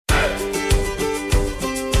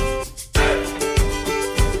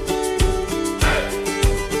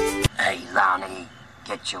Hey, Lonnie,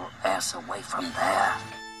 get your ass away from there.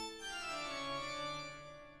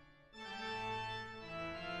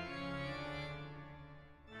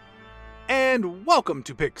 And welcome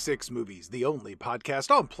to Pick 6 Movies, the only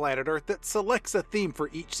podcast on planet Earth that selects a theme for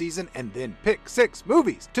each season and then pick 6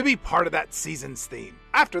 movies to be part of that season's theme.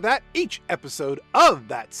 After that, each episode of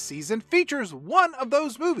that season features one of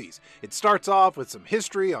those movies. It starts off with some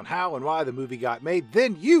history on how and why the movie got made,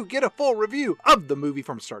 then you get a full review of the movie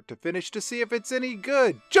from start to finish to see if it's any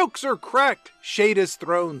good. Jokes are cracked, shade is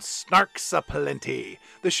thrown, snarks aplenty.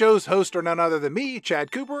 The show's hosts are none other than me,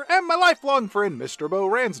 Chad Cooper, and my lifelong friend, Mr. Bo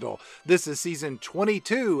Ransdell. This is season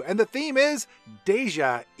 22, and the theme is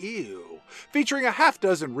Deja Ew, featuring a half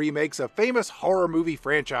dozen remakes of famous horror movie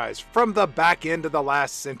franchise from the back end of the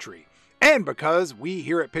last century. And because we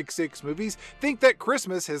here at Pick 6 Movies think that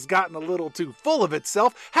Christmas has gotten a little too full of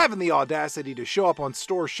itself, having the audacity to show up on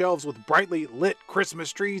store shelves with brightly lit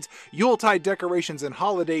Christmas trees, Yuletide decorations, and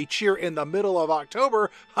holiday cheer in the middle of October,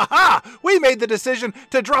 we made the decision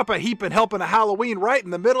to drop a heaping helping of Halloween right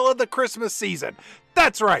in the middle of the Christmas season.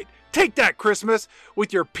 That's right. Take that, Christmas,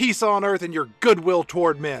 with your peace on earth and your goodwill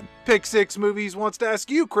toward men. Pick 6 Movies wants to ask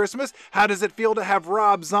you, Christmas, how does it feel to have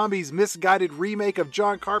Rob Zombie's misguided remake of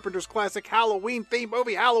John Carpenter's classic Halloween-themed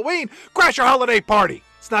movie Halloween crash your holiday party?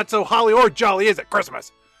 It's not so holly or jolly, is it,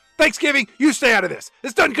 Christmas? Thanksgiving, you stay out of this.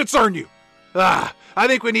 This doesn't concern you. I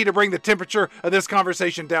think we need to bring the temperature of this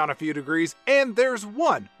conversation down a few degrees, and there's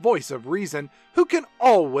one voice of reason who can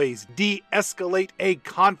always de-escalate a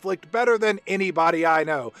conflict better than anybody I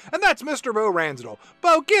know, and that's Mr. Bo Ransdell.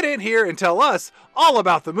 Bo, get in here and tell us all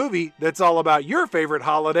about the movie that's all about your favorite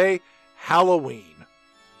holiday, Halloween.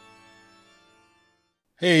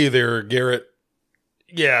 Hey there, Garrett.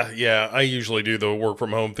 Yeah, I usually do the work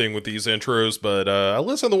from home thing with these intros, but I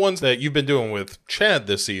listened to the ones that you've been doing with Chad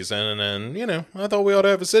this season, and, I thought we ought to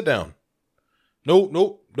have a sit down.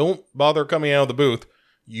 Nope, don't bother coming out of the booth.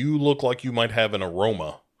 You look like you might have an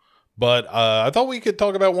aroma. But I thought we could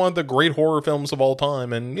talk about one of the great horror films of all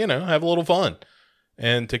time and, have a little fun.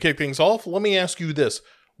 And to kick things off, let me ask you this.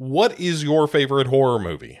 What is your favorite horror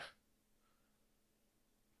movie?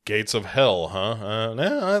 Gates of Hell, huh?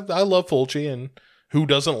 I love Fulci, and who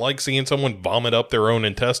doesn't like seeing someone vomit up their own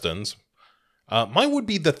intestines? Mine would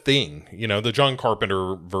be The Thing, the John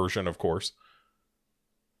Carpenter version, of course.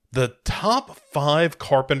 The top 5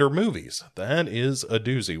 Carpenter movies. That is a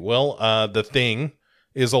doozy. Well, The Thing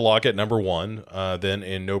is a lock at number 1. Then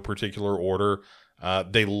in no particular order,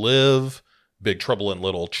 They Live, Big Trouble in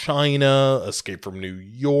Little China, Escape from New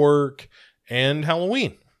York, and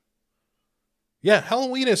Halloween. Yeah,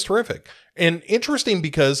 Halloween is terrific. And interesting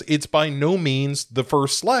because it's by no means the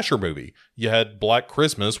first slasher movie. You had Black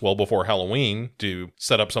Christmas well before Halloween to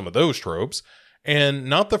set up some of those tropes. And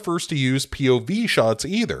not the first to use POV shots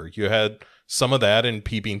either. You had some of that in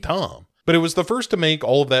Peeping Tom. But it was the first to make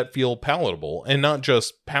all of that feel palatable. And not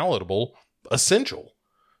just palatable, essential.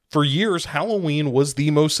 For years, Halloween was the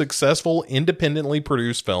most successful independently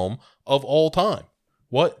produced film of all time.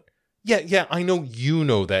 What? Yeah, I know you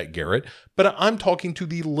know that, Garrett, but I'm talking to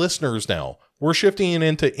the listeners now. We're shifting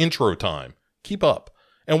into intro time. Keep up.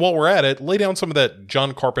 And while we're at it, lay down some of that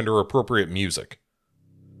John Carpenter appropriate music.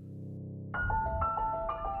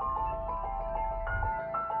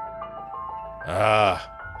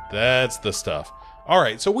 That's the stuff.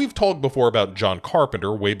 Alright, so we've talked before about John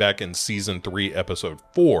Carpenter way back in Season 3, Episode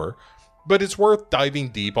 4, but it's worth diving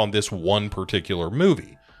deep on this one particular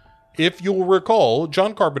movie. If you'll recall,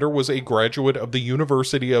 John Carpenter was a graduate of the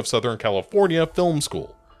University of Southern California Film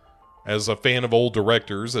School. As a fan of old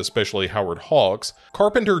directors, especially Howard Hawks,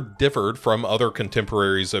 Carpenter differed from other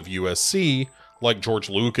contemporaries of USC, like George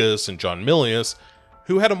Lucas and John Milius,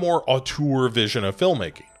 who had a more auteur vision of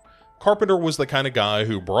filmmaking. Carpenter was the kind of guy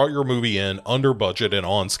who brought your movie in under budget and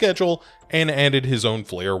on schedule, and added his own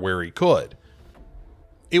flair where he could.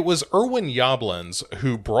 It was Irwin Yablans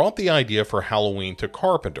who brought the idea for Halloween to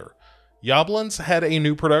Carpenter. Yablans had a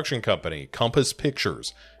new production company, Compass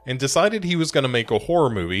Pictures, and decided he was going to make a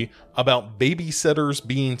horror movie about babysitters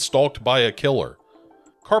being stalked by a killer.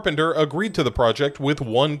 Carpenter agreed to the project with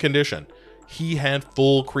one condition. He had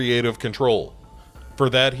full creative control. For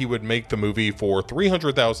that, he would make the movie for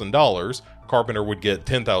 $300,000, Carpenter would get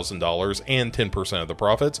 $10,000 and 10% of the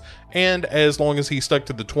profits, and as long as he stuck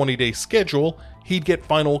to the 20-day schedule, he'd get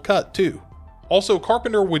final cut too. Also,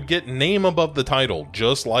 Carpenter would get name above the title,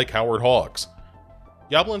 just like Howard Hawks.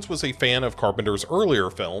 Yablans was a fan of Carpenter's earlier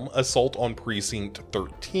film, Assault on Precinct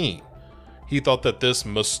 13. He thought that this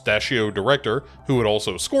mustachio director, who would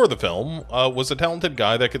also score the film, was a talented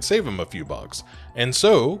guy that could save him a few bucks. And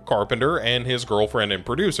so, Carpenter and his girlfriend and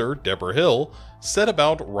producer, Deborah Hill, set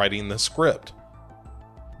about writing the script.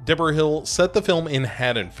 Deborah Hill set the film in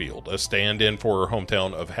Haddonfield, a stand-in for her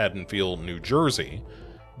hometown of Haddonfield, New Jersey.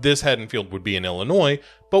 This Haddonfield would be in Illinois,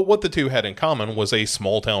 but what the two had in common was a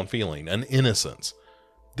small-town feeling, an innocence.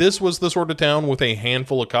 This was the sort of town with a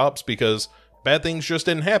handful of cops because bad things just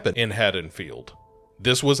didn't happen in Haddonfield.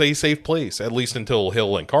 This was a safe place, at least until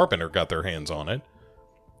Hill and Carpenter got their hands on it.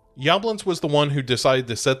 Yablans was the one who decided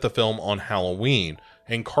to set the film on Halloween,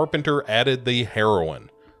 and Carpenter added the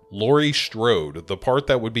heroine. Laurie Strode, the part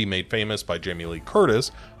that would be made famous by Jamie Lee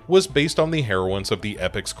Curtis, was based on the heroines of the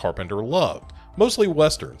epics Carpenter loved, mostly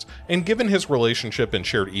westerns, and given his relationship and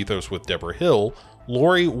shared ethos with Deborah Hill,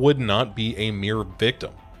 Laurie would not be a mere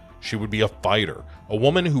victim. She would be a fighter, a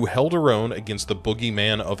woman who held her own against the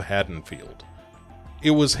boogeyman of Haddonfield.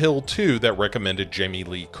 It was Hill, too, that recommended Jamie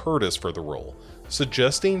Lee Curtis for the role,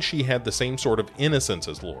 suggesting she had the same sort of innocence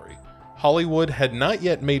as Laurie. Hollywood had not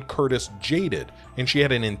yet made Curtis jaded, and she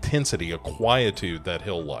had an intensity, a quietude that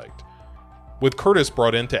Hill liked. With Curtis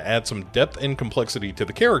brought in to add some depth and complexity to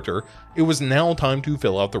the character, it was now time to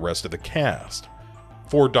fill out the rest of the cast.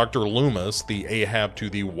 For Dr. Loomis, the Ahab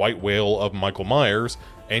to the white whale of Michael Myers,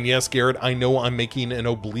 and yes, Garrett, I know I'm making an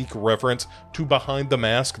oblique reference to Behind the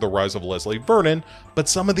Mask, The Rise of Leslie Vernon, but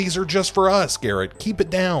some of these are just for us, Garrett. Keep it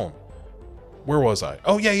down. Where was I?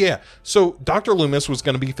 Oh, yeah. So Dr. Loomis was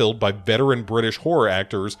going to be filled by veteran British horror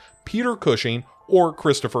actors Peter Cushing or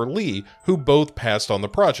Christopher Lee, who both passed on the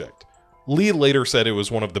project. Lee later said it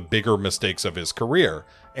was one of the bigger mistakes of his career,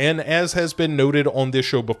 and as has been noted on this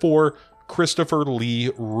show before, Christopher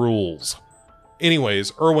Lee rules.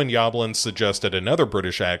 Anyways, Irwin Yablans suggested another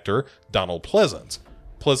British actor, Donald Pleasance.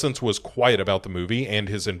 Pleasance was quiet about the movie and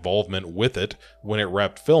his involvement with it when it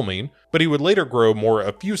wrapped filming, but he would later grow more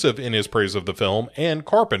effusive in his praise of the film and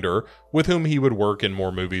Carpenter, with whom he would work in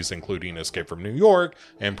more movies including Escape from New York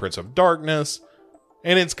and Prince of Darkness.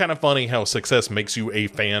 And it's kind of funny how success makes you a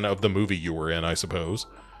fan of the movie you were in, I suppose.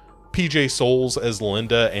 PJ Souls as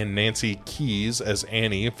Linda and Nancy Keys as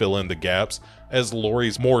Annie fill in the gaps as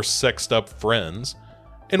Laurie's more sexed up friends.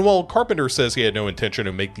 And while Carpenter says he had no intention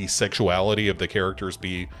to make the sexuality of the characters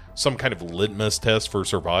be some kind of litmus test for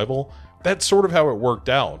survival, that's sort of how it worked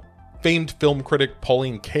out. Famed film critic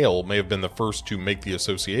Pauline Kael may have been the first to make the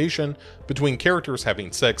association between characters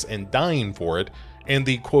having sex and dying for it, and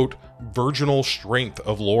the, quote, virginal strength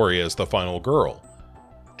of Laurie as the final girl.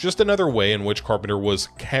 Just another way in which Carpenter was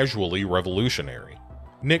casually revolutionary.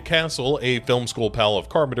 Nick Castle, a film school pal of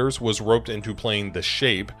Carpenter's, was roped into playing The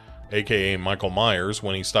Shape, aka Michael Myers,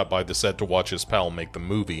 when he stopped by the set to watch his pal make the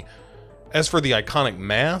movie. As for the iconic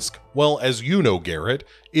mask, well, as you know, Garrett,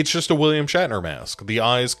 it's just a William Shatner mask, the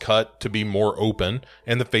eyes cut to be more open,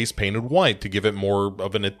 and the face painted white to give it more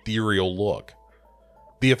of an ethereal look.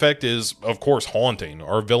 The effect is, of course, haunting.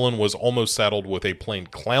 Our villain was almost saddled with a plain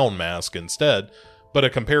clown mask instead, but a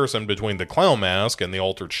comparison between the clown mask and the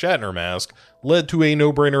altered Shatner mask led to a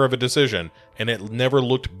no-brainer of a decision, and it never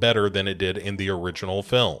looked better than it did in the original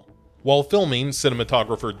film. While filming,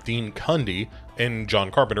 cinematographer Dean Cundy and John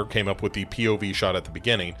Carpenter came up with the POV shot at the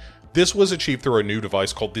beginning. This was achieved through a new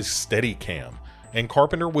device called the Steadicam, and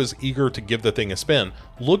Carpenter was eager to give the thing a spin,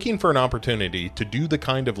 looking for an opportunity to do the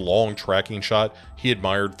kind of long tracking shot he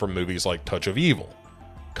admired from movies like Touch of Evil.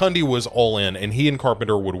 Cundy was all in, and he and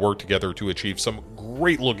Carpenter would work together to achieve some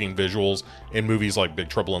great-looking visuals in movies like Big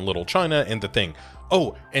Trouble in Little China and The Thing.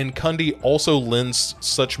 Oh, and Cundy also lends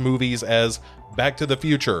such movies as Back to the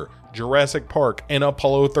Future, Jurassic Park, and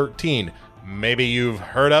Apollo 13. Maybe you've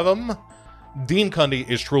heard of them? Dean Cundy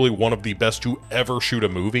is truly one of the best to ever shoot a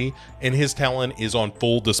movie, and his talent is on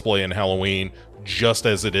full display in Halloween, just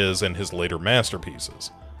as it is in his later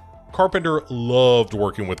masterpieces. Carpenter loved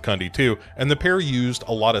working with Cundy too, and the pair used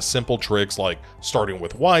a lot of simple tricks like starting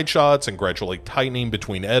with wide shots and gradually tightening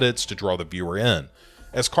between edits to draw the viewer in.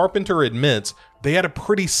 As Carpenter admits, they had a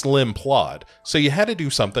pretty slim plot, so you had to do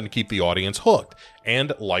something to keep the audience hooked,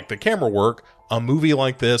 and like the camera work, a movie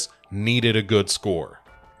like this needed a good score.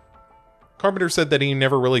 Carpenter said that he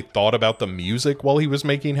never really thought about the music while he was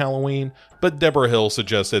making Halloween, but Deborah Hill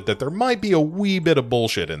suggested that there might be a wee bit of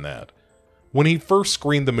bullshit in that. When he first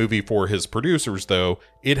screened the movie for his producers, though,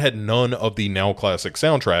 it had none of the now classic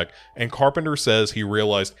soundtrack, and Carpenter says he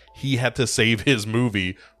realized he had to save his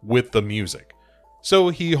movie with the music. So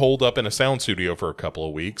he holed up in a sound studio for a couple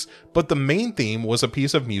of weeks, but the main theme was a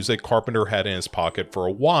piece of music Carpenter had in his pocket for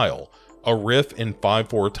a while, a riff in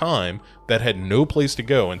 5/4 time that had no place to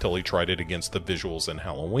go until he tried it against the visuals in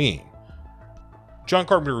Halloween. John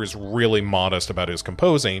Carpenter is really modest about his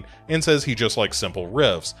composing and says he just likes simple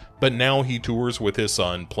riffs, but now he tours with his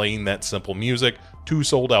son playing that simple music to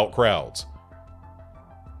sold-out crowds.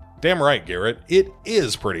 Damn right, Garrett, it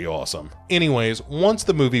is pretty awesome. Anyways, once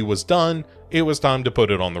the movie was done, it was time to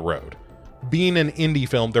put it on the road. Being an indie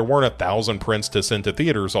film, there weren't 1,000 prints to send to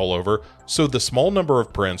theaters all over, so the small number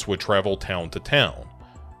of prints would travel town to town.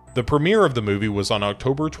 The premiere of the movie was on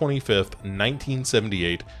October 25th,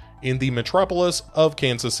 1978, in the metropolis of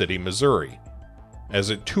Kansas City, Missouri. As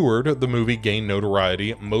it toured, the movie gained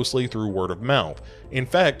notoriety mostly through word of mouth. In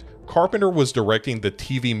fact, Carpenter was directing the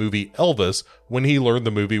TV movie Elvis when he learned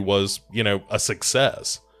the movie was, a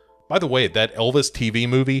success. By the way, that Elvis TV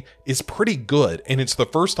movie is pretty good, and it's the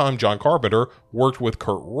first time John Carpenter worked with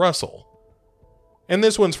Kurt Russell. And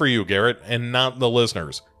this one's for you, Garrett, and not the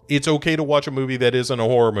listeners. It's okay to watch a movie that isn't a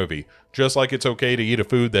horror movie, just like it's okay to eat a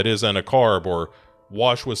food that isn't a carb or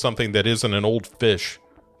wash with something that isn't an old fish.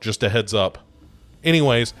 Just a heads up.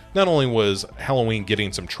 Anyways, not only was Halloween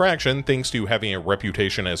getting some traction thanks to having a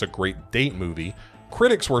reputation as a great date movie,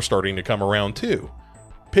 critics were starting to come around too.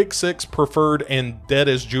 Pick Six preferred and dead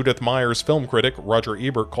as Judith Myers film critic Roger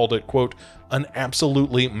Ebert called it, quote, an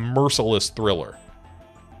absolutely merciless thriller.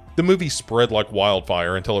 The movie spread like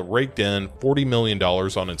wildfire until it raked in $40 million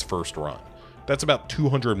on its first run. That's about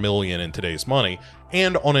 $200 million in today's money,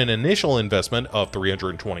 and on an initial investment of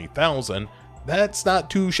 $320,000, that's not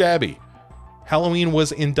too shabby. Halloween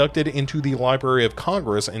was inducted into the Library of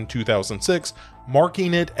Congress in 2006,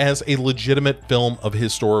 marking it as a legitimate film of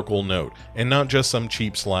historical note, and not just some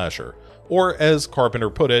cheap slasher. Or, as Carpenter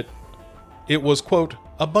put it, it was, quote,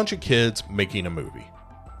 a bunch of kids making a movie.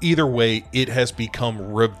 Either way, it has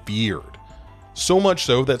become revered. So much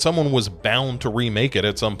so that someone was bound to remake it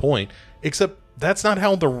at some point, except that's not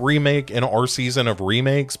how the remake in our season of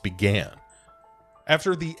remakes began.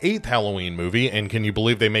 After the 8th Halloween movie, and can you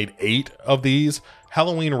believe they made 8 of these?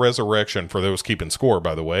 Halloween Resurrection, for those keeping score,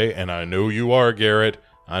 by the way, and I know you are, Garrett.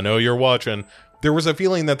 I know you're watching. There was a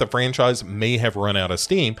feeling that the franchise may have run out of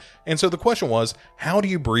steam, and so the question was, how do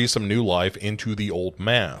you breathe some new life into the old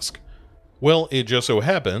mask? Well, it just so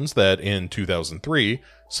happens that in 2003,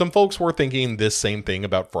 some folks were thinking this same thing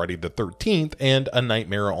about Friday the 13th and A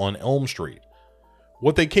Nightmare on Elm Street.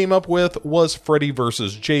 What they came up with was Freddy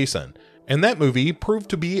vs. Jason, and that movie proved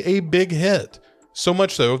to be a big hit. So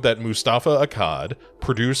much so that Mustafa Akkad,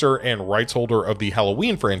 producer and rights holder of the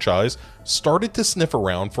Halloween franchise, started to sniff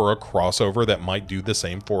around for a crossover that might do the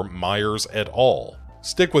same for Myers et al.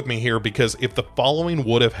 Stick with me here, because if the following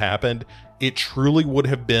would have happened, it truly would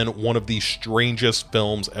have been one of the strangest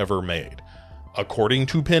films ever made. According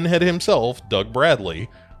to Pinhead himself, Doug Bradley,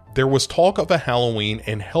 there was talk of a Halloween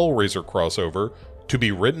and Hellraiser crossover to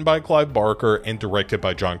be written by Clive Barker and directed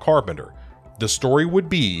by John Carpenter. The story would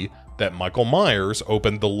be that Michael Myers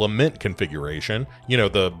opened the Lament configuration,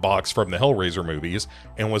 the box from the Hellraiser movies,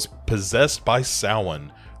 and was possessed by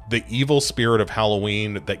Samhain, the evil spirit of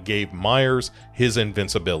Halloween that gave Myers his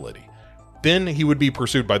invincibility. Then he would be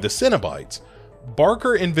pursued by the Cenobites.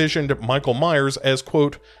 Barker envisioned Michael Myers as,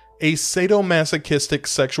 quote, a sadomasochistic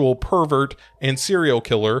sexual pervert and serial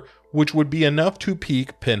killer, which would be enough to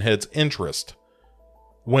pique Pinhead's interest.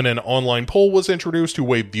 When an online poll was introduced to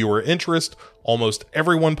weigh viewer interest, almost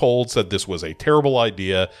everyone polled said this was a terrible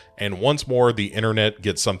idea, and once more the internet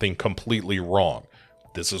gets something completely wrong.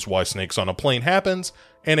 This is why Snakes on a Plane happens,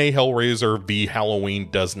 and a Hellraiser v.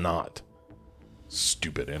 Halloween does not.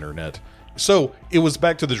 Stupid internet. So, it was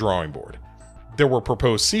back to the drawing board. There were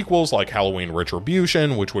proposed sequels like Halloween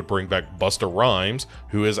Retribution, which would bring back Busta Rhymes,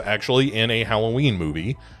 who is actually in a Halloween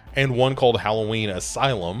movie, and one called Halloween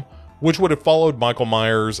Asylum, which would have followed Michael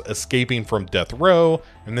Myers escaping from death row,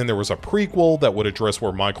 and then there was a prequel that would address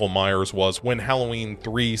where Michael Myers was when Halloween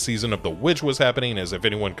 3 Season of the Witch was happening, as if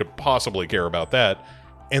anyone could possibly care about that,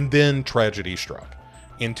 and then tragedy struck.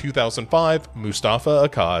 In 2005, Mustafa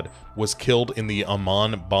Akkad was killed in the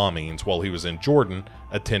Amman bombings while he was in Jordan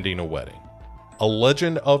attending a wedding. A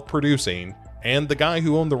legend of producing, and the guy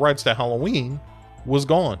who owned the rights to Halloween, was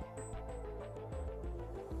gone.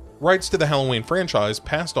 Rights to the Halloween franchise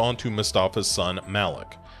passed on to Mustafa's son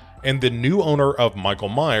Malik, and the new owner of Michael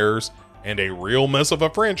Myers, and a real mess of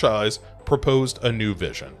a franchise, proposed a new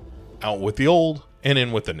vision. Out with the old, and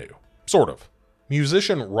in with the new. Sort of.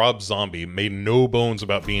 Musician Rob Zombie made no bones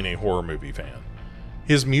about being a horror movie fan.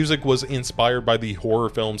 His music was inspired by the horror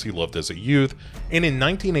films he loved as a youth, and in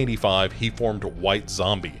 1985 he formed White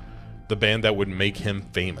Zombie, the band that would make him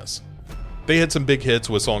famous. They had some big hits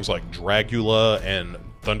with songs like Dragula and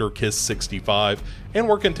Thunder Kiss 65, and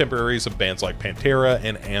were contemporaries of bands like Pantera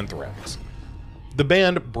and Anthrax. The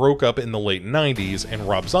band broke up in the late 90s, and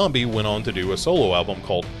Rob Zombie went on to do a solo album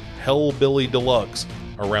called Hellbilly Deluxe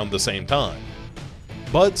around the same time.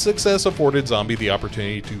 But success afforded Zombie the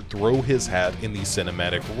opportunity to throw his hat in the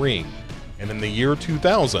cinematic ring, and in the year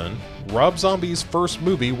 2000, Rob Zombie's first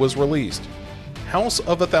movie was released. House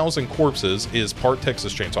of a Thousand Corpses is part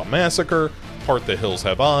Texas Chainsaw Massacre, part The Hills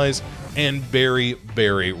Have Eyes, and very,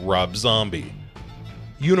 very Rob Zombie.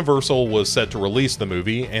 Universal was set to release the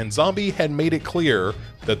movie, and Zombie had made it clear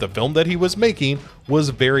that the film that he was making was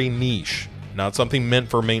very niche, not something meant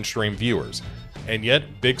for mainstream viewers. And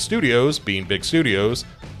yet, big studios, being big studios,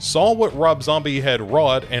 saw what Rob Zombie had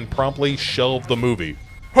wrought and promptly shelved the movie.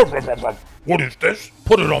 What is this?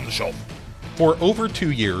 Put it on the shelf. For over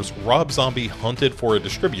 2 years, Rob Zombie hunted for a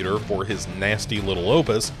distributor for his nasty little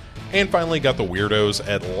opus, and finally got the weirdos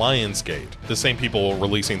at Lionsgate, the same people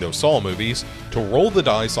releasing those Saw movies, to roll the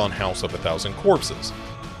dice on House of a Thousand Corpses.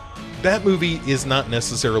 That movie is not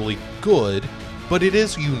necessarily good, but it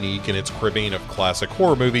is unique in its cribbing of classic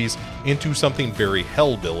horror movies into something very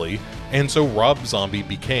hellbilly, and so Rob Zombie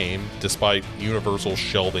became, despite Universal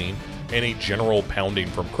shelving and a general pounding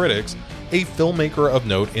from critics, a filmmaker of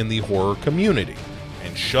note in the horror community.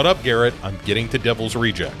 And shut up, Garrett, I'm getting to Devil's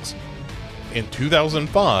Rejects. In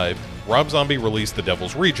 2005, Rob Zombie released The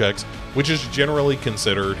Devil's Rejects, which is generally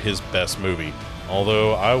considered his best movie,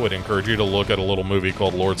 although I would encourage you to look at a little movie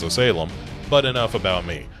called Lords of Salem, but enough about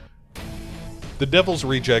me. The Devil's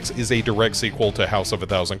Rejects is a direct sequel to House of a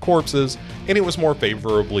Thousand Corpses, and it was more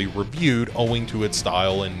favorably reviewed owing to its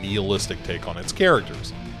style and nihilistic take on its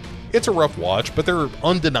characters. It's a rough watch, but there are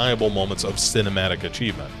undeniable moments of cinematic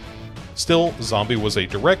achievement. Still, Zombie was a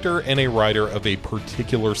director and a writer of a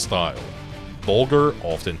particular style. Vulgar,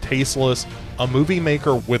 often tasteless, a movie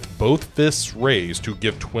maker with both fists raised to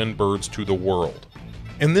give twin birds to the world.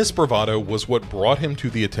 And this bravado was what brought him to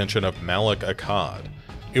the attention of Malik Akkad.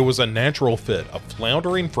 It was a natural fit, a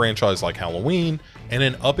floundering franchise like Halloween, and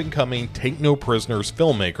an up-and-coming take-no-prisoners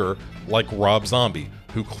filmmaker like Rob Zombie,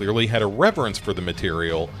 who clearly had a reverence for the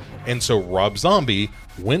material, and so Rob Zombie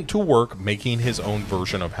went to work making his own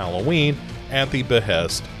version of Halloween at the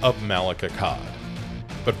behest of Malik Akkad.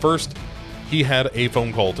 But first, he had a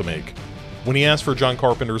phone call to make. When he asked for John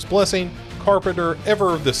Carpenter's blessing, Carpenter,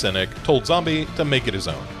 ever the cynic, told Zombie to make it his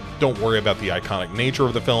own. Don't worry about the iconic nature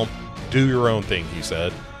of the film, do your own thing, he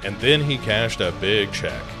said, and then he cashed a big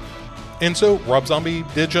check. And so Rob Zombie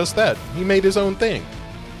did just that, he made his own thing.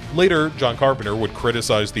 Later, John Carpenter would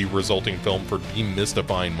criticize the resulting film for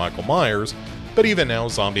demystifying Michael Myers, but even now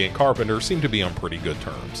Zombie and Carpenter seem to be on pretty good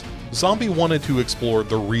terms. Zombie wanted to explore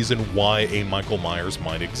the reason why a Michael Myers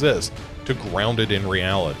might exist, to ground it in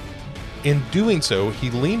reality. In doing so, he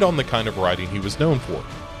leaned on the kind of writing he was known for: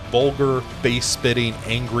 vulgar, face-spitting,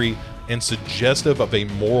 angry, and suggestive of a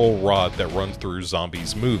moral rod that runs through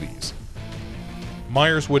Zombie's movies.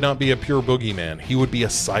 Myers would not be a pure boogeyman, he would be a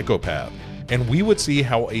psychopath, and we would see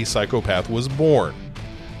how a psychopath was born.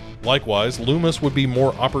 Likewise, Loomis would be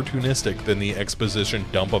more opportunistic than the exposition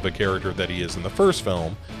dump of a character that he is in the first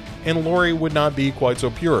film, and Laurie would not be quite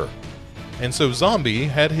so pure. And so Zombie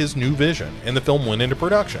had his new vision, and the film went into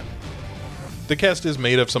production. The cast is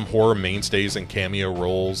made of some horror mainstays and cameo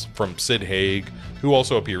roles, from Sid Haig, who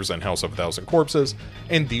also appears in House of a Thousand Corpses,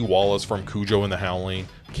 and Dee Wallace from Cujo and the Howling,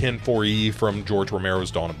 Ken Foree from George Romero's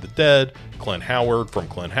Dawn of the Dead, Clint Howard from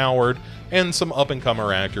Clint Howard, and some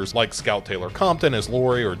up-and-comer actors like Scout Taylor Compton as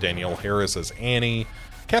Laurie or Danielle Harris as Annie.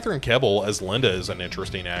 Catherine Kebbell as Linda is an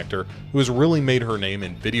interesting actor who has really made her name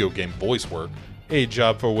in video game voice work, a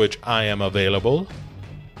job for which I am available.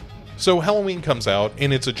 So Halloween comes out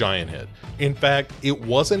and it's a giant hit. In fact, it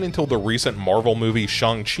wasn't until the recent Marvel movie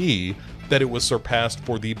Shang-Chi that it was surpassed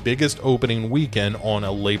for the biggest opening weekend on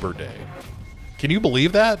a Labor Day. Can you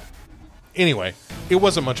believe that? Anyway, it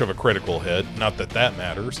wasn't much of a critical hit, not that that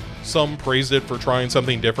matters. Some praised it for trying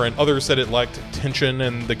something different, others said it lacked tension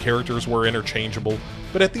and the characters were interchangeable,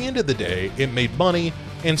 but at the end of the day, it made money,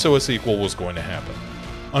 and so a sequel was going to happen.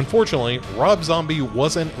 Unfortunately, Rob Zombie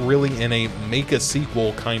wasn't really in a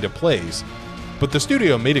make-a-sequel kind of place, but the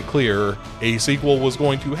studio made it clear a sequel was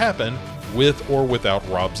going to happen with or without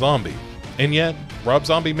Rob Zombie. And yet, Rob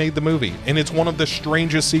Zombie made the movie, and it's one of the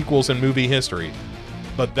strangest sequels in movie history.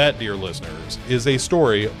 But that, dear listeners, is a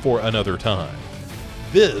story for another time.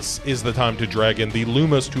 This is the time to drag in the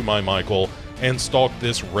Loomis to my Michael and stalk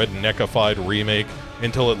this redneckified remake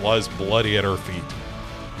until it lies bloody at our feet.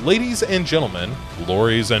 Ladies and gentlemen,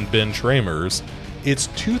 Lori's and Ben Schramers, it's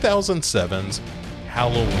 2007's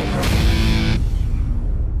Halloween.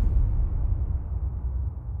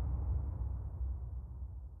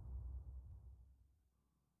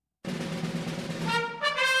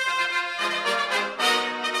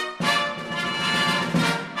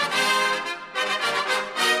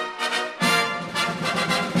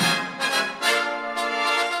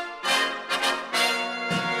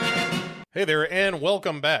 Hey there, and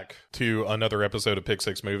welcome back to another episode of Pick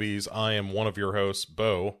Six Movies. I am one of your hosts,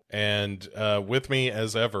 Bo, and with me,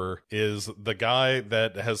 as ever, is the guy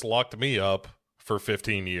that has locked me up for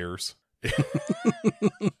 15 years.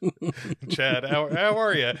 Chad, how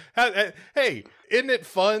are you? Hey, isn't it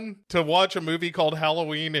fun to watch a movie called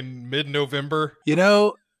Halloween in mid-November? You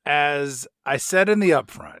know, as I said in the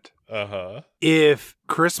upfront, if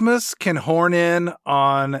Christmas can horn in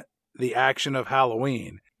on the action of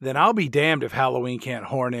Halloween, then I'll be damned if Halloween can't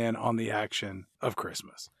horn in on the action of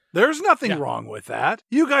Christmas. There's nothing wrong with that.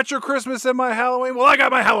 You got your Christmas and my Halloween. Well, I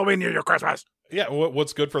got my Halloween near your Christmas. Yeah,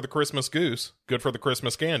 what's good for the Christmas goose? Good for the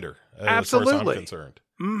Christmas gander. Absolutely. As far as I'm concerned.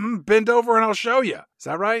 Bend over and I'll show you. Is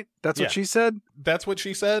that right? That's what she said? That's what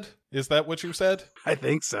she said? Is that what you said? I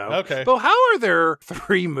think so. Okay. But how are there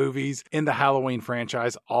 3 movies in the Halloween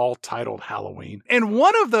franchise all titled Halloween? And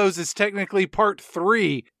one of those is technically part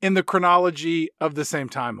 3 in the chronology of the same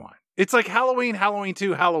timeline. It's like Halloween, Halloween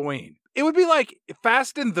 2, Halloween. It would be like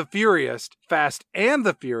Fast and the Furious, Fast and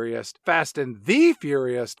the Furious, Fast and the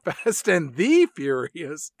Furious, Fast and the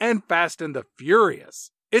Furious, and Fast and the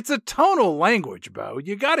Furious. It's a tonal language, Bo.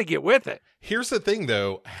 You got to get with it. Here's the thing,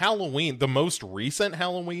 though. Halloween, the most recent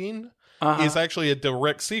Halloween, is actually a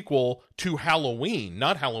direct sequel to Halloween,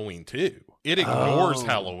 not Halloween 2. It ignores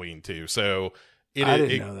Halloween 2, so... I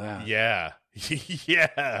didn't know that. Yeah.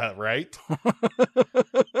 Yeah, right?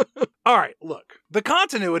 All right, look. The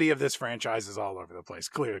continuity of this franchise is all over the place,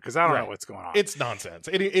 clearly, because I don't know what's going on. It's nonsense.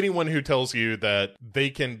 Anyone who tells you that they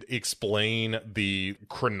can explain the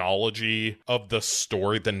chronology of the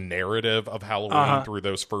story, the narrative of Halloween through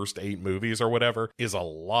those first 8 movies or whatever, is a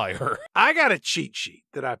liar. I got a cheat sheet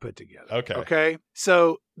that I put together. Okay.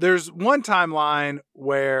 So there's one timeline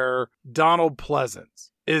where Donald Pleasance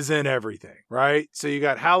is in everything, right? So you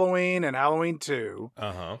got Halloween and Halloween 2.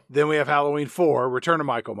 Then we have Halloween 4, Return of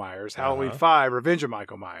Michael Myers. Halloween 5, Revenge of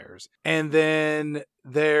Michael Myers. And then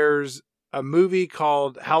there's a movie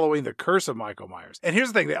called Halloween, The Curse of Michael Myers. And here's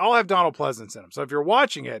the thing, they all have Donald Pleasance in them. So if you're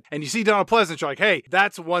watching it and you see Donald Pleasance, you're like, hey,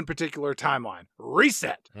 that's one particular timeline.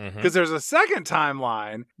 Reset. Because there's a second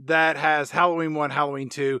timeline that has Halloween 1, Halloween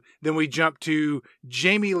 2. Then we jump to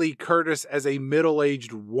Jamie Lee Curtis as a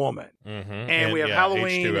middle-aged woman. And we have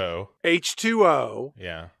Halloween H2O.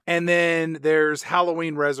 Yeah. And then there's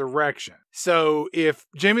Halloween Resurrection. So if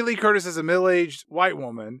Jamie Lee Curtis is a middle-aged white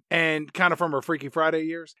woman and kind of from her Freaky Friday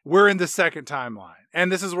years, we're in the second timeline.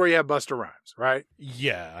 And this is where you have Busta Rhymes, right?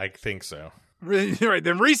 Yeah, I think so. Right,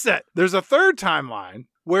 then reset. There's a third timeline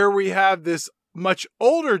where we have this much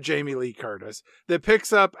older Jamie Lee Curtis that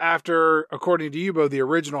picks up after, according to Yubo, the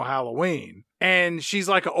original Halloween. And she's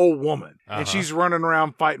like an old woman. And she's running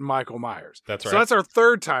around fighting Michael Myers. That's right. So that's our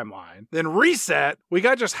third timeline. Then reset, we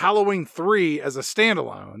got just Halloween 3 as a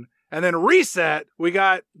standalone. And then reset, we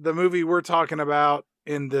got the movie we're talking about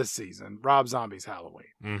in this season, Rob Zombie's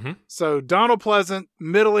Halloween. So Donald Pleasant,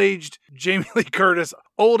 middle-aged Jamie Lee Curtis,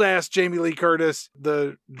 old-ass Jamie Lee Curtis,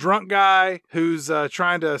 the drunk guy who's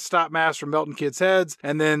trying to stop masks from melting kids' heads,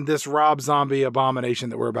 and then this Rob Zombie abomination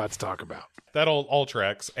that we're about to talk about. That all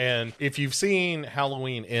tracks. And if you've seen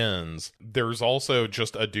Halloween Ends, there's also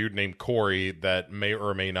just a dude named Corey that may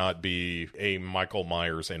or may not be a Michael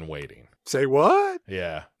Myers in waiting. Say what?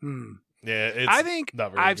 Yeah. Yeah, I think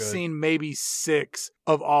not very I've good. seen maybe 6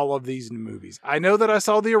 of all of these movies. I know that I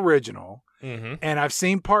saw the original, and I've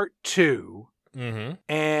seen part 2,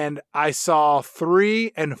 and I saw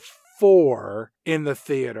 3 and 4 in the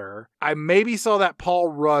theater. I maybe saw that Paul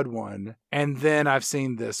Rudd one, and then I've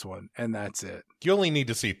seen this one, and that's it. You only need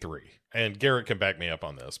to see 3. And Garrett can back me up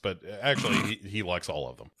on this, but actually he likes all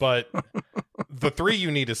of them. But the 3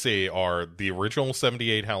 you need to see are the original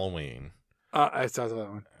 78 Halloween. I saw that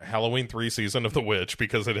one. Halloween 3 Season of the Witch,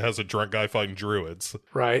 because it has a drunk guy fighting druids.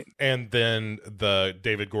 Right. And then the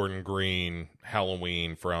David Gordon Green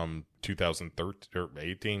Halloween from 2013 or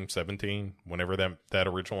 18, 17, whenever that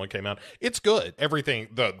original one came out. It's good. Everything,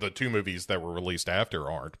 the 2 movies that were released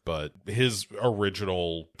after aren't, but his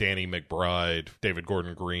original Danny McBride, David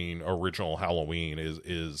Gordon Green original Halloween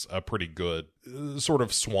is a pretty good sort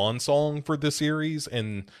of swan song for the series.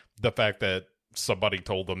 And the fact that somebody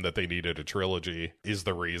told them that they needed a trilogy is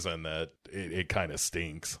the reason that it kind of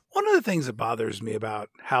stinks. One of the things that bothers me about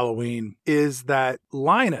Halloween is that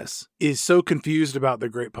Linus is so confused about the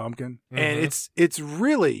Great Pumpkin, and it's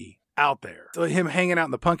really out there. So him hanging out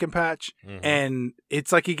in the pumpkin patch, and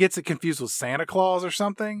it's like he gets it confused with Santa Claus or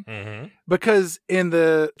something. Because in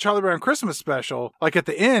the Charlie Brown Christmas special, like at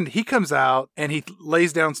the end, he comes out and he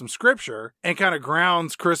lays down some scripture and kind of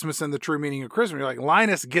grounds Christmas and the true meaning of Christmas. You're like,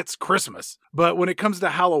 Linus gets Christmas. But when it comes to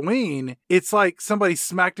Halloween, it's like somebody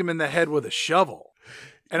smacked him in the head with a shovel.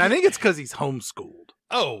 And I think it's because he's homeschooled.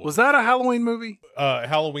 Oh. Was that a Halloween movie?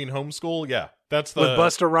 Halloween Homeschool? Yeah. That's the... With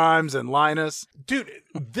Busta Rhymes and Linus? Dude,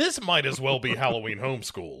 this might as well be Halloween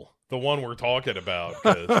Homeschool. The one we're talking about.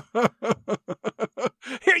 'Cause...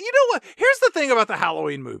 Here, you know what? Here's the thing about the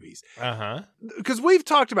Halloween movies. Uh-huh. Because we've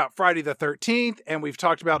talked about Friday the 13th and we've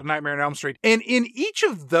talked about Nightmare on Elm Street. And in each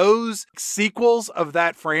of those sequels of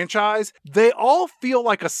that franchise, they all feel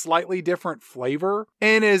like a slightly different flavor.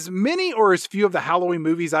 And as many or as few of the Halloween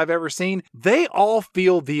movies I've ever seen, they all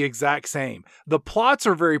feel the exact same. The plots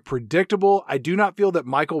are very predictable. I do not feel that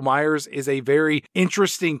Michael Myers is a very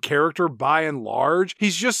interesting character by and large.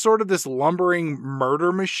 He's just sort of this lumbering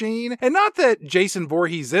murder machine. And not that Jason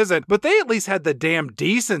Voorhees isn't, but they at least had the damn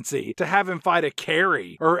decency to have him fight a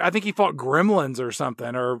Carrie, or I think he fought gremlins or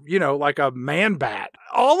something, or, you know, like a man bat.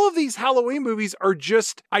 All of these Halloween movies are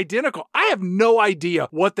just identical. I have no idea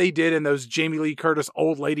what they did in those Jamie Lee Curtis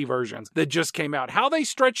old lady versions that just came out. How they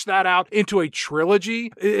stretched that out into a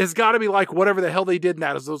trilogy has got to be like whatever the hell they did in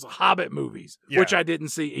that is those Hobbit movies, which I didn't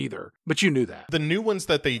see either. But you knew that. The new ones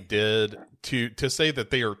that they did to say that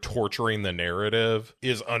they are torturing the narrative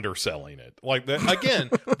is underselling it. Like that again,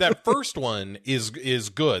 that first one is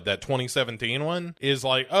good. That 2017 one is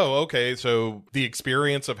like, oh, okay, so the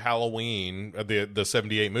experience of Halloween, the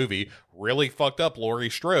 78 movie, really fucked up Laurie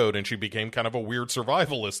Strode and she became kind of a weird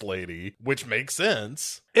survivalist lady, which makes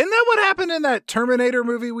sense. Isn't that what happened in that Terminator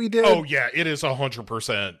movie we did? Oh yeah, it is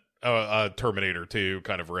 100% Terminator 2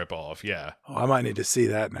 kind of ripoff, yeah. Oh, I might need to see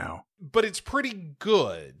that now. But it's pretty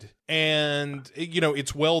good. And, you know,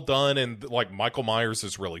 it's well done. And, like, Michael Myers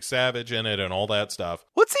is really savage in it and all that stuff.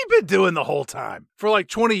 What's he been doing the whole time? For like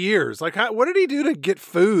 20 years? Like, what did he do to get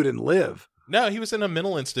food and live? No, he was in a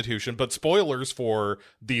mental institution, but spoilers for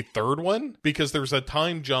the third one, because there's a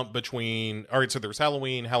time jump between, all right, so there's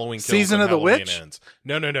Halloween kills, Season and of the Halloween Witch? ends.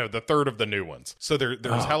 No, the third of the new ones. So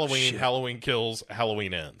there's Halloween, shit. Halloween kills,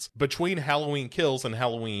 Halloween ends. Between Halloween kills and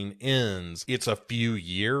Halloween ends, it's a few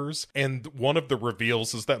years, and one of the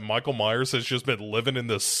reveals is that Michael Myers has just been living in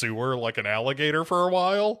the sewer like an alligator for a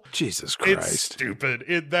while. Jesus Christ. It's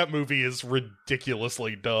stupid. That movie is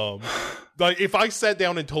ridiculously dumb. Like, if I sat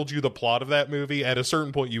down and told you the plot of that movie, at a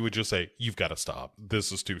certain point you would just say, you've got to stop.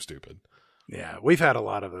 This is too stupid. Yeah, we've had a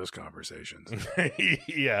lot of those conversations.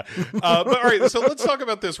 Yeah. But all right, so let's talk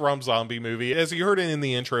about this Rob Zombie movie. As you heard it in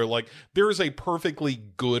the intro, like, there is a perfectly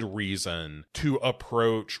good reason to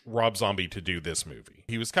approach Rob Zombie to do this movie.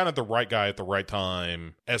 He was kind of the right guy at the right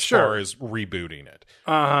time as far as rebooting it.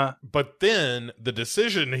 Uh-huh. But then the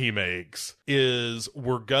decision he makes is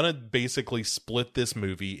we're going to basically split this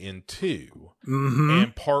movie in two. Mm-hmm.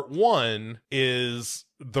 And part one is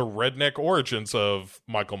the redneck origins of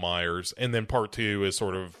Michael Myers, and then part two is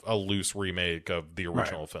sort of a loose remake of the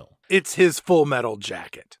original film. It's his Full Metal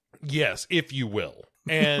Jacket. Yes, if you will.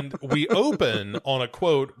 And we open on a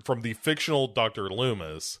quote from the fictional Dr.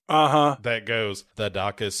 Loomis that goes, "The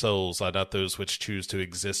darkest souls are not those which choose to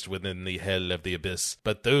exist within the hell of the abyss,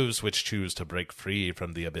 but those which choose to break free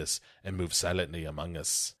from the abyss and move silently among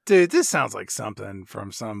us." Dude, this sounds like something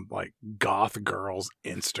from some, like, goth girl's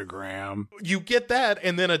Instagram. You get that,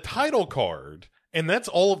 and then a title card. And that's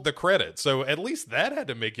all of the credits. So at least that had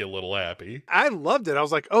to make you a little happy. I loved it. I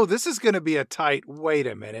was like, oh, this is going to be a tight, wait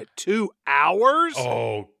a minute, 2 hours?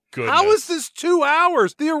 Oh, goodness. How is this 2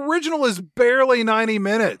 hours? The original is barely 90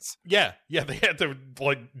 minutes. Yeah, they had to,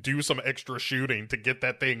 like, do some extra shooting to get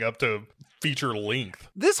that thing up to feature length.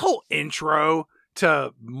 This whole intro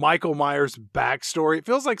to Michael Myers' backstory, it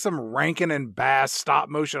feels like some Rankin and Bass stop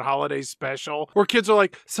motion holiday special where kids are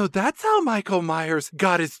like, so that's how Michael Myers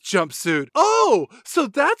got his jumpsuit. Oh, so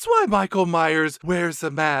that's why Michael Myers wears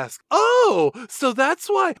a mask. Oh, so that's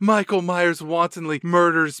why Michael Myers wantonly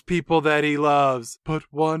murders people that he loves. Put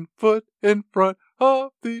one foot in front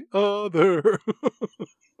of the other.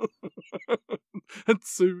 And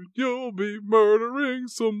soon you'll be murdering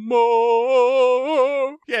some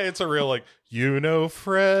more. Yeah, it's a real, like, you know,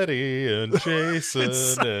 Freddy and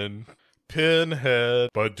Jason and Pinhead.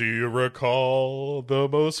 But do you recall the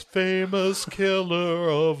most famous killer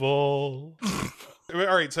of all? All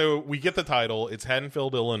right, so we get the title. It's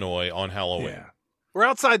Haddonfield, Illinois on Halloween. Yeah. We're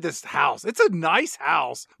outside this house. It's a nice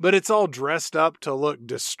house, but it's all dressed up to look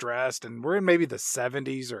distressed. And we're in maybe the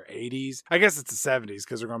 70s or 80s. I guess it's the 70s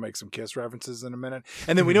because we're going to make some Kiss references in a minute.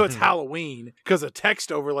 And then we know it's Halloween because a text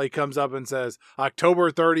overlay comes up and says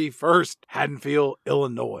October 31st, Haddonfield,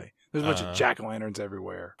 Illinois. There's a bunch of jack-o'-lanterns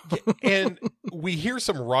everywhere. And we hear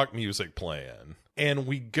some rock music playing. And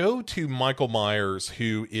we go to Michael Myers,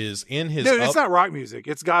 who is in his... Dude, it's not rock music.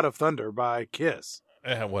 It's God of Thunder by Kiss.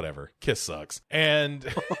 Whatever. Kiss sucks.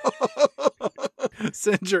 And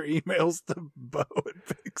Send your emails to Bo at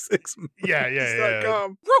Big6Movies.com. Yeah.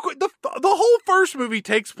 Real quick, the whole first movie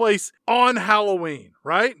takes place on Halloween,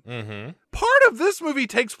 right? Mm-hmm. Part of this movie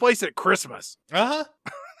takes place at Christmas. Uh-huh.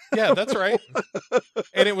 Yeah, that's right.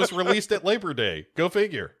 And it was released at Labor Day. Go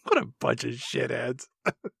figure. What a bunch of shitheads.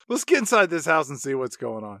 Let's get inside this house and see what's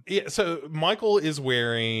going on. Yeah, so Michael is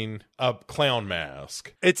wearing a clown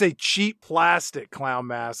mask. It's a cheap plastic clown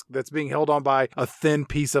mask that's being held on by a thin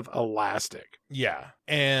piece of elastic. Yeah.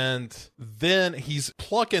 And then he's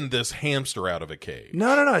plucking this hamster out of a cage.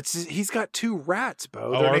 No. He's got two rats,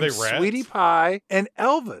 Bo. Oh, They're are they named rats? Sweetie Pie and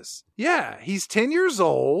Elvis. Yeah, he's 10 years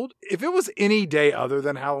old. If it was any day other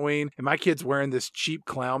than Halloween and my kid's wearing this cheap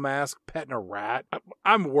clown mask, petting a rat,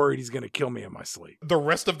 I'm worried he's going to kill me in my sleep. The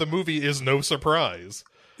rest of the movie is no surprise.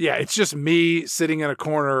 Yeah, it's just me sitting in a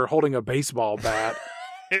corner holding a baseball bat.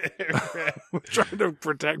 Trying to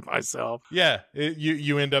protect myself. Yeah,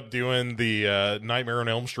 you end up doing the Nightmare on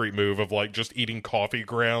Elm Street move of like just eating coffee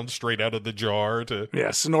grounds straight out of the jar to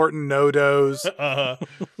snorting no-dos.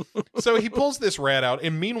 So he pulls this rat out,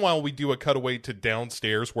 and meanwhile we do a cutaway to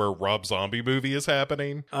downstairs where Rob Zombie movie is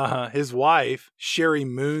happening. His wife, Sherry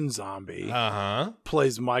Moon Zombie,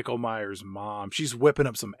 plays Michael Myers' mom. She's whipping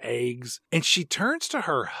up some eggs, and she turns to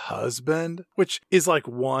her husband, which is like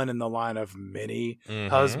one in the line of many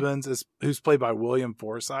husbands, who's played by William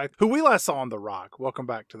Forsythe, who we last saw on The Rock. Welcome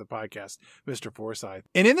back to the podcast, Mr. Forsythe.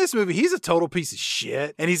 And in this movie, he's a total piece of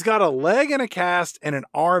shit, and he's got a leg in a cast and an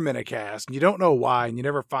arm in a cast, and you don't know why, and you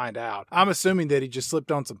never find out. I'm assuming that he just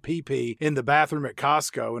slipped on some pee-pee in the bathroom at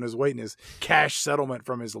Costco and is waiting his cash settlement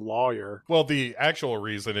from his lawyer. Well, the actual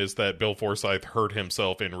reason is that Bill Forsythe hurt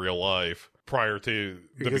himself in real life prior to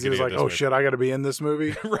the because he beginning was like, of this movie. shit, I got to be in this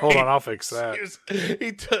movie? Right. Hold on, I'll fix that.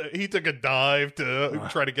 He took a dive to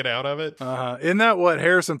try to get out of it. Isn't that what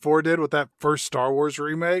Harrison Ford did with that first Star Wars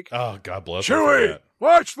remake? Oh, God bless him for Chewie, that.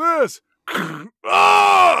 watch this.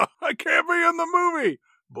 I can't be in the movie.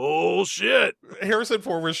 Bullshit. Harrison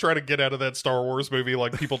Ford was trying to get out of that Star Wars movie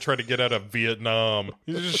like people try to get out of Vietnam.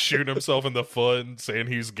 He's just shooting himself in the foot and saying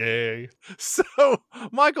he's gay. So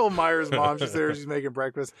Michael Myers' mom, she's there, she's making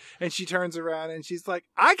breakfast, and she turns around and she's like,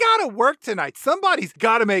 I gotta work tonight. Somebody's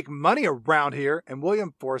gotta make money around here. And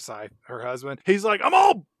William Forsythe, her husband, he's like, I'm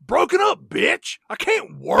all broken up, bitch. I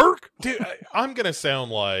can't work. Dude, I'm going to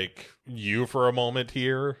sound like you for a moment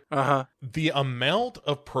here. The amount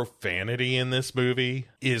of profanity in this movie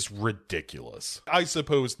is ridiculous. I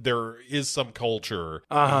suppose there is some culture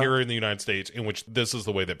here in the United States in which this is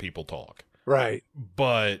the way that people talk. Right.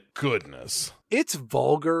 But goodness. It's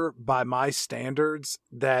vulgar by my standards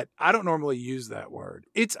that I don't normally use that word.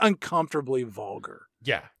 It's uncomfortably vulgar.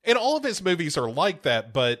 Yeah. And all of his movies are like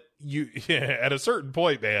that, but at a certain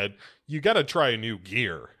point, man, you got to try a new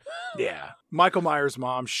gear. Yeah. Michael Myers'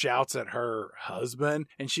 mom shouts at her husband,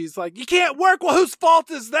 and she's like, you can't work? Well, whose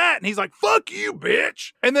fault is that? And he's like, fuck you,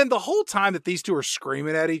 bitch. And then the whole time that these two are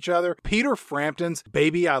screaming at each other, Peter Frampton's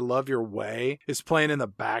Baby I Love Your Way is playing in the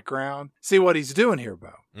background. See what he's doing here,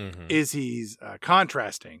 Bo, is he's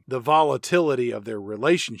contrasting the volatility of their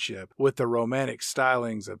relationship with the romantic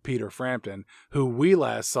stylings of Peter Frampton, who we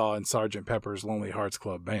last saw in Sgt. Pepper's Lonely Hearts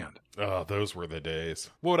Club Band. Oh, those were the days.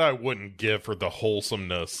 What I wouldn't give for the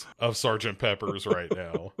wholesomeness of Sgt. Pepper's right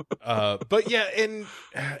now. But yeah, and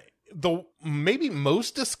the maybe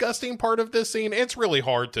most disgusting part of this scene, it's really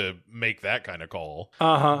hard to make that kind of call.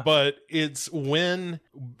 But it's when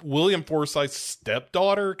William Forsythe's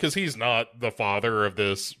stepdaughter, because he's not the father of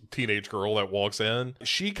this teenage girl that walks in,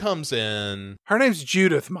 she comes in. Her name's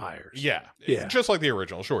Judith Myers. Yeah. Just like the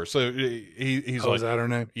original, sure. So he's like, is that her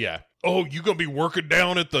name? Yeah. Oh, you gonna be working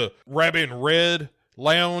down at the Rabbit in Red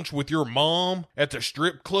lounge with your mom at the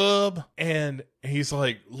strip club? And he's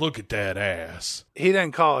like, look at that ass. He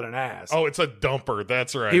didn't call it an ass. Oh, it's a dumper.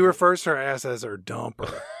 That's right. He refers to her ass as her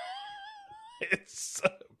dumper. It's so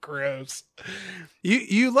gross.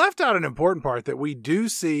 You left out an important part that we do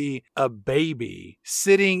see a baby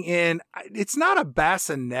sitting in. It's not a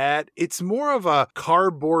bassinet. It's more of a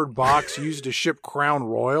cardboard box used to ship Crown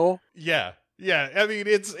Royal. Yeah. Yeah, I mean,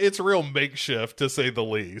 it's real makeshift, to say the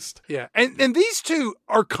least. Yeah, and these two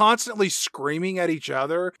are constantly screaming at each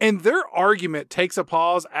other, and their argument takes a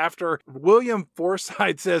pause after William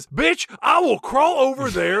Forsythe says, bitch, I will crawl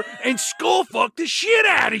over there and skull fuck the shit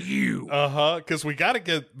out of you. Because we got to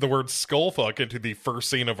get the word skull fuck into the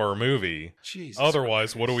first scene of our movie. Jesus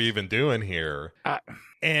Otherwise, Christ. what are we even doing here?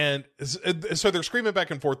 And so they're screaming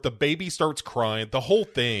back and forth. The baby starts crying. The whole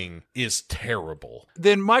thing is terrible.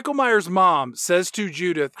 Then Michael Myers' mom says to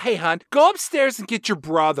Judith, hey, hon, go upstairs and get your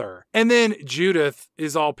brother. And then Judith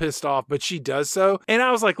is all pissed off, but she does so. And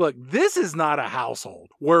I was like, look, this is not a household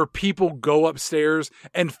where people go upstairs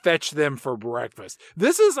and fetch them for breakfast.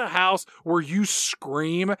 This is a house where you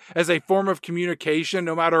scream as a form of communication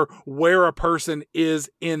no matter where a person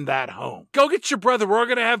is in that home. Go get your brother. We're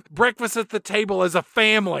going to have breakfast at the table as a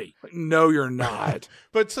family. Like, no, you're not.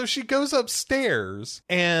 But so she goes upstairs,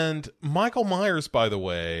 and Michael Myers, by the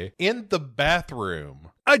way, in the bathroom.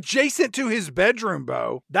 Adjacent to his bedroom,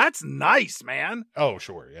 Bo. That's nice, man. Oh,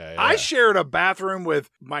 sure. Yeah. I shared a bathroom with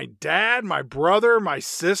my dad, my brother, my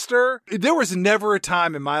sister. There was never a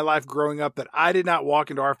time in my life growing up that I did not walk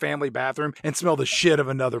into our family bathroom and smell the shit of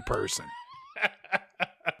another person.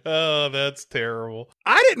 Oh, that's terrible.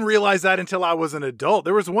 I didn't realize that until I was an adult.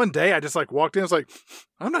 There was one day I just walked in. I was like,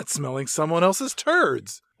 I'm not smelling someone else's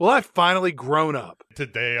turds. Well, I've finally grown up.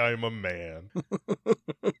 Today I'm a man.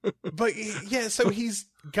 But yeah, so he's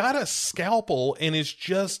got a scalpel and is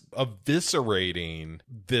just eviscerating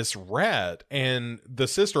this rat. And the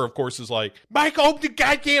sister, of course, is like, Mike, open the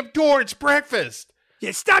goddamn door. It's breakfast.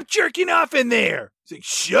 Yeah, stop jerking off in there. It's like,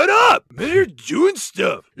 shut up. Man, you're doing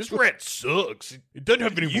stuff. This rat sucks. It doesn't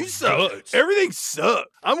have any You more suck. guts. Everything sucks.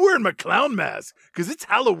 I'm wearing my clown mask because it's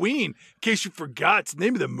Halloween, in case you forgot. It's the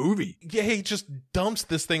name of the movie. Yeah, he just dumps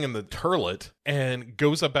this thing in the toilet and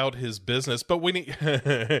goes about his business. But when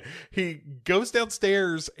he goes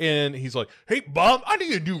downstairs and he's like, Hey, Mom, I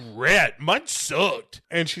need a new rat. Mine sucked.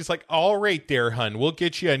 and she's like, all right there, hun, we'll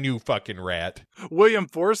get you a new fucking rat. William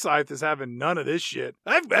Forsythe is having none of this shit.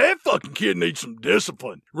 That fucking kid needs some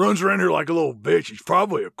discipline. Runs around here like a little bitch. He's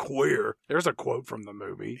probably a queer. There's a quote from the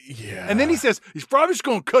movie. Yeah. And then he says he's probably just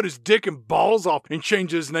going to cut his dick and balls off and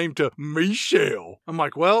change his name to Michelle. I'm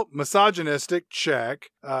like, well, misogynistic, check.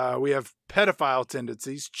 We have pedophile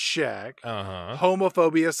tendencies, check.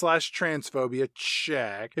 Homophobia/transphobia,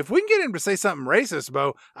 check. If we can get him to say something racist,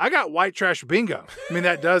 Bo, I got white trash bingo. I mean,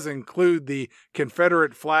 that does include the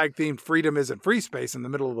Confederate flag themed freedom isn't free space in the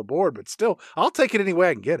middle of the board, but still, I'll take it any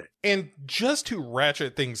way I can get it. And just to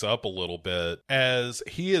ratchet things up a little bit, as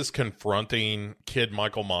he is confronting kid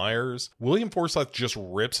Michael Myers, William Forsythe just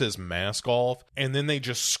rips his mask off, and then they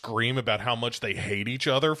just scream about how much they hate each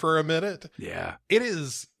other for a minute. Yeah. It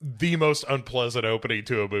is the most unpleasant opening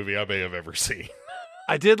to a movie I may have ever seen.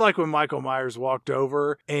 I did like when Michael Myers walked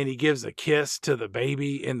over and he gives a kiss to the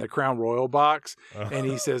baby in the Crown Royal box. And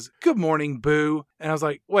he says, good morning, Boo. And I was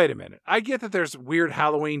like, wait a minute. I get that there's weird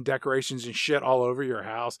Halloween decorations and shit all over your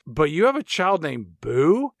house, but you have a child named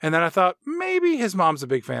Boo? And then I thought, maybe his mom's a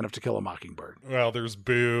big fan of To Kill a Mockingbird. Well, there's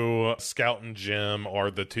Boo, Scout and Jim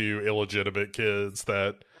are the two illegitimate kids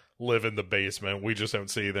that live in the basement. We just don't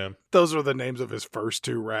see them. Those are the names of his first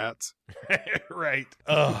two rats. Right.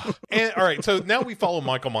 And all right, so now we follow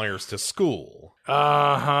Michael Myers to school.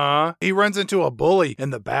 He runs into a bully in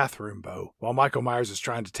the bathroom, Bo, while Michael Myers is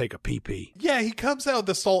trying to take a pee-pee. Yeah, he comes out of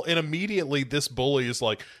the stall and immediately this bully is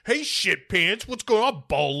like, hey, shit pants, what's going on,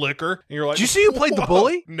 ball licker? And you're like, Did you see who played the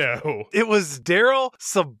bully? No. It was Daryl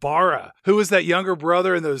Sabara, who was that younger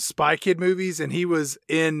brother in those Spy Kid movies, and he was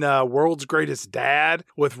in World's Greatest Dad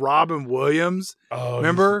with Robin Williams. Oh,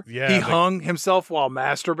 remember? Yeah. He hung himself while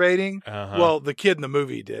masturbating. Uh-huh. Well, the kid in the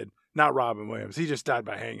movie did. Not Robin Williams. He just died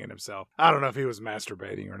by hanging himself. I don't know if he was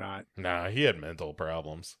masturbating or not. Nah, he had mental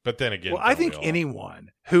problems. But then again, well, I think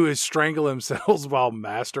anyone who is strangling themselves while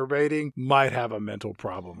masturbating might have a mental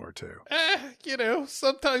problem or two.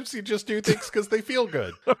 Sometimes you just do things because they feel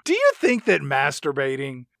good. Do you think that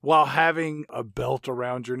masturbating while having a belt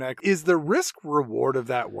around your neck, is the risk reward of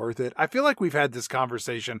that worth it? I feel like we've had this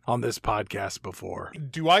conversation on this podcast before.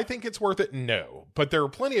 Do I think it's worth it? No. But there are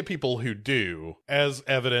plenty of people who do, as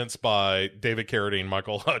evidenced by David Carradine,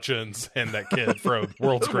 Michael Hutchins, and that kid from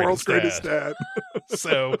World's Greatest Dad.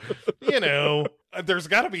 So, there's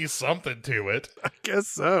got to be something to it. I guess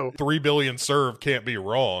so. 3 billion served can't be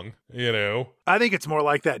wrong, I think it's more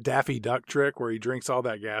like that Daffy Duck trick where he drinks all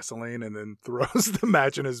that gasoline and then throws the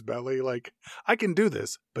match in his belly. Like, I can do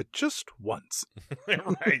this, but just once.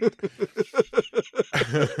 Right.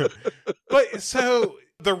 But so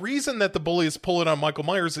the reason that the bully is pulling on Michael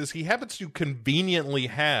Myers is he happens to conveniently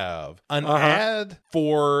have an ad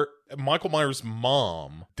for Michael Myers'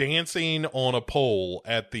 mom dancing on a pole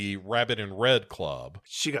at the Rabbit in Red Club.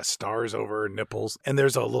 She got stars over her nipples, and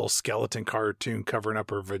there's a little skeleton cartoon covering up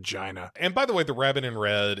her vagina. And by the way, the Rabbit in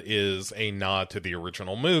Red is a nod to the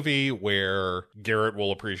original movie where Garrett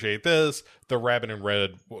will appreciate this. The Rabbit in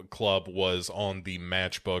Red Club was on the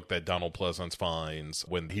matchbook that Donald Pleasance finds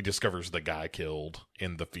when he discovers the guy killed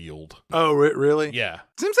in the field. Oh, really? Yeah.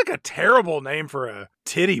 Seems like a terrible name for a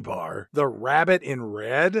titty bar. The Rabbit in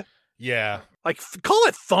Red? Yeah. Like, call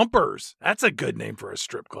it Thumpers. That's a good name for a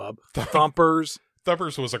strip club. Thumpers.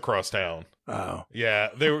 Thumpers was across town. Oh. Yeah,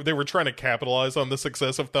 they were trying to capitalize on the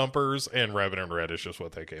success of Thumpers, and Rabbit in Red is just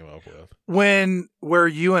what they came up with. Where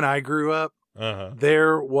you and I grew up, Uh-huh.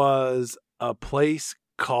 there was a place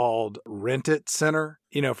called Rent It Center.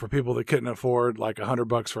 You know, for people that couldn't afford like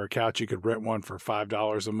 $100 for a couch, you could rent one for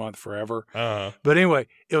 $5 a month forever. Uh-huh. But anyway,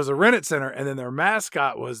 it was a Rent It Center, and then their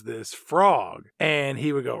mascot was this frog, and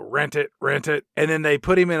he would go, rent it, and then they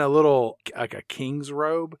put him in a little, like a king's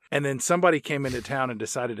robe, and then somebody came into town and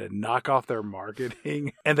decided to knock off their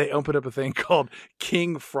marketing, and they opened up a thing called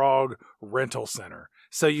King Frog Rental Center.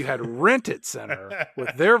 So you had Rent It Center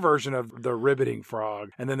with their version of the Ribbiting Frog,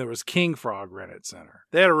 and then there was King Frog Rent It Center.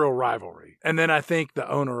 They had a real rivalry. And then I think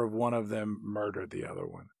the owner of one of them murdered the other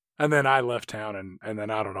one. And then I left town, and then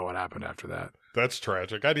I don't know what happened after that. That's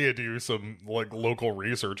tragic. I need to do some like local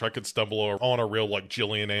research. I could stumble on a real like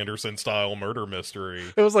Gillian Anderson style murder mystery.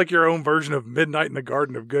 It was like your own version of Midnight in the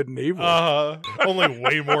Garden of Good and Evil. Only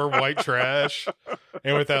way more white trash,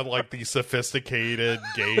 and without like the sophisticated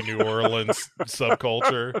gay New Orleans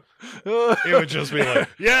subculture. It would just be like,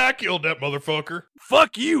 yeah, I killed that motherfucker.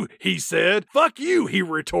 Fuck you, he said. Fuck you, he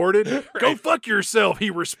retorted. Right. Go fuck yourself,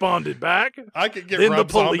 he responded back. I could get then Rob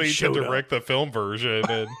the Zombie to direct the film version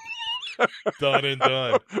and done and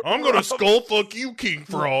done. I'm gonna skull fuck you, King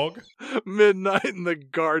Frog. Midnight in the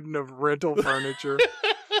Garden of Rental Furniture.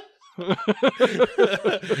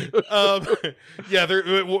 Yeah,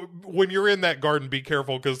 when you're in that garden, be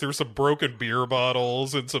careful because there's some broken beer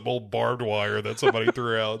bottles and some old barbed wire that somebody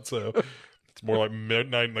threw out. So it's more like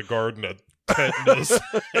Midnight in the Garden of tetanus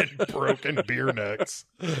and broken beer necks.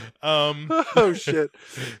 Oh shit.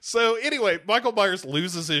 So anyway, Michael Myers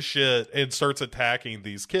loses his shit and starts attacking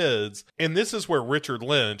these kids, and this is where Richard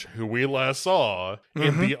Lynch, who we last saw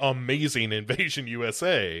in the amazing Invasion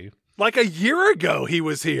USA, like a year ago he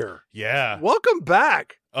was here. Yeah. Welcome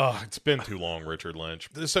back. Oh, it's been too long, Richard Lynch.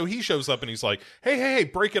 So he shows up and he's like, hey,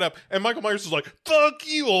 break it up. And Michael Myers is like, fuck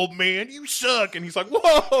you, old man, you suck. And he's like,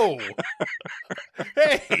 whoa,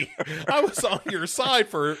 hey, I was on your side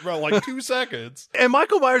for like 2 seconds. And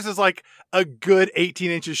Michael Myers is like a good 18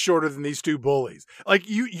 inches shorter than these two bullies. Like,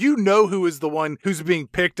 you know who is the one who's being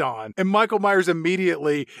picked on. And Michael Myers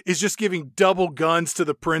immediately is just giving double guns to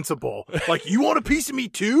the principal. Like, you want a piece of me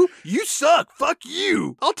too? You suck. Fuck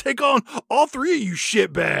you. I'll take on all three of you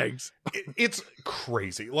shitbags. It's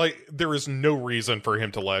crazy. Like, there is no reason for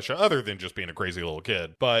him to lash out other than just being a crazy little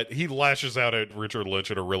kid. But he lashes out at Richard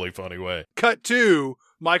Lynch in a really funny way. Cut to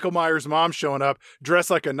Michael Myers' mom showing up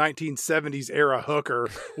dressed like a 1970s era hooker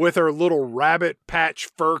with her little rabbit patch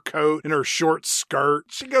fur coat and her short skirt.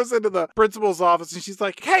 She goes into the principal's office and she's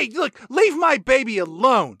like, hey, look, leave my baby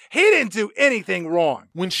alone. He didn't do anything wrong.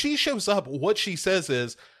 When she shows up, what she says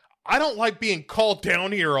is, I don't like being called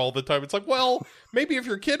down here all the time. It's like, well, maybe if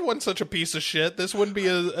your kid wasn't such a piece of shit, this wouldn't be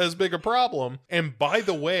as big a problem. And by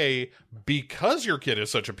the way, because your kid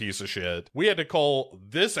is such a piece of shit, we had to call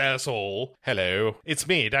this asshole, hello, it's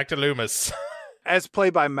me, Dr. Loomis. As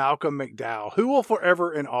played by Malcolm McDowell, who will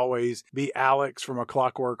forever and always be Alex from A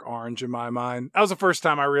Clockwork Orange in my mind. That was the first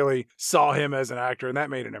time I really saw him as an actor, and that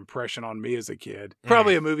made an impression on me as a kid.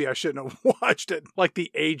 Probably a movie I shouldn't have watched at like the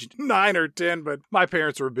age 9 or 10, but my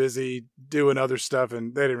parents were busy doing other stuff,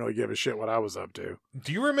 and they didn't really give a shit what I was up to.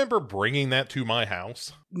 Do you remember bringing that to my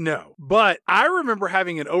house? No, but I remember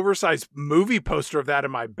having an oversized movie poster of that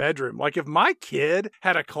in my bedroom. Like, if my kid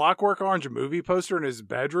had a Clockwork Orange movie poster in his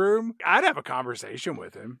bedroom, I'd have a conversation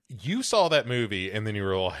with him. You saw that movie and then you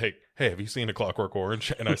were like, hey, have you seen A Clockwork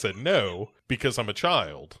Orange? And I said, no, because I'm a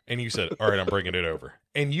child. And you said, all right, I'm bringing it over.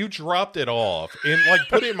 And you dropped it off and like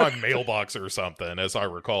put it in my mailbox or something, as I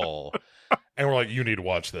recall. And we're like, you need to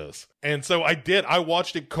watch this. And so I did. I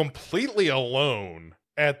watched it completely alone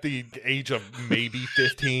at the age of maybe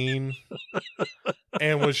 15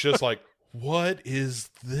 and was just like, what is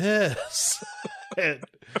this? And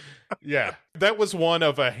yeah, that was one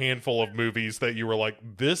of a handful of movies that you were like,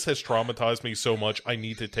 this has traumatized me so much, I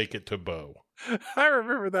need to take it to Bo. I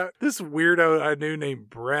remember that. This weirdo I knew named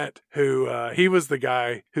Brent, who he was the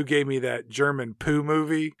guy who gave me that German poo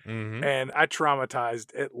movie. Mm-hmm. And I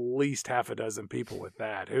traumatized at least half a dozen people with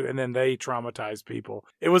that. And then they traumatized people.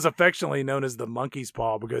 It was affectionately known as the monkey's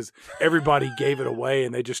paw because everybody gave it away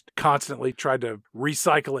and they just constantly tried to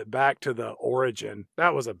recycle it back to the origin.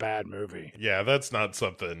 That was a bad movie. Yeah, that's not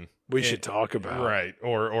something We should talk about. Right,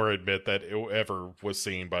 or admit that it ever was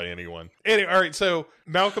seen by anyone. Anyway, all right, so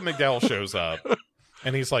Malcolm McDowell shows up,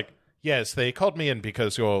 and he's like, yes, they called me in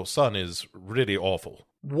because your son is really awful.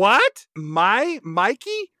 What? My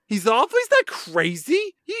Mikey? He's awful? He's not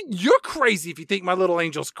crazy. You're crazy if you think my little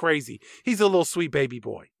angel's crazy. He's a little sweet baby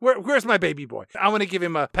boy. Where's my baby boy? I want to give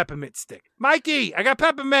him a peppermint stick. Mikey, I got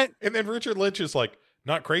peppermint. And then Richard Lynch is like,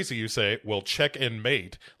 not crazy, you say? Well, check and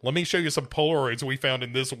mate. Let me show you some Polaroids we found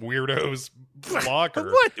in this weirdo's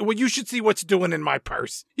locker. What? Well, you should see what's doing in my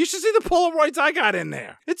purse. You should see the Polaroids I got in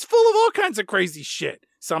there. It's full of all kinds of crazy shit.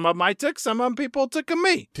 Some of them I took, some of them people took of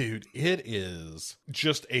me. Dude, it is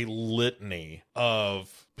just a litany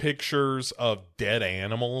of pictures of dead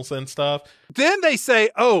animals and stuff. Then they say,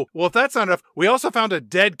 oh, well, if that's not enough, we also found a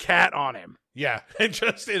dead cat on him. Yeah, and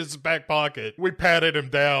just in his back pocket, we patted him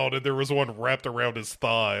down, and there was one wrapped around his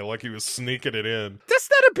thigh like he was sneaking it in. That's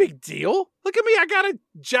not a big deal. Look at me, I got a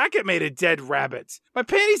jacket made of dead rabbits. My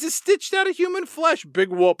panties are stitched out of human flesh, big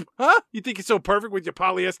whoop. Huh? You think you're so perfect with your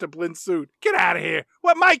polyester blend suit? Get out of here.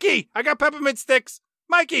 What, Mikey? I got peppermint sticks.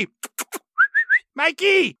 Mikey!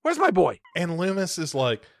 Mikey! Where's my boy? And Loomis is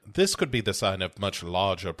like, this could be the sign of much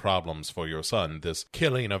larger problems for your son, this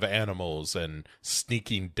killing of animals and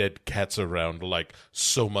sneaking dead cats around like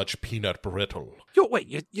so much peanut brittle. Yo,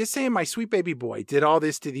 wait, you're saying my sweet baby boy did all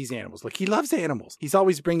this to these animals? Look, he loves animals. He's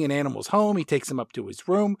always bringing animals home. He takes them up to his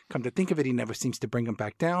room. Come to think of it, he never seems to bring them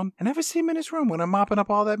back down. I never see him in his room when I'm mopping up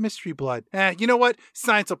all that mystery blood. You know what?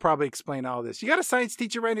 Science will probably explain all this. You got a science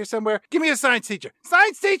teacher around here somewhere? Give me a science teacher.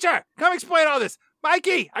 Science teacher! Come explain all this.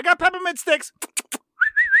 Mikey, I got peppermint sticks.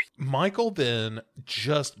 Michael then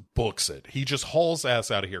just books it. He just hauls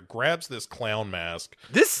ass out of here, grabs this clown mask.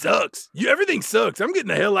 This sucks. Everything sucks. I'm getting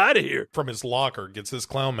the hell out of here. From his locker, gets his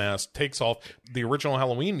clown mask, takes off. The original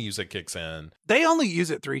Halloween music kicks in. They only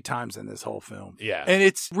use it 3 times in this whole film. Yeah. And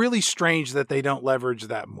it's really strange that they don't leverage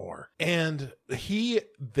that more. And he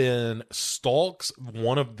then stalks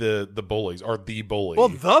one of the bullies, or the bully. Well,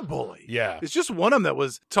 the bully. Yeah. It's just one of them that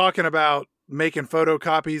was talking about making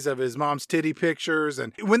photocopies of his mom's titty pictures.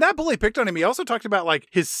 And when that bully picked on him, he also talked about like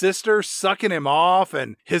his sister sucking him off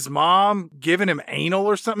and his mom giving him anal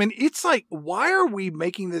or something. It's like, why are we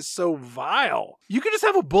making this so vile? You could just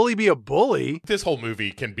have a bully be a bully. This whole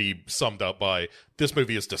movie can be summed up by, this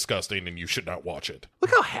movie is disgusting and you should not watch it.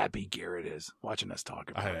 Look how happy Garrett is watching us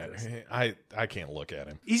talk about this. I can't look at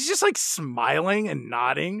him. He's just like smiling and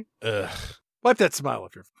nodding. Ugh. Wipe that smile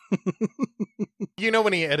off your You know,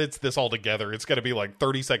 when he edits this all together, it's going to be like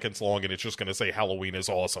 30 seconds long and it's just going to say Halloween is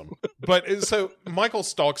awesome. But so Michael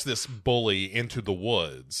stalks this bully into the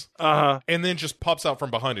woods. And then just pops out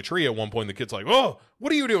from behind a tree at one point. The kid's like, oh,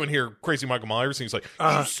 what are you doing here, crazy Michael Myers? And he's like,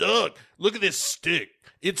 you suck. Look at this stick.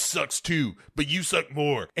 It sucks too, but you suck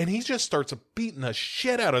more. And he just starts beating the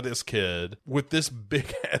shit out of this kid with this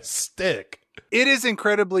big ass stick. It is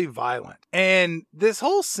incredibly violent. And this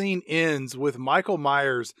whole scene ends with Michael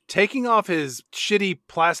Myers taking off his shitty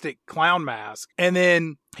plastic clown mask. And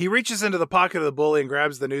then he reaches into the pocket of the bully and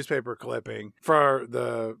grabs the newspaper clipping for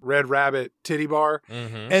the Red Rabbit titty bar.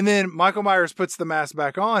 Mm-hmm. And then Michael Myers puts the mask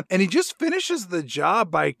back on. And he just finishes the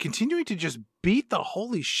job by continuing to just beat the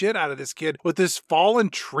holy shit out of this kid with this fallen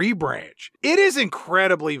tree branch. It is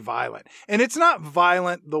incredibly violent. And it's not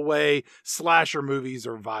violent the way slasher movies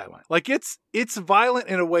are violent. Like it's violent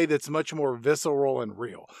in a way that's much more visceral and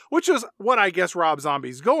real, which is what I guess Rob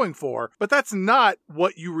Zombie's going for, but that's not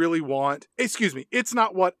what you really want. Excuse me. It's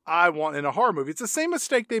not what I want in a horror movie. It's the same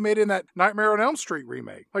mistake they made in that Nightmare on Elm Street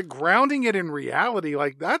remake. Like grounding it in reality,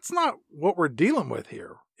 like that's not what we're dealing with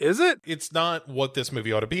here. Is it? It's not what this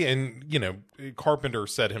movie ought to be. And, you know, Carpenter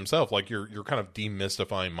said himself, like, you're kind of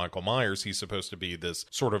demystifying Michael Myers. He's supposed to be this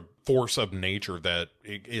sort of force of nature that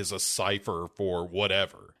is a cipher for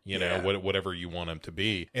whatever, you know, whatever you want him to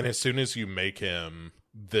be. And as soon as you make him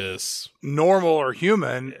this normal or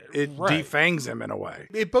human, it defangs him in a way.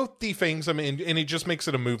 It both defangs him and it just makes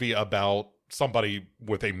it a movie about somebody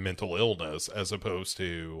with a mental illness as opposed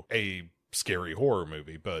to a scary horror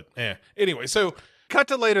movie. But anyway, so cut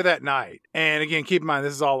to later that night. And again, keep in mind,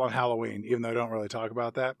 this is all on Halloween, even though I don't really talk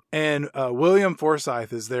about that. And William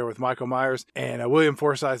Forsythe is there with Michael Myers. And William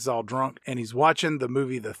Forsythe is all drunk. And he's watching the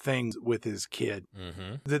movie The Thing with his kid.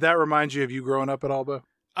 Mm-hmm. Did that remind you of you growing up at all, Bo?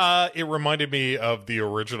 It reminded me of the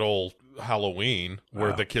original Halloween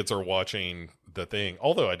where the kids are watching The Thing.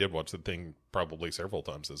 Although I did watch The Thing probably several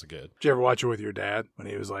times as a kid. Did you ever watch it with your dad when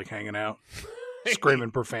he was like hanging out,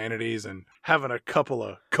 screaming profanities and having a couple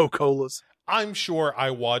of Coca-Colas? I'm sure I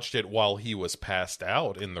watched it while he was passed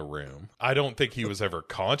out in the room. I don't think he was ever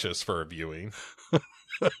conscious for a viewing.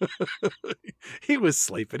 He was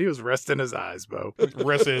sleeping. He was resting his eyes, Bo.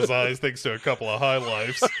 Resting his eyes thanks to a couple of high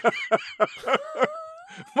lifes.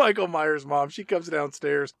 Michael Myers' mom, she comes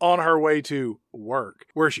downstairs on her way to work,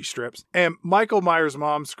 where she strips. And Michael Myers'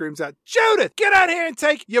 mom screams out, Judith, get out here and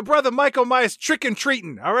take your brother Michael Myers trick and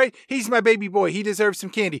treating, all right? He's my baby boy. He deserves some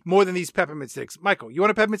candy more than these peppermint sticks. Michael, you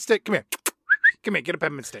want a peppermint stick? Come here. Come here, get a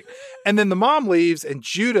peppermint stick. And then the mom leaves, and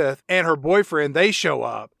Judith and her boyfriend, they show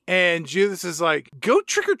up. And Judith is like, go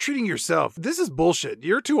trick-or-treating yourself. This is bullshit.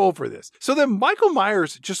 You're too old for this. So then Michael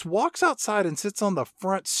Myers just walks outside and sits on the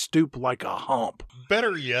front stoop like a hump.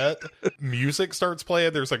 Better yet, music starts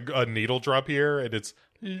playing. There's a needle drop here, and it's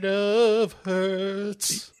Love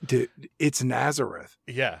Hurts. Dude, it's Nazareth.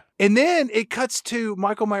 Yeah. And then it cuts to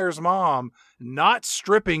Michael Myers' mom not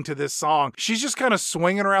stripping to this song. She's just kind of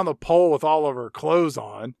swinging around the pole with all of her clothes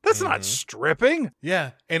on. That's not stripping.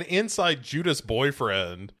 Yeah. And inside, Judah's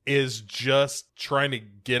boyfriend is just trying to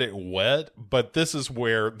get it wet. But this is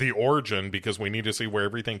where the origin, because we need to see where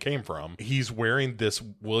everything came from. He's wearing this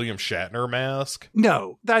William Shatner mask.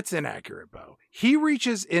 No, that's inaccurate, Bo. He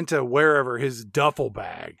reaches into wherever his duffel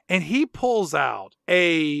bag and he pulls out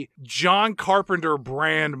a John Carpenter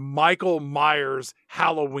brand Michael Myers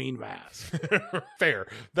Halloween mask. Fair.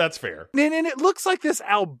 That's fair. And it looks like this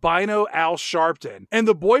albino Al Sharpton. And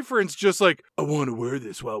the boyfriend's just like, I want to wear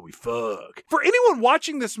this while we fuck. For anyone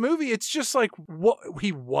watching this movie, it's just like,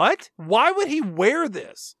 what? Why would he wear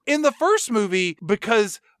this? In the first movie,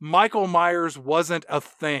 because Michael Myers wasn't a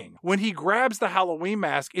thing. When he grabs the Halloween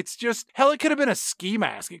mask, it's just, hell, it could have been a ski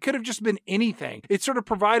mask. It could have just been anything. It sort of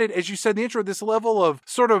provided, as you said in the intro, this level of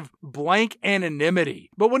sort of blank anonymity.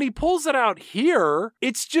 But when he pulls it out here,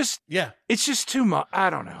 it's just, it's just too much. I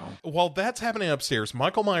don't know. While that's happening upstairs,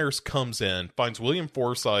 Michael Myers comes in, finds William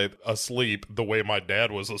Forsythe asleep the way my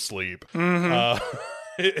dad was asleep. And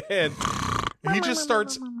he just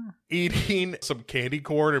starts eating some candy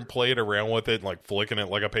corn and playing around with it, like flicking it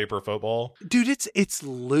like a paper football. Dude, it's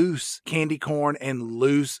loose candy corn and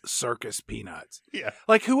loose circus peanuts. Yeah.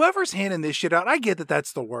 Like, whoever's handing this shit out, I get that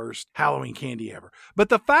that's the worst Halloween candy ever. But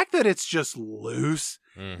the fact that it's just loose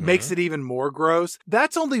makes it even more gross.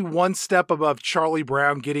 That's only one step above Charlie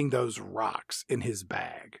Brown getting those rocks in his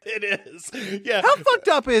bag. It is. Yeah. How fucked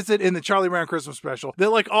up is it in the Charlie Brown Christmas special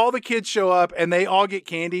that like all the kids show up and they all get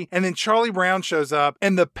candy and then Charlie Brown shows up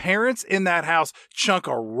and the parents in that house chunk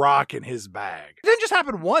a rock in his bag? It didn't just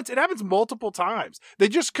happen once. It happens multiple times. They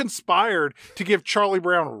just conspired to give Charlie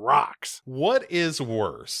Brown rocks. What is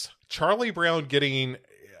worse? Charlie Brown getting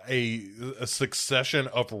a succession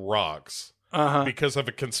of rocks because of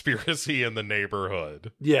a conspiracy in the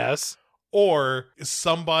neighborhood. Yes. Or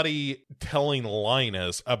somebody telling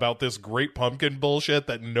Linus about this great pumpkin bullshit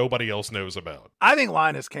that nobody else knows about. I think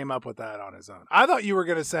Linus came up with that on his own. I thought you were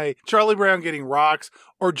going to say Charlie Brown getting rocks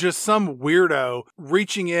or just some weirdo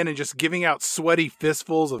reaching in and just giving out sweaty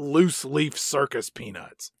fistfuls of loose leaf circus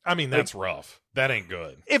peanuts. I mean, that's rough. That ain't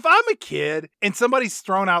good. If I'm a kid and somebody's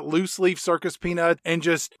thrown out loose leaf circus peanuts and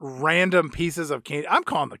just random pieces of candy, I'm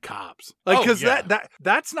calling the cops. Like, because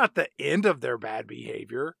that's not the end of their bad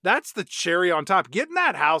behavior. That's the cherry on top. Get in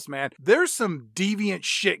that house, man. There's some deviant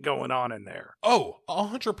shit going on in there. Oh,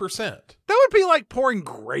 100%. That would be like pouring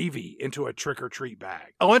gravy into a trick-or-treat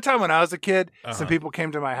bag. One time when I was a kid, some people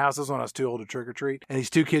came to my house. This was when I was too old to trick-or-treat. And these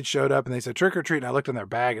two kids showed up and they said, trick-or-treat. And I looked in their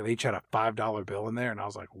bag and they each had a $5 bill in there. And I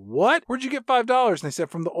was like, what? Where'd you get $5? And they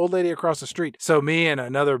said, from the old lady across the street. So me and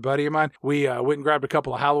another buddy of mine, we went and grabbed a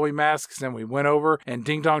couple of Halloween masks and we went over and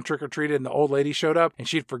ding dong trick-or-treated and the old lady showed up and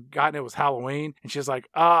she'd forgotten it was Halloween. And she's like,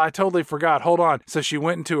 I totally forgot. Hold on. So she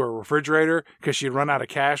went into her refrigerator because she'd run out of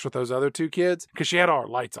cash with those other two kids because she had all her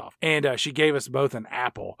lights off. And she gave us both an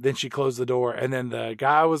apple. Then she closed the door. And then the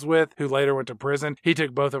guy I was with, who later went to prison, he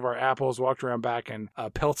took both of our apples, walked around back and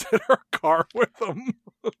pelted our car with them.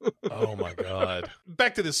 Oh my God.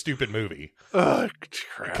 Back to this stupid movie.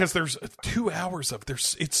 Because there's 2 hours of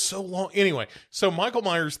there's it's so long. Anyway, so Michael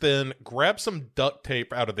Myers then grabs some duct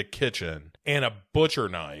tape out of the kitchen and a butcher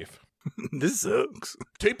knife. This sucks.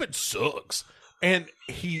 Tape it sucks. And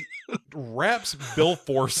he wraps Bill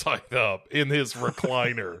Forsythe up in his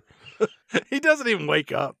recliner. He doesn't even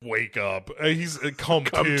wake up. He's come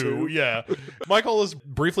to. Yeah. Michael is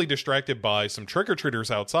briefly distracted by some trick-or-treaters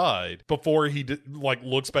outside before he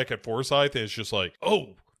looks back at Forsythe and is just like,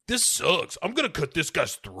 oh, this sucks. I'm going to cut this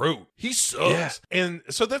guy's throat. He sucks. Yeah. And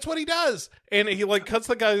so that's what he does. And he like cuts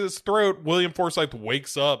the guy's throat. William Forsythe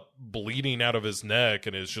wakes up bleeding out of his neck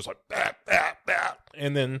and is just like, bah, bah, bah,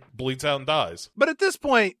 and then bleeds out and dies. But at this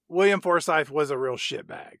point, William Forsythe was a real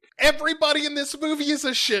shitbag. Everybody in this movie is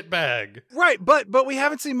a shitbag. Right, but we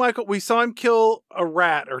haven't seen Michael. We saw him kill a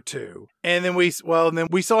rat or two. And then we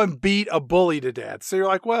saw him beat a bully to death. So you're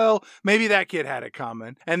like, well, maybe that kid had it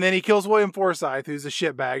coming. And then he kills William Forsythe, who's a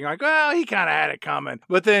shitbag. You're like, well, he kind of had it coming.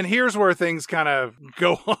 But then here's where things kind of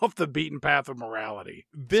go off the beaten path of morality.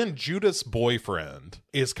 Then Judith's boyfriend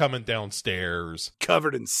is coming downstairs.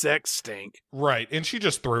 Covered in sex stink. Right. And she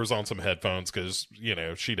just throws on some headphones because,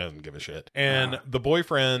 she doesn't give a shit. And the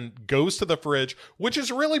boyfriend goes to the fridge, which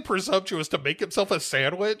is really presumptuous to make himself a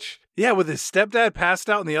sandwich. Yeah, with his stepdad passed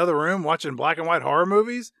out in the other room watching black and white horror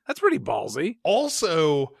movies. That's pretty ballsy.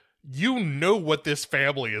 Also, you know what this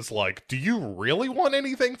family is like. Do you really want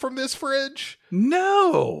anything from this fridge?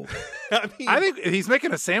 No. I mean, I think he's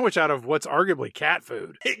making a sandwich out of what's arguably cat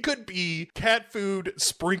food. it could be cat food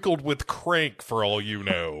sprinkled with crank for all you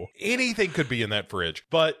know. Anything could be in that fridge.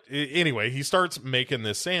 But anyway, he starts making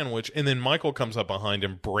this sandwich, and then Michael comes up behind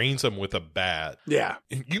him, brains him with a bat. Yeah.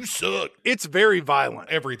 You suck. It's very violent.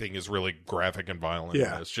 Everything is really graphic and violent.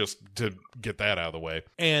 Yeah. It's just to get that out of the way.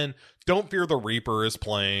 And Don't Fear the Reaper is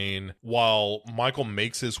playing while Michael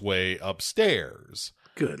makes his way upstairs.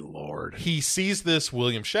 Good Lord. He sees this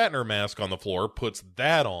William Shatner mask on the floor, puts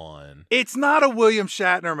that on. It's not a William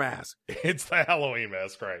Shatner mask. It's the Halloween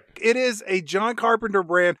mask, right? It is a John Carpenter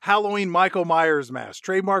brand Halloween Michael Myers mask,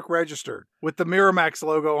 trademark registered, with the Miramax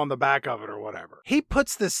logo on the back of it or whatever. He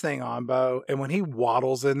puts this thing on, Bo, and when he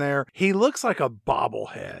waddles in there, he looks like a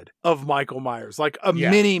bobblehead of Michael Myers, like a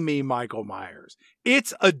mini-me Michael Myers.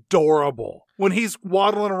 It's adorable. When he's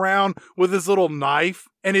waddling around with his little knife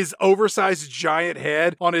and his oversized giant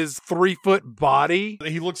head on his 3-foot body.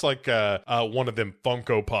 He looks like one of them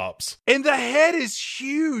Funko Pops. And the head is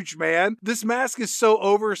huge, man. This mask is so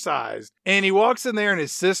oversized. And he walks in there and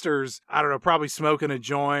his sister's, I don't know, probably smoking a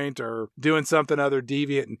joint or doing something other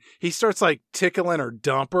deviant. And he starts like tickling her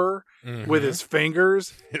dumper with his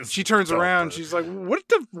fingers. She turns around and she's like, what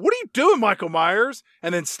are you doing, Michael Myers?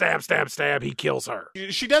 And then stab, stab, stab. He kills her.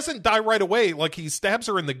 She doesn't die right away. Like he stabs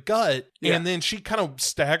her in the gut and then she kind of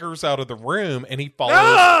staggers out of the room and he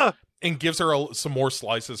follows and gives her some more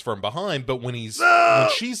slices from behind. But when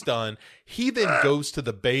she's done, he then goes to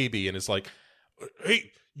the baby and is like,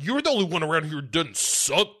 Hey, you're the only one around here who doesn't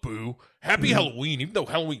suck, boo. Happy Halloween, even though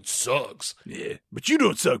Halloween sucks. Yeah, but you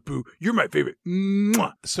don't suck, boo. You're my favorite.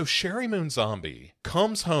 Mwah. So Sherry Moon Zombie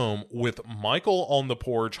comes home with Michael on the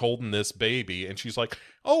porch holding this baby, and she's like,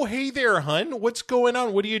 oh, hey there, hun. What's going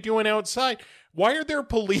on? What are you doing outside? Why are there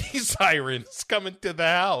police sirens coming to the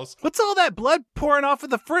house? What's all that blood pouring off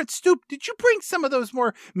of the front stoop? Did you bring some of those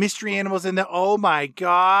more mystery animals in there? Oh, my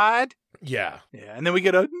God. Yeah. Yeah, and then we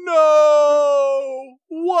get a no.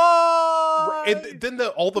 Why? And then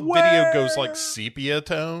all the video goes like sepia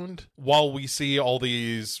toned while we see all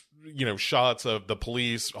these, shots of the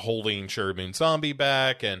police holding Sherry Moon Zombie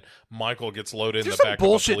back, and Michael gets loaded in the back of a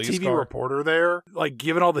bullshit police TV car. reporter there, like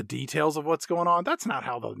giving all the details of what's going on. That's not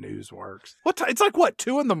how the news works. It's like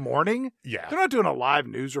 2 a.m? Yeah. They're not doing a live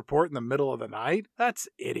news report in the middle of the night. That's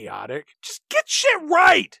idiotic. Just get shit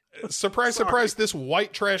right. Surprise, surprise, this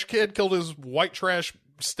white trash kid killed his white trash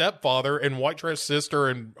stepfather and white trash sister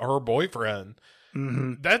and her boyfriend.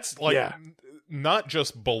 Mm-hmm. That's not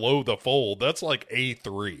just below the fold. That's like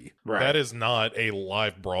A3. Right. That is not a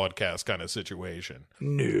live broadcast kind of situation.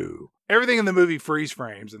 No. Everything in the movie freeze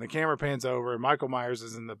frames and the camera pans over and Michael Myers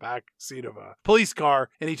is in the back seat of a police car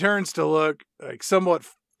and he turns to look like somewhat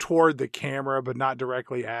toward the camera, but not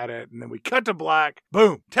directly at it. And then we cut to black.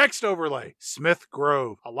 Boom. Text overlay. Smith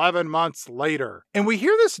Grove. 11 months later. And we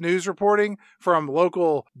hear this news reporting from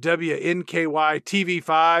local WNKY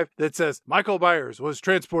TV5 that says Michael Myers was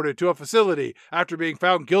transported to a facility after being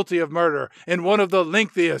found guilty of murder in one of the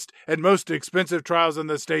lengthiest and most expensive trials in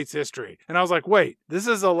the state's history. And I was like, wait, this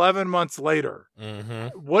is 11 months later. Mm-hmm.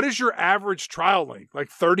 What is your average trial length? Like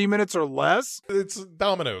 30 minutes or less? It's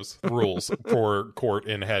Domino's rules for court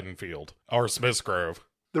in Haddonfield or Smith's Grove.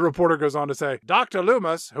 The reporter goes on to say, Dr.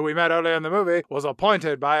 Loomis, who we met earlier in the movie, was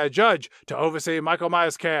appointed by a judge to oversee Michael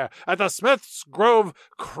Myers' care at the Smith's Grove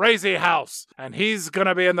Crazy House. And he's going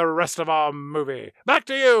to be in the rest of our movie. Back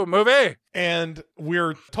to you, movie. And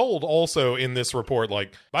we're told also in this report,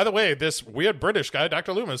 like, by the way, this weird British guy,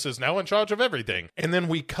 Dr. Loomis, is now in charge of everything. And then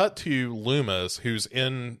we cut to Loomis, who's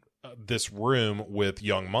in this room with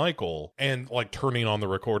young Michael and like turning on the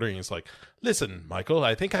recording. He's like, listen, Michael,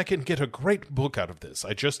 I think I can get a great book out of this.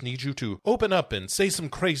 I just need you to open up and say some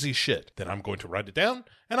crazy shit. Then I'm going to write it down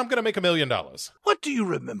and I'm going to make $1 million. What do you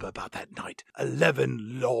remember about that night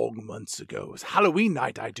 11 long months ago? It was Halloween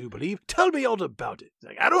night, I do believe. Tell me all about it. He's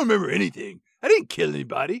like, I don't remember anything. I didn't kill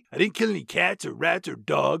anybody. I didn't kill any cats or rats or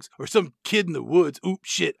dogs or some kid in the woods. Oops,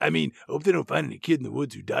 shit. I mean, I hope they don't find any kid in the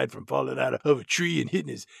woods who died from falling out of a tree and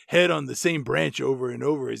hitting his head on the same branch over and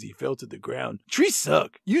over as he fell to the ground. Trees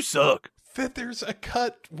suck. You suck. Then there's a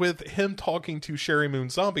cut with him talking to Sherry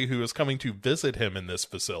Moon Zombie, who is coming to visit him in this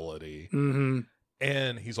facility. Mm-hmm.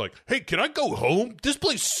 And he's like, hey, can I go home? This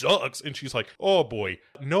place sucks. And she's like, oh, boy.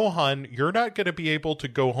 No, hon, you're not going to be able to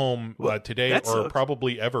go home today or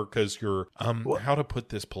probably ever because you're, how to put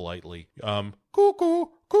this politely? Cuckoo.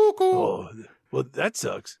 Oh, well, that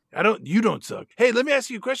sucks. You don't suck. Hey, let me ask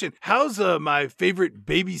you a question. How's my favorite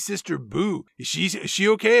baby sister Boo? Is she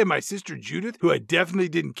okay? And my sister Judith, who I definitely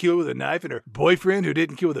didn't kill with a knife, and her boyfriend who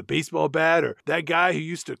didn't kill with a baseball bat, or that guy who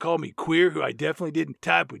used to call me queer, who I definitely didn't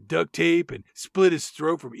tie up with duct tape and split his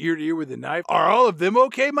throat from ear to ear with a knife. Are all of them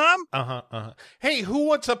okay, Mom? Hey, who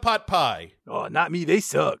wants a pot pie? Oh, not me. They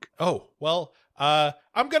suck. Oh, well,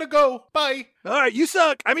 I'm gonna go. Bye. All right, you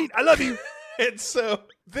suck. I mean, I love you. And so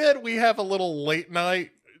then we have a little late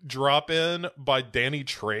night drop in by Danny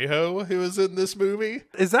Trejo, who is in this movie.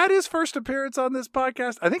 Is that his first appearance on this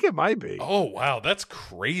podcast? I think it might be. Oh, wow. That's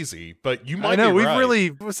crazy. But you might be right. I know. We've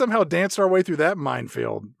really somehow danced our way through that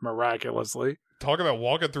minefield miraculously. Talk about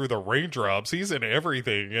walking through the raindrops. He's in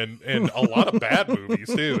everything and a lot of bad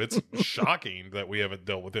movies, too. It's shocking that we haven't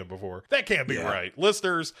dealt with him before. That can't be right.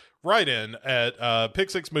 Listeners, write in at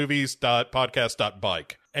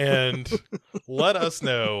pick6movies.podcast.bike and let us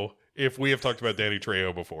know if we have talked about Danny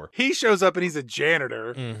Trejo before. He shows up and he's a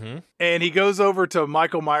janitor, and he goes over to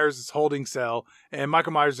Michael Myers' holding cell, and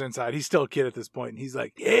Michael Myers is inside. He's still a kid at this point, and he's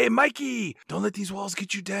like, hey, Mikey, don't let these walls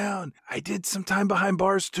get you down. I did some time behind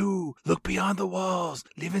bars, too. Look beyond the walls.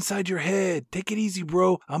 Live inside your head. Take it easy,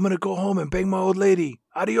 bro. I'm going to go home and bang my old lady.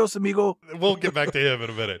 Adios, amigo. We'll get back to him in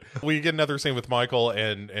a minute. We get another scene with Michael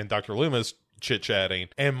and Dr. Loomis chit-chatting,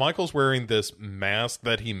 and Michael's wearing this mask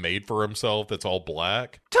that he made for himself that's all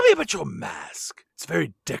black. Tell me about your mask. It's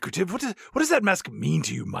very decorative. What does that mask mean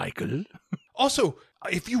to you, Michael? Also,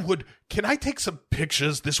 if you would, can I take some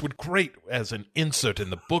pictures? This would great as an insert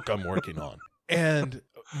in the book I'm working on. And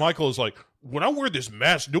Michael is like, when I wear this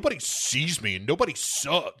mask, nobody sees me and nobody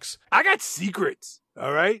sucks. I got secrets,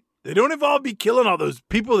 all right? They don't involve me killing all those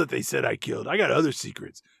people that they said I killed. I got other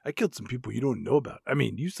secrets. I killed some people you don't know about. I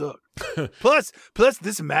mean, you suck. Plus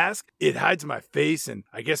this mask, it hides my face and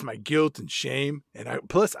I guess my guilt and shame. And I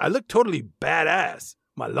look totally badass.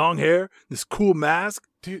 My long hair, this cool mask.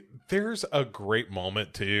 Dude, there's a great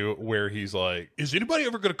moment, too, where he's like, is anybody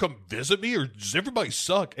ever going to come visit me or does everybody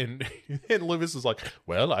suck? And Loomis is like,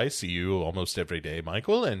 well, I see you almost every day,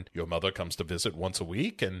 Michael, and your mother comes to visit once a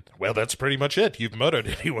week. And, well, that's pretty much it. You've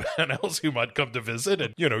murdered anyone else who might come to visit.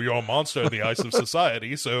 And, you're a monster in the eyes of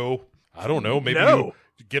society. So, I don't know, maybe you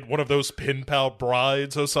get one of those pen pal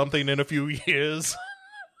brides or something in a few years.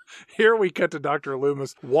 Here we cut to Dr.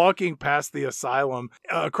 Loomis walking past the asylum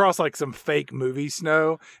across like some fake movie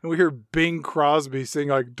snow. And we hear Bing Crosby sing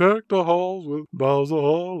like, deck the halls with boughs of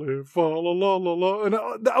holly, fa la la la la. And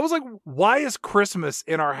I was like, why is Christmas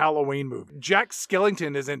in our Halloween movie? Jack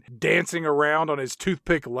Skellington isn't dancing around on his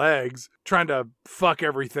toothpick legs trying to fuck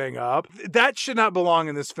everything up. That should not belong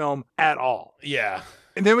in this film at all. Yeah.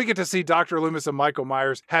 And then we get to see Dr. Loomis and Michael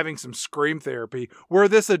Myers having some scream therapy where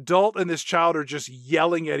this adult and this child are just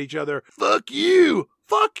yelling at each other, fuck you,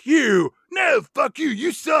 fuck you, no, fuck you,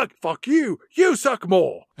 you suck, fuck you suck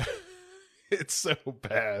more. It's so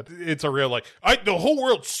bad. It's a real the whole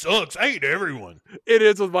world sucks. I hate everyone. It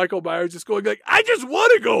ends with Michael Myers just going like, I just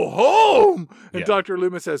want to go home. And Dr.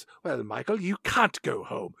 Loomis says, well, Michael, you can't go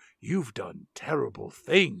home. You've done terrible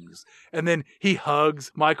things. And then he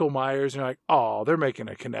hugs Michael Myers and you're like, oh, they're making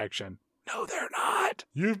a connection. No, they're not.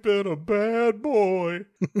 You've been a bad boy.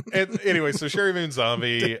 And anyway, so Sherry Moon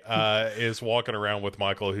Zombie is walking around with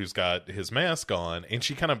Michael, who's got his mask on, and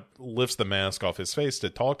she kind of lifts the mask off his face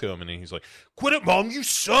to talk to him, and he's like, quit it, Mom, you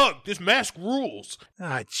suck. This mask rules.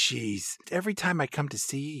 Ah, jeez. Every time I come to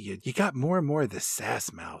see you, you got more and more of the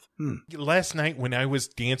sass mouth. Last night when I was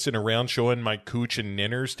dancing around showing my cooch and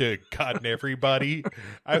ninners to God and everybody,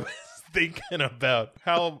 I was thinking about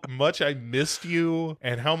how much I missed you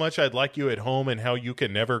and how much I'd like you at home and how you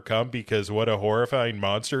can never come because what a horrifying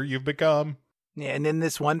monster you've become. Yeah, and then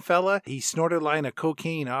this one fella, he snorted a line of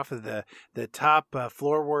cocaine off of the top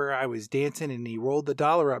floor where I was dancing, and he rolled the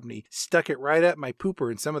dollar up and he stuck it right up my pooper,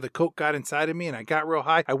 and some of the coke got inside of me, and I got real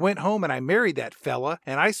high. I went home and I married that fella,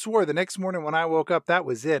 and I swore the next morning when I woke up, that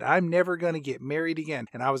was it. I'm never going to get married again.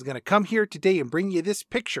 And I was going to come here today and bring you this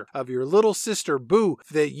picture of your little sister, Boo,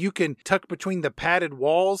 that you can tuck between the padded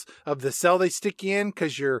walls of the cell they stick you in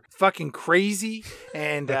because you're fucking crazy.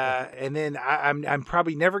 And then I'm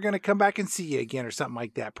probably never going to come back and see you again or something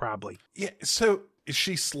like that, probably. Yeah, so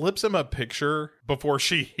she slips him a picture before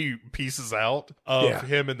he pieces out of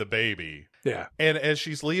him and the baby. Yeah. And as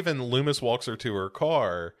she's leaving, Loomis walks her to her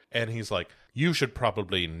car, and he's like, you should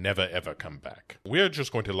probably never, ever come back. We're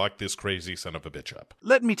just going to lock this crazy son of a bitch up.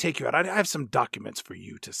 Let me take you out. I have some documents for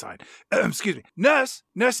you to sign. Excuse me. Nurse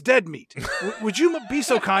Dead Meat. Would you be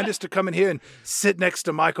so kind as to come in here and sit next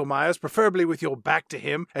to Michael Myers, preferably with your back to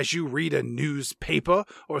him, as you read a newspaper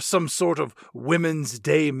or some sort of Women's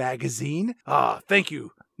Day magazine? Thank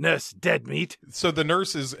you, Nurse Dead Meat. So the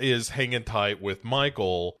nurse is hanging tight with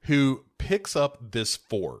Michael, who picks up this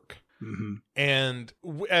fork. Mm-hmm. And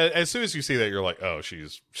as soon as you see that, you're like, oh,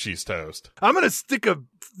 she's toast. I'm going to stick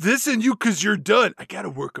this in you because you're done. I got to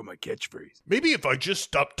work on my catchphrase. Maybe if I just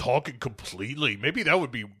stopped talking completely, maybe that would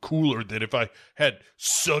be cooler than if I had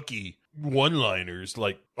sucky one-liners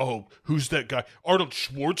like, oh, who's that guy? Arnold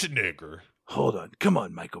Schwarzenegger. Hold on. Come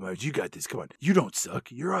on, Michael Myers. You got this. Come on. You don't suck.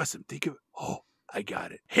 You're awesome. Think of it. Oh, I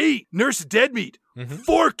got it. Hey, Nurse Dead Meat. Mm-hmm.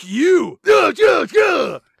 Fork you.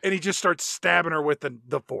 And he just starts stabbing her with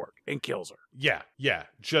the fork and kills her. Yeah.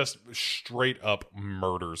 Just straight up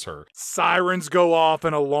murders her. Sirens go off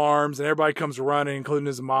and alarms, and everybody comes running, including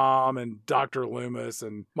his mom and Dr. Loomis.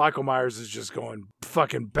 And Michael Myers is just going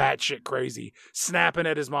fucking batshit crazy, snapping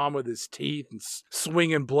at his mom with his teeth and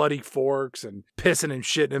swinging bloody forks and pissing and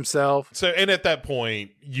shitting himself. So, and at that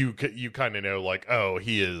point, you kind of know, like, oh,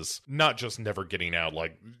 he is not just never getting out.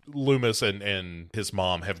 Like, Loomis and his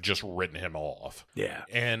mom have just written him off. Yeah.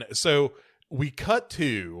 And so we cut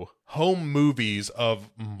to home movies of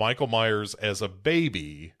Michael Myers as a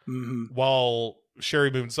baby, while Sherry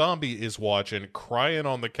Moon Zombie is watching, crying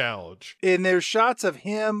on the couch. And there's shots of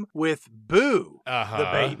him with Boo, the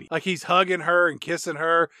baby. Like he's hugging her and kissing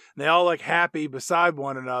her. And they all look happy beside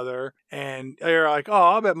one another. And they're like,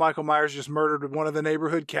 oh, I bet Michael Myers just murdered one of the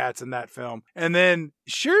neighborhood cats in that film. And then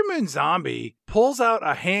Sherry Moon Zombie pulls out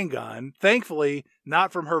a handgun, thankfully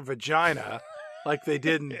not from her vagina, like they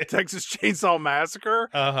did in Texas Chainsaw Massacre.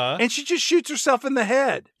 And she just shoots herself in the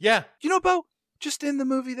head. Yeah. You know, Bo, just end the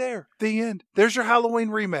movie there. The end. There's your Halloween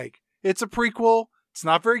remake. It's a prequel. It's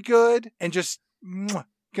not very good. And just,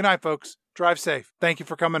 good night, folks. Drive safe. Thank you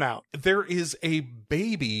for coming out. There is a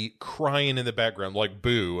baby crying in the background, like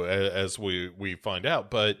Boo, as we find out.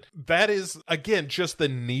 But that is, again, just the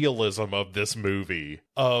nihilism of this movie,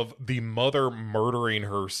 of the mother murdering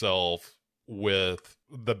herself with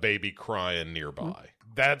the baby crying nearby.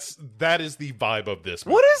 That is the vibe of this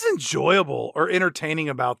movie. What is enjoyable or entertaining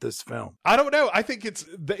about this film? I don't know. I think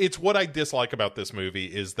it's what I dislike about this movie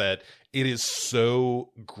is that it is so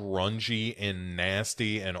grungy and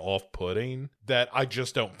nasty and off-putting that I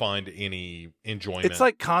just don't find any enjoyment. It's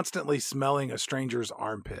like constantly smelling a stranger's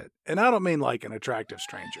armpit. And I don't mean like an attractive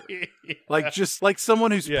stranger. Like just like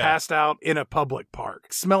someone who's passed out in a public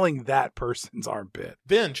park, smelling that person's armpit.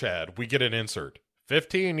 Then, Chad, we get an insert.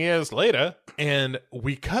 15 years later, and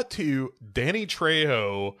we cut to Danny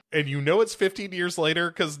Trejo, and you know it's 15 years later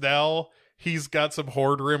because now he's got some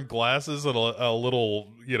hard-rimmed glasses and a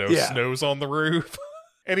little, snows on the roof.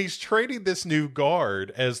 And he's training this new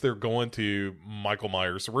guard as they're going to Michael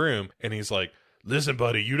Myers' room, and he's like, listen,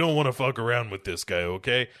 buddy, you don't want to fuck around with this guy,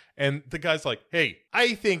 okay? And the guy's like, hey,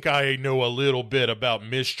 I think I know a little bit about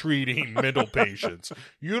mistreating mental patients.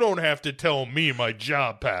 You don't have to tell me my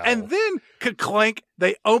job, pal. And then, clank,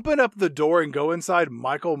 they open up the door and go inside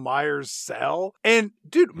Michael Myers' cell. And,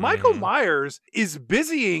 dude, Michael Myers is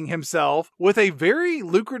busying himself with a very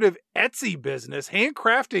lucrative Etsy business,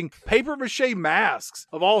 handcrafting papier-mâché masks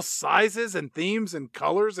of all sizes and themes and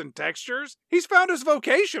colors and textures. He's found his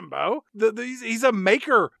vocation, Bo. He's a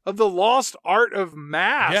maker of the lost art of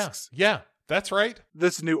masks. Yeah, that's right.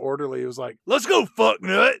 This new orderly was like, let's go, fuck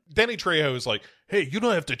nut. Danny Trejo is like, hey, you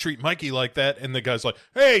don't have to treat Mikey like that. And the guy's like,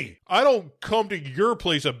 hey, I don't come to your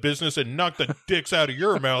place of business and knock the dicks out of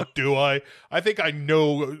your mouth, do I? I think I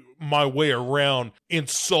know my way around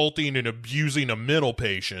insulting and abusing a mental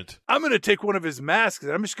patient. I'm going to take one of his masks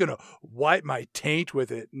and I'm just going to wipe my taint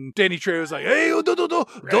with it. And Danny Trejo's like, hey,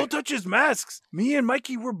 don't touch his masks. Me and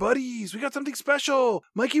Mikey, we're buddies. We got something special.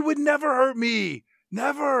 Mikey would never hurt me.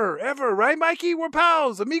 Never, ever. Right, Mikey? We're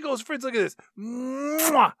pals, amigos, friends. Look at this.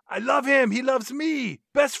 Mwah! I love him. He loves me.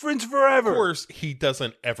 Best friends forever. Of course, he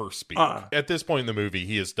doesn't ever speak. At this point in the movie,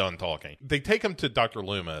 he is done talking. They take him to Dr.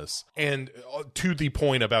 Loomis, and to the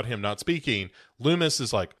point about him not speaking, Loomis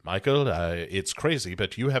is like, Michael, it's crazy,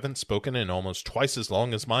 but you haven't spoken in almost twice as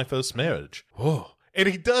long as my first marriage. Whoa. And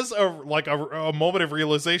he does a moment of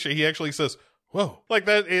realization. He actually says, whoa. Like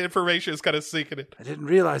that information is kind of sinking in. I didn't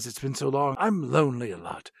realize it's been so long. I'm lonely a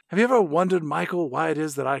lot. Have you ever wondered, Michael, why it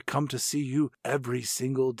is that I come to see you every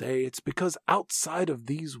single day? It's because outside of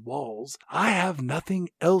these walls, I have nothing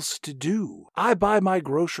else to do. I buy my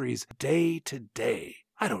groceries day to day.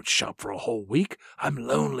 I don't shop for a whole week. I'm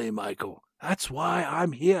lonely, Michael. That's why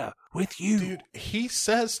I'm here with you. Dude, he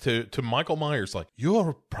says to Michael Myers, like,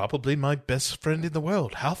 you're probably my best friend in the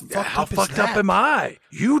world. How fucked up am I?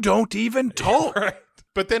 You don't even talk. Right.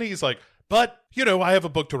 But then he's like, but, I have a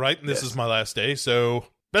book to write, and this is my last day, so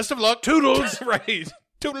best of luck. Toodles. Right.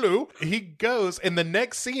 Toodaloo. He goes, and the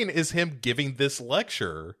next scene is him giving this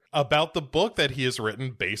lecture about the book that he has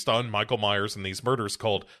written based on Michael Myers and these murders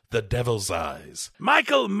called The Devil's Eyes.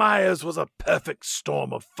 Michael Myers was a perfect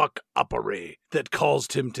storm of fuck-uppery that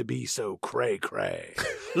caused him to be so cray-cray.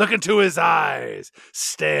 Look into his eyes.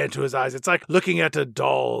 Stare into his eyes. It's like looking at a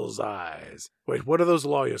doll's eyes. Wait, what are those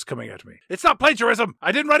lawyers coming at me? It's not plagiarism.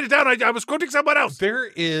 I didn't write it down. I was quoting someone else.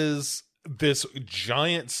 There is this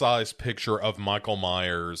giant size picture of Michael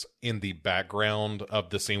Myers in the background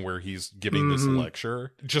of the scene where he's giving this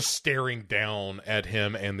lecture, just staring down at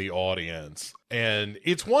him and the audience. And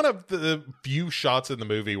it's one of the few shots in the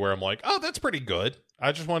movie where I'm like, oh, that's pretty good.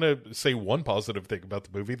 I just want to say one positive thing about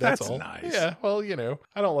the movie. That's all. Nice. Yeah, well,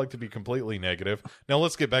 I don't like to be completely negative. Now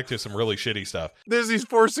let's get back to some really shitty stuff. There's these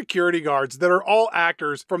 4 security guards that are all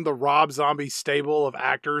actors from the Rob Zombie stable of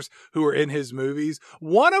actors who are in his movies.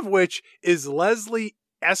 One of which is Leslie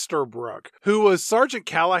Esterbrook, who was Sergeant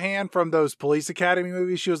Callahan from those Police Academy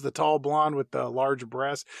movies. She was the tall blonde with the large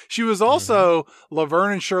breasts. She was also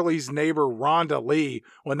Laverne and Shirley's neighbor, Rhonda Lee,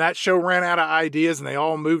 when that show ran out of ideas and they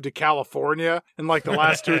all moved to California in like the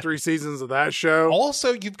last 2 or 3 seasons of that show.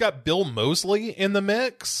 Also, you've got Bill Moseley in the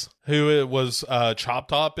mix, who was Chop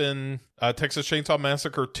Top in Texas Chainsaw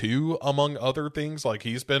Massacre 2, among other things. Like,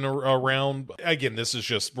 he's been around. Again, this is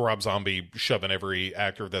just Rob Zombie shoving every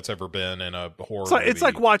actor that's ever been in a horror movie. It's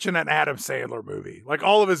like watching an Adam Sandler movie. Like,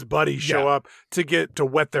 all of his buddies show up to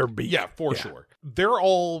wet their beak. Yeah, for sure. They're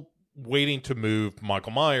all waiting to move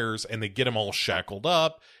Michael Myers, and they get him all shackled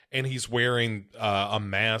up, and he's wearing a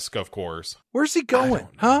mask, of course. Where's he going?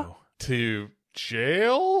 To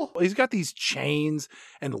jail? He's got these chains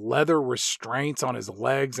and leather restraints on his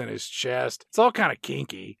legs and his chest. It's all kind of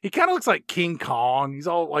kinky. He kind of looks like King Kong. He's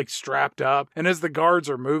all like strapped up. And as the guards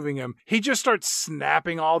are moving him, he just starts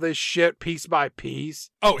snapping all this shit piece by piece.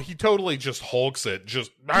 Oh, he totally just hulks it.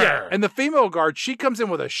 Just, yeah. And the female guard, she comes in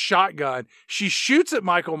with a shotgun. She shoots at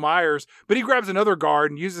Michael Myers, but he grabs another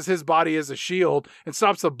guard and uses his body as a shield and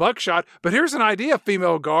stops the buckshot. But here's an idea,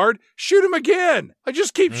 female guard. Shoot him again. I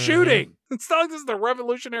just keep shooting. It's not like this is the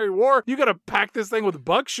Revolutionary War. You got to pack this thing with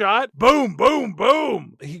buckshot. Boom, boom,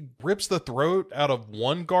 boom. He rips the throat out of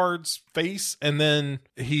one guard's face, and then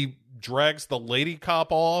he drags the lady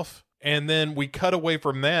cop off. And then we cut away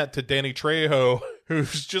from that to Danny Trejo,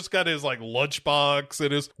 who's just got his like lunchbox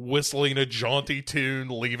and is whistling a jaunty tune,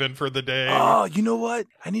 leaving for the day. Oh, you know what?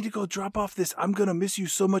 I need to go drop off this I'm gonna miss you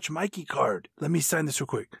so much Mikey card. Let me sign this real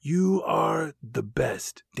quick. You are the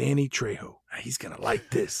best, Danny Trejo. He's gonna like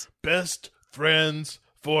this. Best friends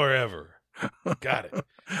forever. Got it.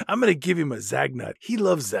 I'm gonna give him a Zagnut. He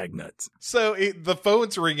loves Zagnuts. So the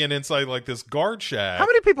phone's ringing inside like this guard shack. How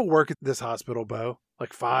many people work at this hospital, Bo?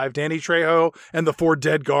 Like 5? Danny Trejo and the 4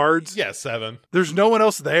 dead guards? Yeah, 7. There's no one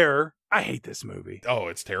else there. I hate this movie. Oh,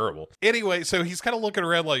 it's terrible. Anyway, so he's kind of looking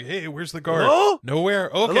around like, hey, where's the guard? Hello? Nowhere.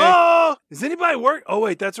 Okay. Hello? Does anybody work? Oh,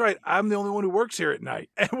 wait, that's right. I'm the only one who works here at night.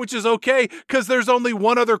 Which is okay, because there's only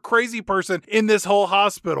one other crazy person in this whole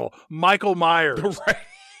hospital. Michael Myers. Right.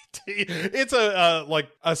 It's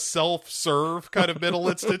a self-serve kind of mental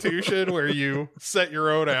institution where you set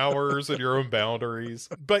your own hours and your own boundaries.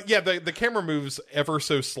 But yeah, the camera moves ever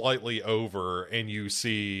so slightly over, and you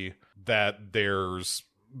see that there's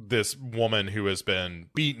this woman who has been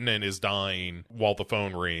beaten and is dying while the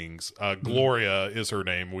phone rings. Gloria is her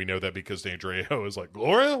name. We know that because Danny Trejo is like,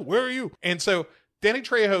 Gloria, where are you? And so Danny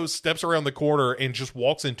Trejo steps around the corner and just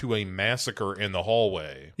walks into a massacre in the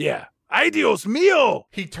hallway. Yeah. Ay, Dios mío!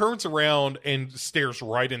 He turns around and stares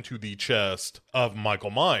right into the chest of Michael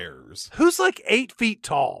Myers. Who's like 8 feet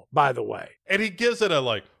tall, by the way. And he gives it a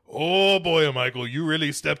like, Oh boy, Michael, you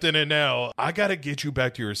really stepped in it now. I gotta get you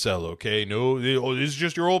back to your cell, okay? No, this is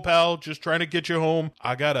just your old pal, just trying to get you home.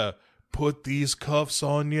 I gotta put these cuffs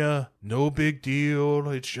on you. No big deal.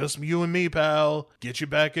 It's just you and me, pal. Get you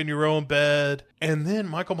back in your own bed. And then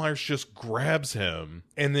Michael Myers just grabs him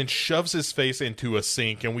and then shoves his face into a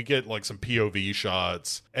sink, and we get like some POV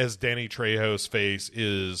shots as Danny Trejo's face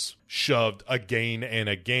is shoved again and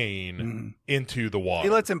again into the water.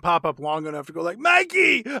 He lets him pop up long enough to go like,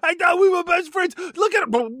 Mikey, I thought we were best friends. Look at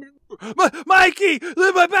him. Mikey,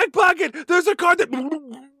 in my back pocket, there's a card that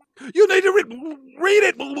you need to read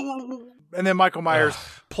it. And then Michael Myers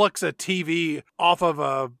plucks a TV off of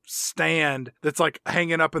a stand that's like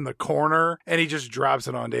hanging up in the corner, and he just drops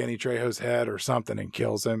it on Danny Trejo's head or something and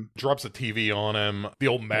kills him. Drops a TV on him, the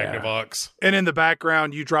old Magnavox. And in the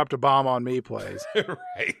background, You Dropped a Bomb on Me plays.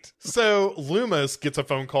 Right. So Loomis gets a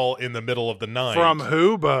phone call in the middle of the night. From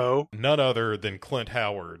who, Bo? None other than Clint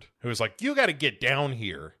Howard, who's like, you got to get down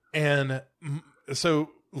here. And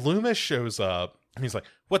so Loomis shows up. And he's like,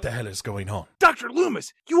 what the hell is going on? Dr.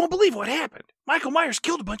 Loomis, you won't believe what happened. Michael Myers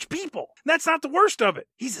killed a bunch of people. And that's not the worst of it.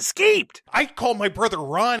 He's escaped. I called my brother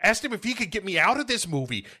Ron, asked him if he could get me out of this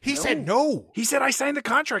movie. He said no. He said, I signed the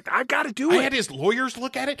contract. I've got to do it. I had his lawyers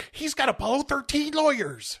look at it. He's got Apollo 13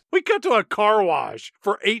 lawyers. We cut to a car wash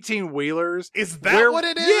for 18-wheelers. Is that what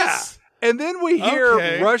it is? Yeah. And then we hear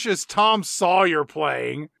Okay. Rush's Tom Sawyer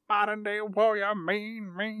playing. Modern day warrior,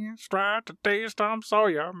 mean, strive to taste Tom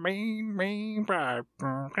Sawyer, mean, pride.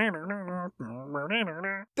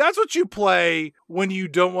 That's what you play when you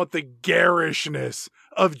don't want the garishness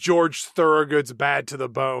of George Thorogood's Bad to the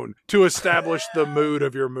Bone to establish the mood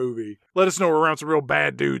of your movie. Let us know we're around some real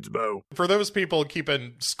bad dudes, Bo. For those people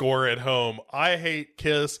keeping score at home, I hate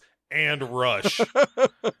Kiss and Rush.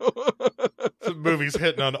 The movie's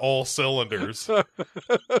hitting on all cylinders.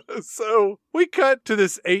 So we cut to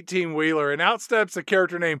this 18-wheeler, and out steps a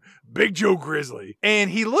character named Big Joe Grizzly.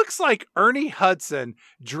 And he looks like Ernie Hudson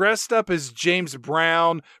dressed up as James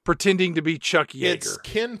Brown pretending to be Chuck Yeager. It's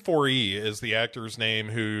Ken Foree is the actor's name,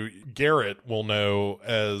 who Garrett will know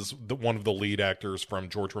as one of the lead actors from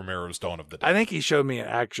George Romero's Dawn of the Dead. I think he showed me an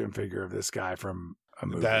action figure of this guy from a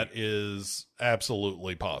movie. That is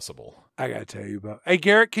absolutely possible. I gotta tell you about. Hey,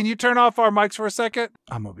 Garrett, can you turn off our mics for a second?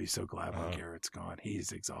 I'm gonna be so glad when Garrett's gone.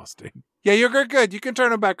 He's exhausting. Yeah, you're good. You can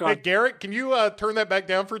turn him back on. Hey, Garrett, can you turn that back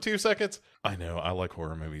down for 2 seconds? I know, I like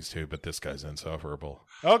horror movies too, but this guy's insufferable.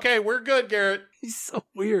 Okay, we're good, Garrett. He's so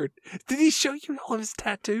weird. Did he show you all of his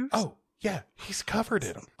tattoos? Oh, yeah, he's covered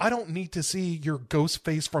in them. I don't need to see your ghost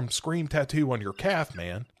face from Scream tattoo on your calf,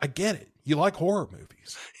 man. I get it. You like horror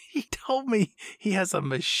movies. He told me he has a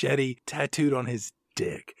machete tattooed on his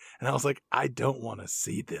dick. And I was like, I don't want to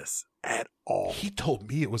see this at all. He told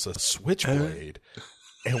me it was a switchblade.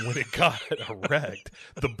 And when it got erect,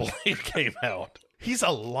 the blade came out. He's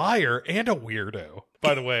a liar and a weirdo.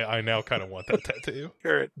 By the way, I now kind of want that tattoo.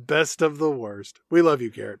 Garrett, best of the worst. We love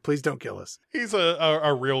you, Garrett. Please don't kill us. He's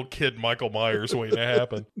a real kid Michael Myers waiting to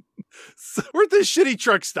happen. So we're at this shitty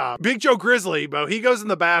truck stop. Big Joe Grizzly, Bo, he goes in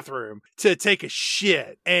the bathroom to take a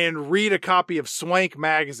shit and read a copy of Swank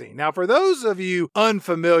magazine. Now, for those of you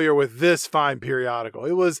unfamiliar with this fine periodical,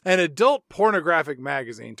 it was an adult pornographic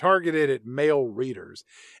magazine targeted at male readers.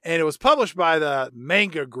 And it was published by the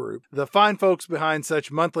Manga Group, the fine folks behind such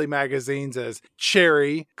monthly magazines as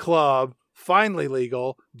Cherry, Club, Finally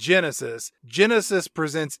Legal, Genesis. Genesis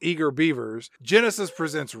presents Eager Beavers. Genesis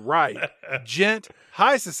presents Right, Gent,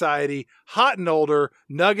 High Society, Hot and Older,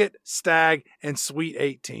 Nugget, Stag, and Sweet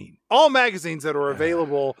 18. All magazines that are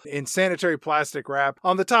available in sanitary plastic wrap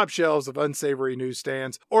on the top shelves of unsavory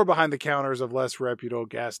newsstands or behind the counters of less reputable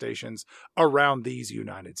gas stations around these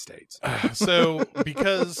United States. So,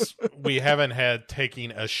 because we haven't had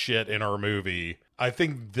taking a shit in our movie, I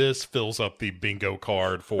think this fills up the bingo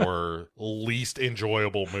card for least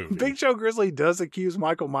enjoyable movie. Big Joe Grizzly does accuse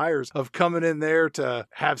Michael Myers of coming in there to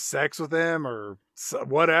have sex with him or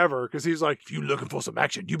whatever, because he's like, if you're looking for some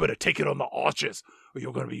action, you better take it on the arches or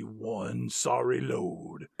you're going to be one sorry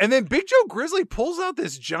load. And then Big Joe Grizzly pulls out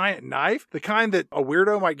this giant knife, the kind that a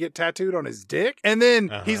weirdo might get tattooed on his dick. And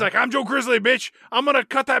then he's like, I'm Joe Grizzly, bitch. I'm going to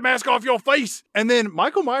cut that mask off your face. And then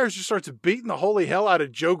Michael Myers just starts beating the holy hell out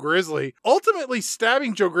of Joe Grizzly, ultimately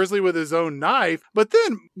stabbing Joe Grizzly with his own knife. But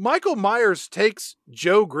then Michael Myers takes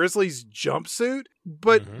Joe Grizzly's jumpsuit.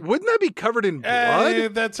 But wouldn't that be covered in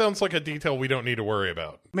blood? That sounds like a detail we don't need to worry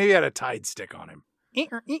about. Maybe had a Tide stick on him.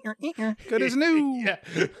 Good as new. Yeah,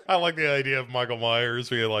 I like the idea of Michael Myers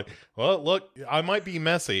being like, well, look, I might be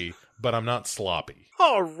messy, but I'm not sloppy.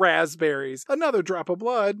 Oh, raspberries. Another drop of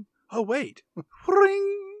blood. Oh, wait.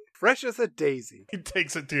 Ring. Fresh as a daisy. He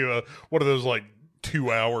takes it to one of those like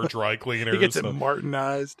 2-hour dry cleaners. He gets it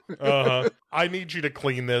martinized. I need you to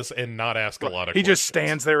clean this and not ask a lot of questions. He just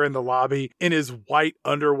stands there in the lobby in his white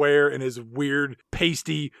underwear and his weird,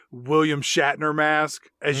 pasty William Shatner mask,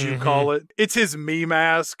 as you call it. It's his me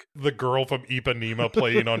mask. The girl from Ipanema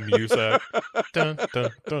playing on music. Dun, dun,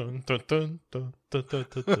 dun, dun, dun,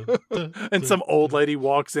 dun. And some old lady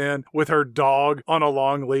walks in with her dog on a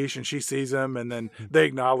long leash and she sees him and then they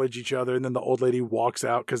acknowledge each other and then the old lady walks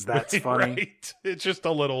out because that's funny. Right. It's just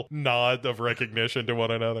a little nod of recognition to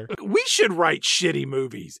one another. We should write shitty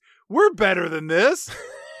movies. We're better than this.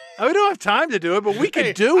 We don't have time to do it, but we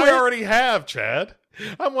can do it. I already have, Chad.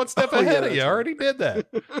 I'm one step ahead of you. I already did that.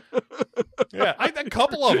 Yeah, I got a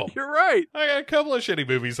couple of them. You're right. I got a couple of shitty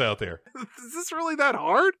movies out there. Is this really that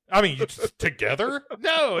hard? I mean, together?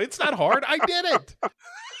 No, it's not hard. I did it.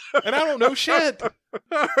 And I don't know shit.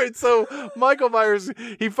 All right, so Michael Myers,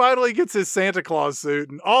 he finally gets his Santa Claus suit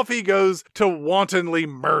and off he goes to wantonly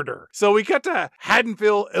murder. So we cut to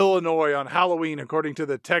Haddonfield, Illinois on Halloween, according to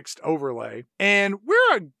the text overlay. And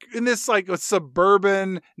we're in this like a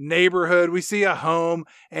suburban neighborhood. We see a home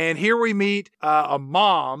and here we meet a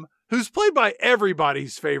mom who's played by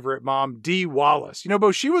everybody's favorite mom, Dee Wallace. You know,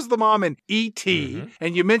 Bo, she was the mom in E.T.,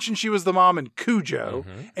 and you mentioned she was the mom in Cujo,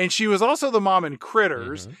 and she was also the mom in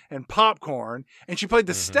Critters and Popcorn, and she played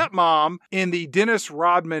the stepmom in the Dennis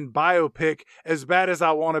Rodman biopic, As Bad as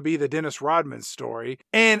I Want to Be, the Dennis Rodman Story.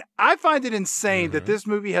 And I find it insane that this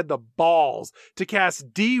movie had the balls to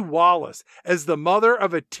cast Dee Wallace as the mother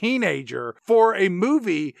of a teenager for a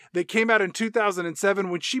movie that came out in 2007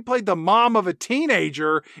 when she played the mom of a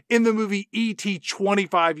teenager in the movie E.T.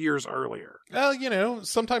 25 years earlier. Well, you know,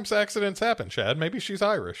 sometimes accidents happen, Chad. Maybe she's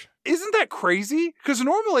Irish. Isn't that crazy? Because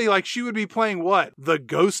normally, like, she would be playing what? The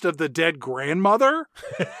ghost of the dead grandmother?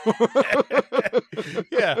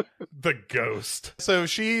 Yeah, the ghost. So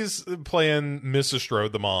she's playing Mrs.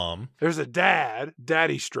 Strode, the mom. There's a dad,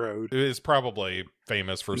 Daddy Strode. Is probably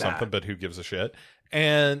famous for something, but who gives a shit?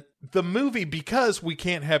 And the movie, because we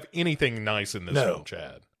can't have anything nice in this film,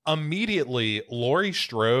 Chad. Immediately, Laurie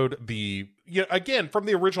Strode, again, from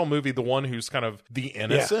the original movie, the one who's kind of the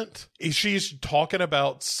innocent, she's talking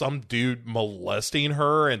about some dude molesting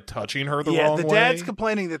her and touching her the wrong way. Yeah, the dad's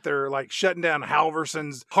complaining that they're like shutting down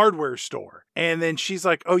Halverson's hardware store. And then she's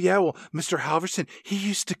like, oh yeah, well, Mr. Halverson, he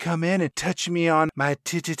used to come in and touch me on my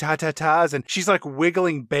ta-ta-ta-ta-tas. And she's like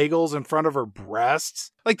wiggling bagels in front of her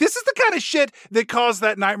breasts. Like, this is the kind of shit that caused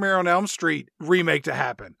that Nightmare on Elm Street remake to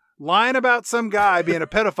happen. Lying about some guy being a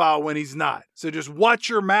pedophile when he's not. So just watch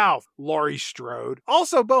your mouth, Laurie Strode.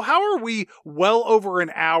 Also, Bo, how are we well over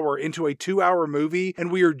an hour into a 2-hour movie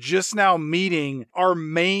and we are just now meeting our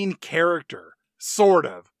main character? Sort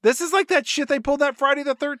of. This is like that shit they pulled that Friday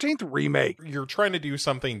the 13th remake. You're trying to do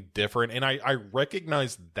something different, and I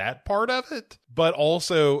recognize that part of it, but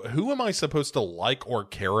also, who am I supposed to like or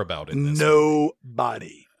care about in this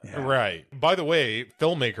Nobody. Yeah. Right. By the way,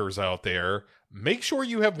 filmmakers out there, make sure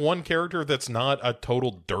you have one character that's not a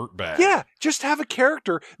total dirtbag. Yeah, just have a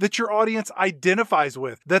character that your audience identifies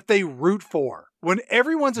with, that they root for. When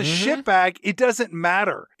everyone's a shitbag, it doesn't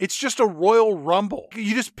matter. It's just a Royal Rumble.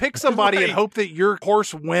 You just pick somebody and hope that your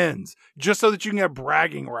horse wins, just so that you can have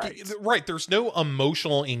bragging rights. Right. There's no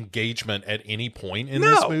emotional engagement at any point in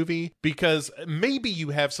this movie, because maybe you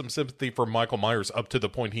have some sympathy for Michael Myers up to the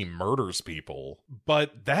point he murders people,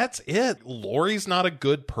 but that's it. Laurie's not a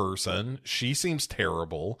good person. She seems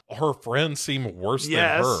terrible. Her friends seem worse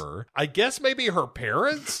than her. I guess maybe her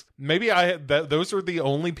parents. Maybe those are the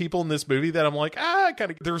only people in this movie that I'm like,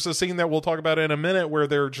 there's a scene that we'll talk about in a minute where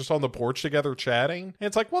they're just on the porch together chatting. And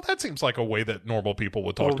it's like, well, that seems like a way that normal people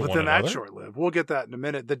would talk to one another. But then that's short-lived. We'll get that in a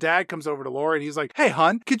minute. The dad comes over to Laurie and he's like, hey,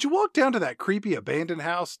 hon, could you walk down to that creepy abandoned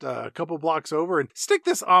house a couple blocks over and stick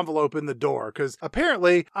this envelope in the door? Because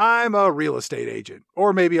apparently I'm a real estate agent,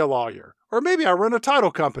 or maybe a lawyer. Or maybe I run a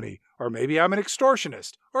title company. Or maybe I'm an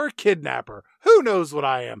extortionist. Or a kidnapper. Who knows what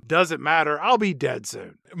I am? Doesn't matter. I'll be dead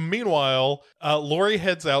soon. Meanwhile, Laurie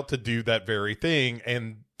heads out to do that very thing,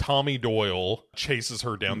 and Tommy Doyle chases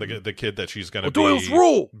her down, the kid that she's going to be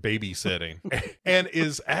babysitting, and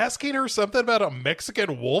is asking her something about a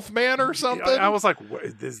Mexican wolfman or something. I was like,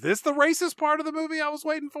 is this the racist part of the movie I was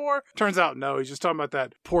waiting for? Turns out, no. He's just talking about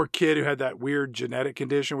that poor kid who had that weird genetic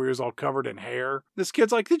condition where he was all covered in hair. This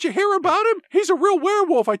kid's like, did you hear about him? He's a real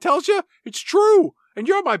werewolf, I tells you. It's true. and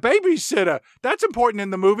you're my babysitter. That's important in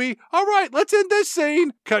the movie. All right, let's end this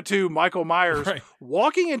scene. Cut to Michael Myers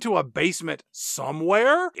walking into a basement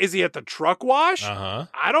somewhere. Is he at the truck wash?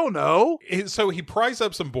 I don't know. So he pries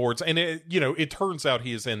up some boards, and it turns out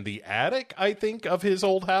he is in the attic, I think, of his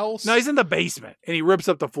old house. No, he's in the basement, and he rips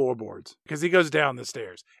up the floorboards because he goes down the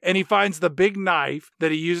stairs, and he finds the big knife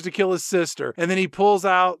that he used to kill his sister, and then he pulls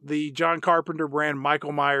out the John Carpenter brand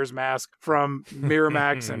Michael Myers mask from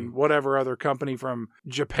Miramax and whatever other company from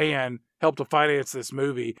Japan helped to finance this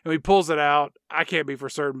movie. And he pulls it out. I can't be for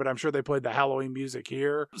certain, but I'm sure they played the Halloween music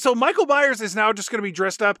here. So Michael Myers is now just going to be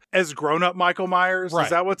dressed up as grown-up Michael Myers? Right.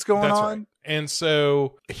 Is that what's going on? Right. And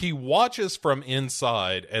so he watches from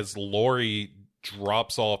inside as Laurie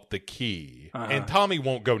drops off the key, and Tommy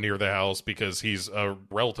won't go near the house because he's a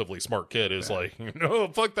relatively smart kid. Is like, no,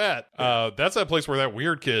 fuck that. That's that place where that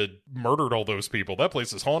weird kid murdered all those people. That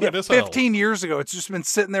place is haunted as hell. 15 years ago, it's just been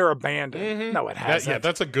sitting there abandoned. No, it hasn't.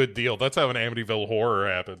 That's a good deal. That's how an Amityville horror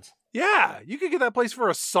happens. Yeah, you could get that place for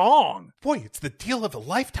a song. Boy, it's the deal of a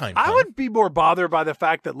lifetime. I would be more bothered by the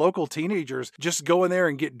fact that local teenagers just go in there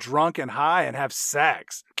and get drunk and high and have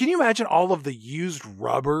sex. Can you imagine all of the used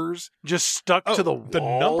rubbers just stuck to the walls? The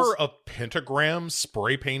number of pentagrams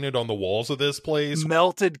spray painted on the walls of this place.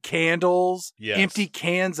 Melted candles. Yes. Empty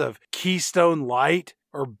cans of Keystone Light.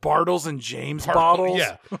 Or Bartles and James bottles?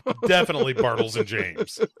 Yeah, definitely Bartles and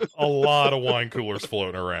James. A lot of wine coolers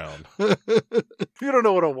floating around. If you don't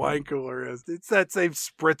know what a wine cooler is, it's that same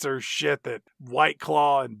spritzer shit that White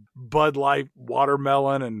Claw and Bud Light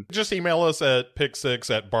Watermelon and... Just email us at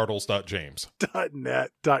pick6@bartles.james.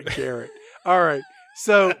 .net.carrot. All right.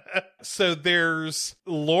 So there's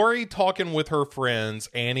Laurie talking with her friends,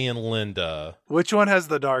 Annie and Linda. Which one has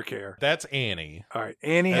the dark hair? That's Annie. All right.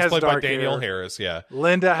 Annie has dark hair. Played by Danielle Harris, yeah.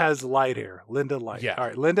 Linda has light hair. Linda Light. Yeah. All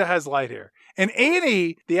right. Linda has light hair. And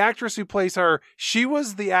Annie, the actress who plays her, she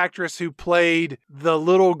was the actress who played the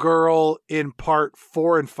little girl in part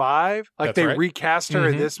 4 and 5. Like That's they right. recast her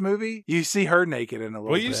in this movie. You see her naked in a little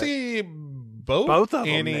bit. Well, you see both of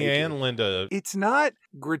Annie them and Linda. It's not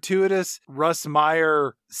gratuitous Russ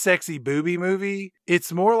Meyer sexy booby movie.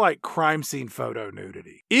 It's more like crime scene photo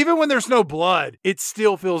nudity. Even when there's no blood, it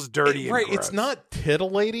still feels dirty and gross. It's not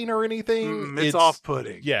tittillating or anything. It's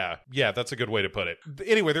off-putting. Yeah, that's a good way to put it.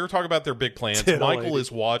 Anyway, they were talking about their big plans. Michael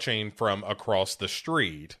is watching from across the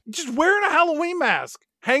street. Just wearing a Halloween mask.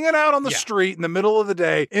 Hanging out on the street in the middle of the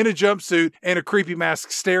day in a jumpsuit and a creepy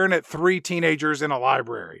mask staring at 3 teenagers in a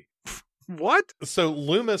library. What? So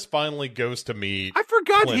Loomis finally goes to meet I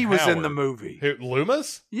forgot Clint he was Howard. in the movie. Who,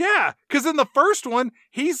 Loomis? Yeah, because in the first one,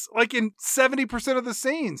 he's like in 70% of the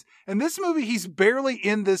scenes. In this movie, he's barely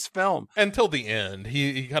in this film. Until the end.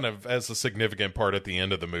 He kind of has a significant part at the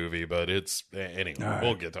end of the movie, but it's... Anyway,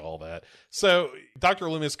 we'll get to all that. So Dr.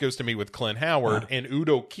 Loomis goes to meet with Clint Howard and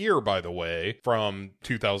Udo Kier, by the way, from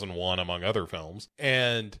 2001, among other films.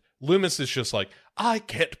 And Loomis is just like, I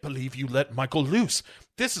can't believe you let Michael loose.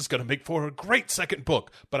 This is going to make for a great second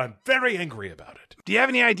book, but I'm very angry about it. Do you have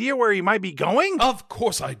any idea where he might be going? Of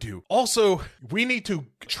course I do. Also, we need to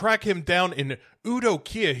track him down in Udo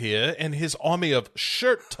Kier here and his army of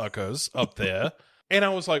shirt tuckers up there. And I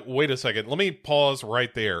was like, wait a second, let me pause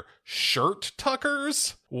right there. Shirt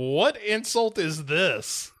tuckers? What insult is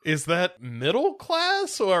this? Is that middle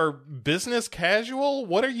class or business casual?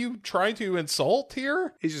 What are you trying to insult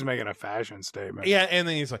here? He's just making a fashion statement. Yeah, and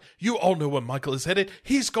then he's like, you all know where Michael is headed.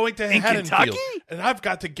 He's going to in Haddonfield. Kentucky? And I've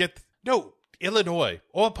got to get... No, Illinois.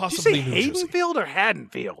 Or possibly Did you say New Jersey. Haddonfield or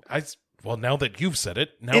Haddonfield? Well, now that you've said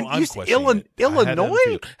it, now And I'm you said questioning it.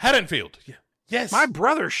 Illinois? Haddonfield. Yeah. Yes. My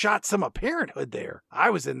brother shot some of Parenthood there. I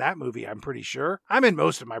was in that movie, I'm pretty sure. I'm in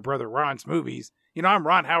most of my brother Ron's movies. You know, I'm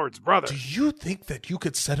Ron Howard's brother. Do you think that you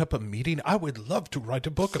could set up a meeting? I would love to write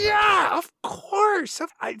a book about Yeah, of course.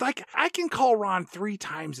 I can call Ron 3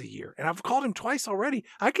 times a year, and I've called him twice already.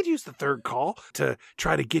 I could use the 3rd call to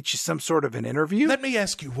try to get you some sort of an interview. Let me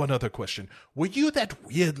ask you one other question. Were you that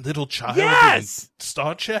weird little child Yes! in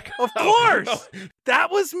Star Trek? Of course.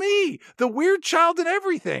 That was me, the weird child in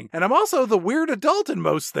everything. And I'm also the weird adult in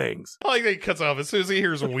most things. Like he cuts off as soon as he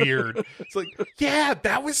hears weird. It's like, yeah,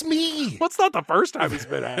 that was me. Well, it's not the first time he's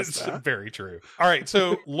been asked It's that. very true. All right,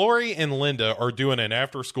 so Laurie and Linda are doing an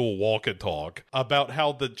after-school walk and talk about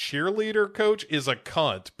how the cheerleader coach is a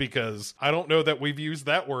cunt, because I don't know that we've used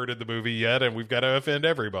that word in the movie yet, and we've got to offend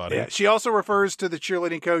everybody. Yeah, she also refers to the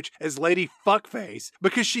cheerleading coach as Lady Fuckface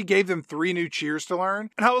because she gave them 3 new cheers to learn.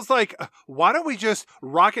 And I was like, why don't we just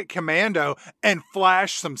rocket commando and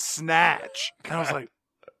flash some snatch? And I was like,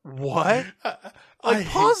 what? I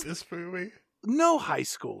hate this movie. No high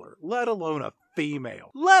schooler, let alone a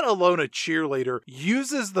female, let alone a cheerleader,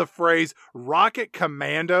 uses the phrase rocket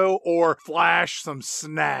commando or flash some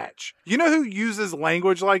snatch. You know who uses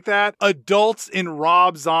language like that? Adults in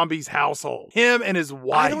Rob Zombie's household. Him and his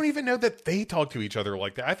wife. I don't even know that they talk to each other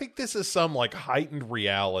like that. I think this is some like heightened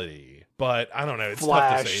reality, but I don't know. It's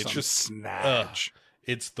flash tough to say. It's some just snatch.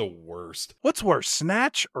 It's the worst. What's worse,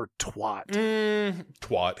 snatch or twat?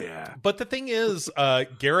 Twat. Yeah. But the thing is,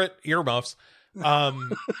 Garrett earmuffs.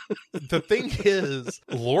 The thing is,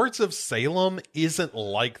 Lords of Salem isn't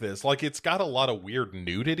like this. Like, it's got a lot of weird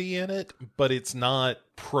nudity in it, but it's not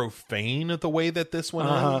profane the way that this one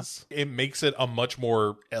is. It makes it a much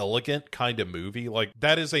more elegant kind of movie. Like,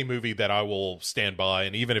 that is a movie that I will stand by,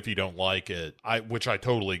 and even if you don't like it, which I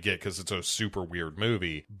totally get because it's a super weird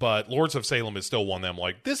movie, but Lords of Salem is still one that I'm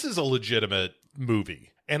like, this is a legitimate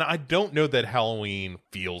movie. And I don't know that Halloween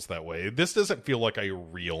feels that way. This doesn't feel like a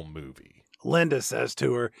real movie. Linda says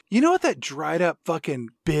to her, you know what that dried up fucking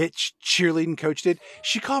bitch cheerleading coach did?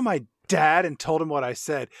 She called my dad and told him what I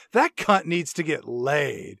said. That cunt needs to get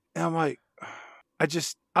laid. And I'm like,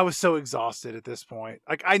 I was so exhausted at this point.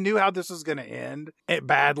 Like, I knew how this was going to end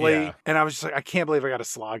badly. Yeah. And I was just like, I can't believe I got to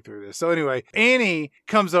slog through this. So anyway, Annie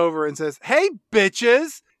comes over and says, hey,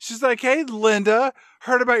 bitches. She's like, hey, Linda,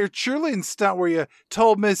 heard about your cheerleading stunt where you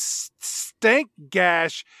told Miss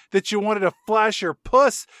Stankgash that you wanted to flash your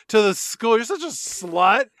puss to the school. You're such a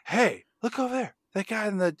slut. Hey, look over there. That guy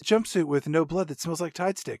in the jumpsuit with no blood that smells like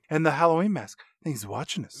Tide Stick and the Halloween mask. I think he's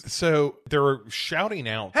watching us. So they're shouting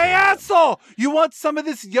out. Hey, asshole! You want some of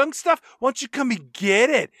this young stuff? Why don't you come and get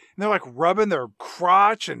it? And they're like rubbing their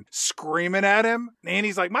crotch and screaming at him. And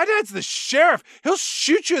he's like, my dad's the sheriff. He'll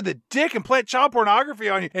shoot you in the dick and plant child pornography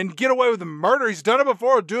on you and get away with the murder. He's done it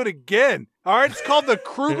before. He'll do it again. All right, it's called the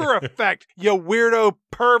Kruger effect, you weirdo,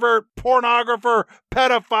 pervert, pornographer,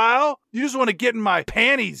 pedophile. You just want to get in my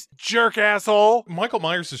panties, jerk asshole. Michael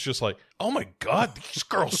Myers is just like, oh my God, these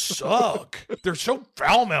girls suck. They're so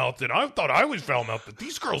foul-mouthed, and I thought I was foul-mouthed, but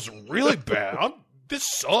these girls are really bad. This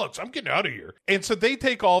sucks. I'm getting out of here. And so they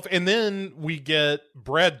take off, and then we get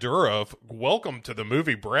Brad Dourif. Welcome to the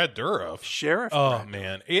movie, Brad Dourif. Sheriff. Oh,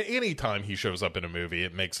 man. Anytime he shows up in a movie,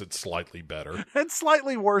 it makes it slightly better. And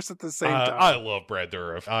slightly worse at the same time. I love Brad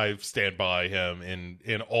Dourif. I stand by him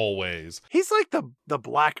in all ways. He's like the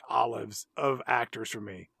Black Olives of actors for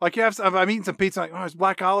me. Like, I'm eating some pizza, like, oh, there's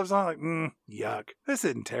Black Olives on it. Like, yuck. This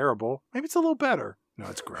isn't terrible. Maybe it's a little better. No,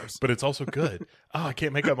 it's gross. But it's also good. Oh, I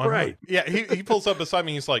can't make up my Right. mind. Yeah, he pulls up beside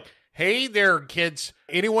me. He's like, hey there, kids.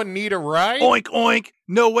 Anyone need a ride? Oink, oink.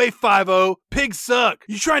 No way, 5-0. Pigs suck.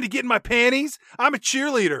 You trying to get in my panties? I'm a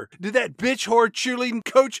cheerleader. Did that bitch whore cheerleading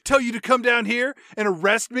coach tell you to come down here and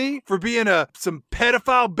arrest me for being some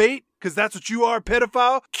pedophile bait? Because that's what you are,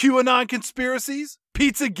 pedophile. QAnon conspiracies.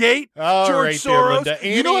 Pizzagate, George Soros. Linda.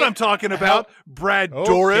 You know what I'm talking about. Brad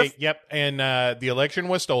Dourif. Yep, and the election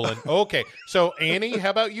was stolen. Okay, so Annie, how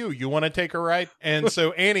about you? You want to take a ride? And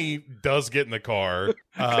so Annie does get in the car.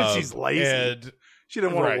 Because she's lazy. And she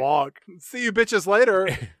didn't want to walk. See you bitches later.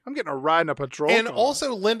 I'm getting a ride in a patrol And car.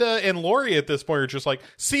 also Linda and Lori at this point are just like,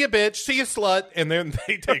 see ya, bitch, see ya, slut. And then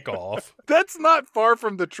they take off. That's not far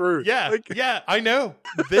from the truth. Yeah, yeah, I know.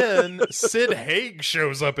 Then Sid Haig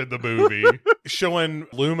shows up in the movie, showing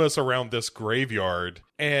Loomis around this graveyard.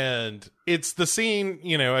 And it's the scene,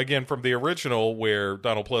 again, from the original where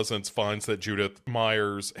Donald Pleasance finds that Judith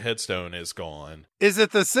Myers' headstone is gone. Is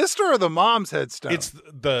it the sister or the mom's headstone? It's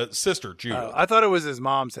the sister, Judith. I thought it was his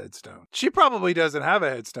mom's headstone. She probably doesn't have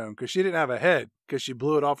a headstone because she didn't have a head because she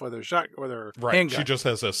blew it off with her handgun. She just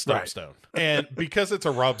has a stone. And because it's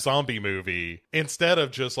a Rob Zombie movie, instead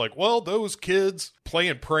of just like, well, those kids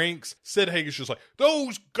playing pranks, Sid Haig is just like,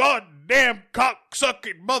 those goddamn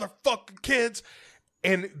cocksucking motherfucking kids.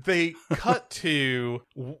 And they cut to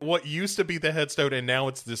what used to be the headstone, and now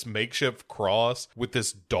it's this makeshift cross with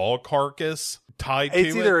this dog carcass tied to it.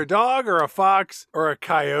 It's either a dog or a fox or a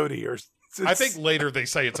coyote. I think later they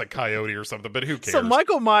say it's a coyote or something, but who cares? So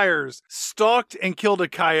Michael Myers stalked and killed a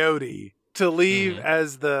coyote to leave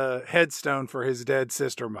as the headstone for his dead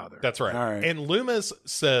sister mother. That's right. All right. And Loomis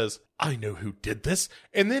says, I know who did this,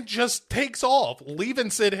 and then just takes off, leaving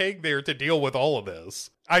Sid Haig there to deal with all of this.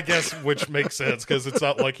 I guess, which makes sense, because it's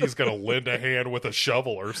not like he's going to lend a hand with a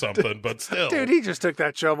shovel or something, but still. Dude, he just took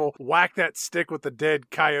that shovel, whacked that stick with the dead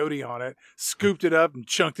coyote on it, scooped it up, and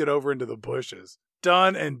chunked it over into the bushes.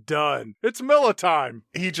 done and done. It's Miller time.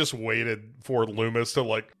 He just waited for Loomis to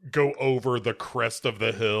like go over the crest of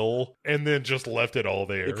the hill and then just left it all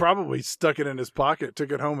there. He probably stuck it in his pocket,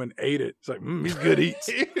 took it home and ate it. It's like, he's good eats.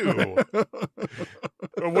 Ew.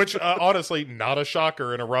 Which, honestly, not a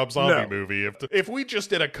shocker in a Rob Zombie movie. If we just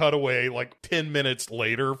did a cutaway like 10 minutes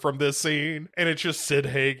later from this scene, and it's just Sid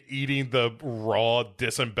Haig eating the raw,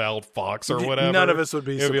 disemboweled fox or whatever, none of us would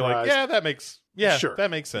be surprised. Be like, that makes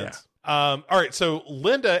sense. Yeah. All right, so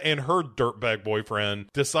Linda and her dirtbag boyfriend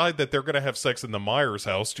decide that they're going to have sex in the Myers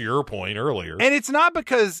house, to your point earlier. And it's not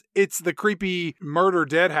because it's the creepy murder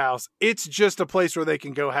dead house. It's just a place where they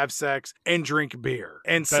can go have sex and drink beer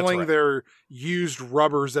and sling their used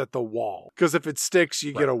rubbers at the wall. Because if it sticks,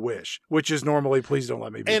 you get a wish, which is normally, please don't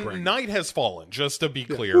let me be pregnant. And night has fallen, just to be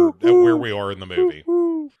clear at where we are in the movie.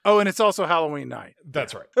 Oh, and it's also Halloween night.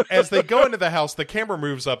 That's right. As they go into the house, the camera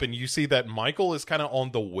moves up and you see that Michael is kind of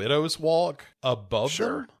on the widow's walk above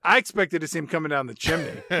them. I expected to see him coming down the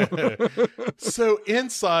chimney. So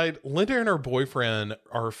inside, Linda and her boyfriend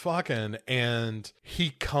are fucking, and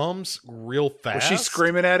he comes real fast. Was she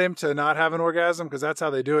screaming at him to not have an orgasm? Because that's how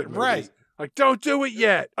they do it in movies. Right. Like, don't do it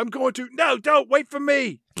yet. I'm going to. No, don't. Wait for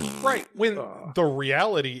me. Right. When the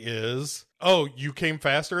reality is, oh, you came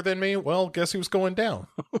faster than me? Well, guess who's going down?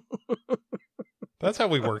 That's how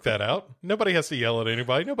we work that out. Nobody has to yell at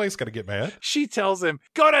anybody. Nobody's got to get mad. She tells him,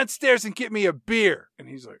 go downstairs and get me a beer. And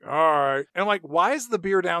he's like, all right. And I'm like, why is the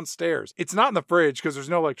beer downstairs? It's not in the fridge because there's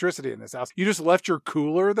no electricity in this house. You just left your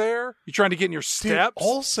cooler there? You trying to get in your steps? Dude,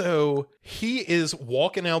 also, he is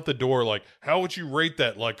walking out the door like, how would you rate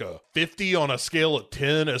that? Like a 50 on a scale of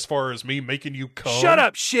 10 as far as me making you come? Shut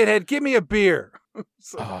up, shithead. Give me a beer.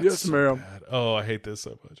 Yes, ma'am. Oh, I hate this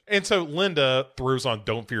so much. And so Linda throws on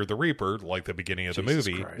Don't Fear the Reaper, like the beginning of the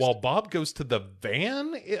movie, while Bob goes to the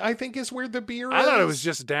van, I think is where the beer is. I thought it was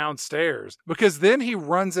just downstairs, because then he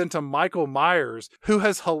runs into Michael Myers, who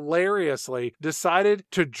has hilariously decided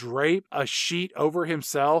to drape a sheet over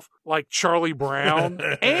himself like Charlie Brown.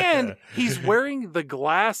 And he's wearing the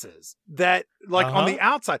glasses that, like, on the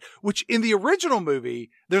outside, which in the original movie,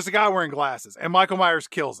 there's a guy wearing glasses and Michael Myers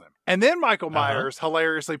kills him. And then Michael Myers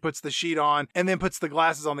hilariously puts the sheet on and then puts the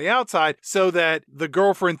glasses on the outside so that the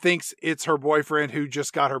girlfriend thinks it's her boyfriend who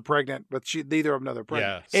just got her pregnant, but neither of them know they're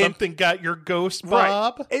pregnant. Yeah, something got your ghost,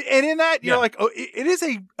 Bob. Right. And in that, you're like, oh, it is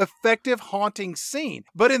a effective haunting scene.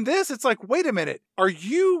 But in this, it's like, wait a minute, are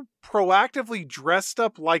you proactively dressed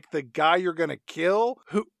up like the guy you're going to kill?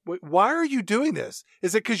 Why are you doing this?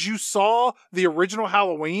 Is it because you saw the original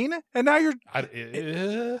Halloween and now you're...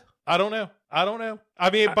 I don't know. I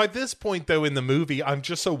mean, by this point, though, in the movie, I'm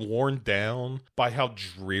just so worn down by how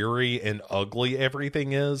dreary and ugly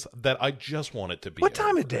everything is that I just want it to be. What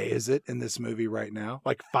time of day is it in this movie right now?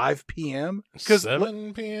 Like 5 p.m.?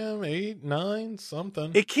 7 p.m., 8, 9,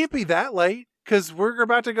 something. It can't be that late. Because we're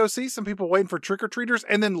about to go see some people waiting for trick-or-treaters,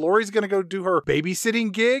 and then Lori's going to go do her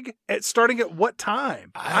babysitting gig starting at what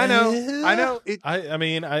time? I know.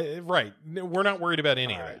 Right. We're not worried about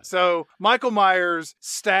any of that. So Michael Myers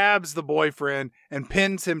stabs the boyfriend and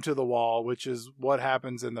pins him to the wall, which is what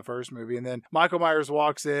happens in the first movie. And then Michael Myers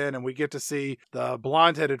walks in, and we get to see the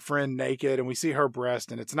blonde-headed friend naked, and we see her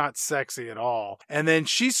breast, and it's not sexy at all. And then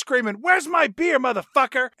she's screaming, "Where's my beer,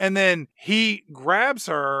 motherfucker?" And then he grabs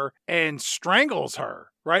her and strangles her,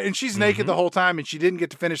 right? And she's naked the whole time, and she didn't get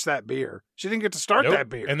to finish that beer. She didn't get to start that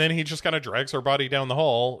beer. And then he just kind of drags her body down the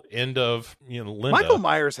hall. End of, Linda. Michael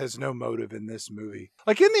Myers has no motive in this movie.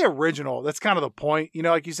 Like in the original, that's kind of the point.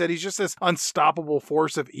 Like you said, he's just this unstoppable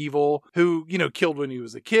force of evil who, killed when he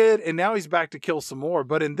was a kid, and now he's back to kill some more.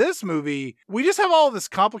 But in this movie, we just have all this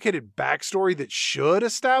complicated backstory that should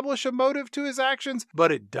establish a motive to his actions,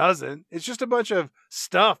 but it doesn't. It's just a bunch of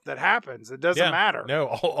stuff that happens. It doesn't matter. No,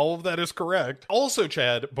 all of that is correct. Also,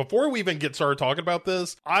 Chad, before we even get started talking about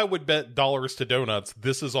this, I would bet dollars to donuts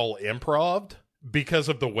this is all improv because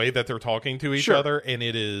of the way that they're talking to each other, and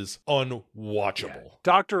it is unwatchable. Yeah.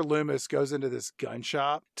 Dr. Loomis goes into this gun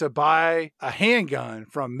shop to buy a handgun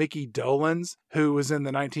from Mickey Dolenz, who was in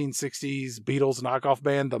the 1960s Beatles knockoff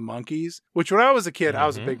band, The Monkees, which when I was a kid, I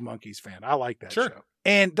was a big Monkees fan. I like that show.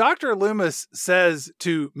 And Dr. Loomis says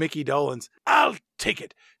to Mickey Dolenz, "I'll take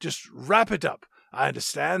it. Just wrap it up. I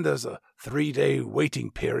understand there's a 3-day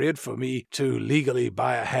waiting period for me to legally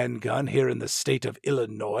buy a handgun here in the state of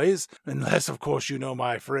Illinois. Unless, of course, you know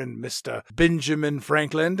my friend Mr. Benjamin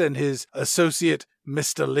Franklin and his associate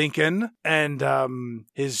Mr. Lincoln, and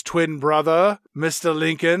his twin brother, Mr.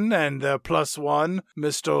 Lincoln, and plus one,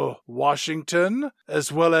 Mr. Washington,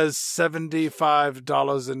 as well as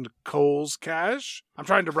 $75 in Coles cash. I'm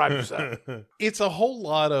trying to bribe you, sir. It's a whole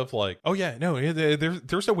lot of like, oh yeah, no,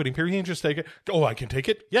 there's no waiting period. You can just take it. Oh, I can take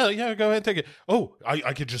it. Yeah, go ahead and take it. Oh,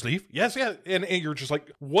 I could just leave. Yes, yeah. And you're just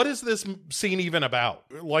like, what is this scene even about?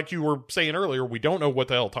 Like you were saying earlier, we don't know what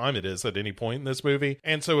the hell time it is at any point in this movie.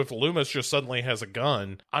 And so if Loomis just suddenly has a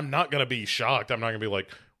gun, I'm not going to be shocked. I'm not going to be like,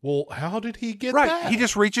 well, how did he get that? He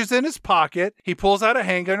just reaches in his pocket. He pulls out a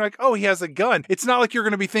handgun. Like, oh, he has a gun. It's not like you're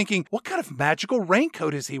going to be thinking, what kind of magical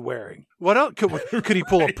raincoat is he wearing? What else? Could he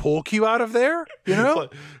pull a pool cue out of there? You know?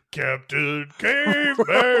 Like, Captain Caveman.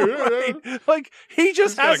 Right. Like, he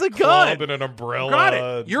just has a gun. And an umbrella. Got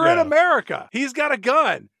it. You're in America. He's got a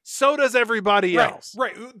gun. So does everybody else.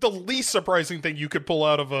 Right. The least surprising thing you could pull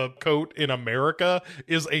out of a coat in America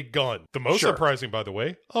is a gun. The most surprising, by the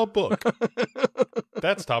way, a book.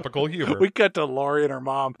 That's topical humor. We cut to Laurie and her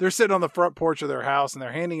mom. They're sitting on the front porch of their house and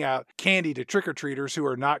they're handing out candy to trick-or-treaters who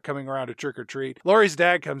are not coming around to trick-or-treat. Laurie's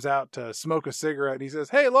dad comes out to smoke a cigarette and he says,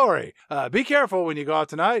 hey, Laurie, be careful when you go out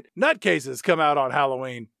tonight. Nutcases come out on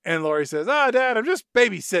Halloween. And Laurie says, Dad, I'm just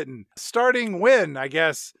babysitting. Starting when, I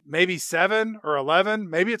guess, maybe 7 or 11.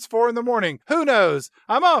 Maybe it's 4 in the morning. Who knows?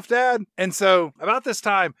 I'm off, Dad. And so about this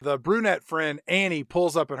time, the brunette friend, Annie,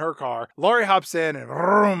 pulls up in her car. Laurie hops in and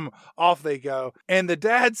vroom, off they go. And the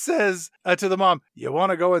dad says to the mom, you want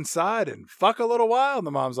to go inside and fuck a little while? And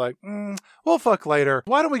the mom's like, we'll fuck later.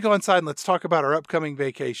 Why don't we go inside and let's talk about our upcoming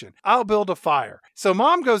vacation? I'll build a fire. So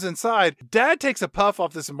mom goes inside. Dad takes a puff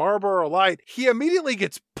off this Marlboro Light. He immediately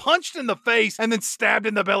gets punched in the face and then stabbed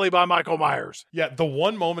in the belly by Michael Myers. Yeah, the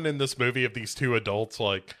one moment in this movie of these two adults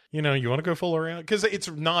like, you know, you want to go fool around? Because it's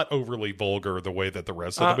not overly vulgar the way that the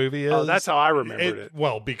rest of the movie is. Oh, that's how I remembered it.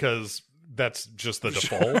 Well, because that's just the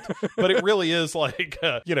default. But it really is like,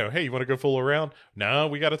 you know, hey, you want to go fool around? No,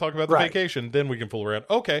 we got to talk about the vacation. Then we can fool around.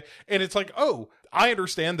 Okay. And it's like, oh, I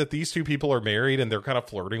understand that these two people are married and they're kind of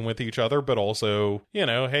flirting with each other, but also, you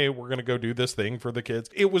know, hey, we're going to go do this thing for the kids.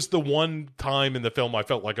 It was the one time in the film I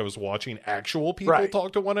felt like I was watching actual people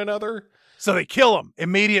talk to one another. So they kill him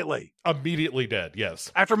immediately. Immediately dead,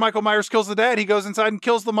 yes. After Michael Myers kills the dad, he goes inside and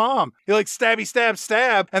kills the mom. He like stabby, stab,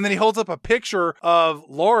 stab. And then he holds up a picture of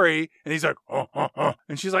Laurie and he's like,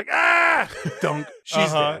 and she's like, dunk.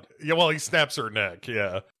 She's dead. Yeah, well, he snaps her neck,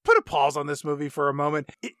 yeah. Put a pause on this movie for a moment.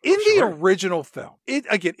 In the original film, it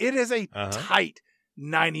is a tight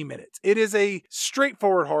 90 minutes. It is a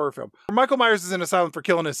straightforward horror film. Michael Myers is in asylum for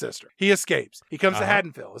killing his sister. He escapes. He comes to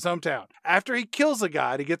Haddonfield, his hometown. After he kills a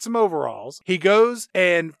guy to get some overalls, he goes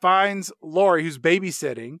and finds Laurie, who's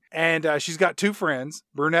babysitting, and she's got 2 friends,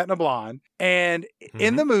 brunette and a blonde. And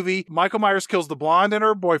in the movie, Michael Myers kills the blonde and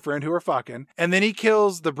her boyfriend who are fucking. And then he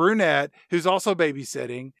kills the brunette who's also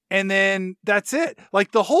babysitting. And then that's it.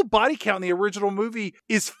 Like the whole body count in the original movie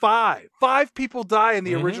is 5. 5 people die in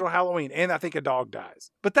the original Halloween. And I think a dog dies.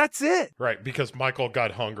 But that's it. Right. Because Michael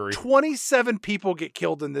got hungry. 27 people get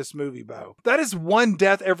killed in this movie, Bo. That is 1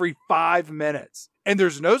 death every 5 minutes. And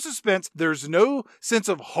there's no suspense. There's no sense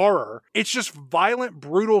of horror. It's just violent,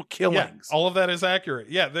 brutal killings. Yeah, all of that is accurate.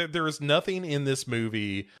 Yeah, there is nothing in this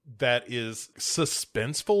movie that is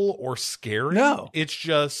suspenseful or scary. No. It's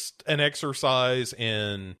just an exercise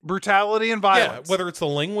in brutality and violence. Yeah, whether it's the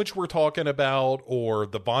language we're talking about or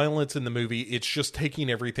the violence in the movie, it's just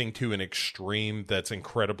taking everything to an extreme that's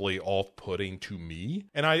incredibly off-putting to me.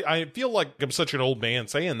 And I feel like I'm such an old man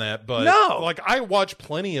saying that, but like I watch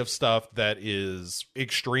plenty of stuff that is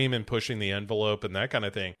extreme and pushing the envelope and that kind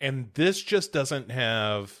of thing. And this just doesn't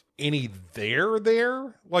have any there.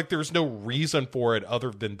 Like there's no reason for it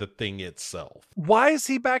other than the thing itself. Why is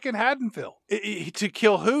he back in Haddonfield? To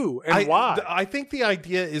kill who and why? I think the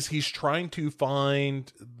idea is he's trying to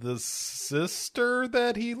find the sister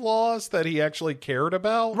that he lost that he actually cared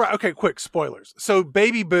about. Right. Okay, quick spoilers. So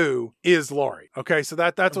Baby Boo is Laurie. Okay, so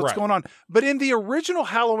that's what's going on. But in the original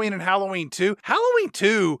Halloween and Halloween 2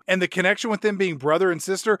 and the connection with them being brother and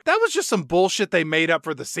sister, that was just some bullshit they made up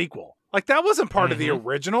for the sequel. Like, that wasn't part of the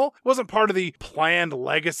original. It wasn't part of the planned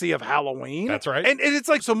legacy of Halloween. That's right. And it's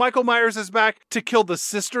like, so Michael Myers is back to kill the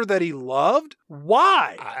sister that he loved?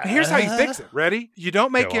 Why? Here's how you fix it. Ready? You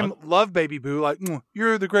don't make him love Baby Boo like,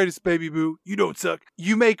 you're the greatest, Baby Boo. You don't suck.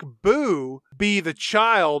 You make Boo be the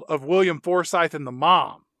child of William Forsythe and the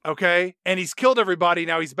mom. okay? And he's killed everybody.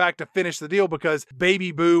 Now he's back to finish the deal because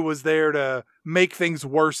Baby Boo was there to make things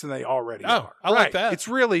worse than they already are. I like that. It's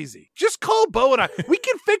real easy. Just call Bo and I. We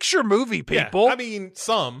can fix your movie, people. Yeah, I mean,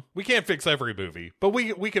 some. We can't fix every movie, but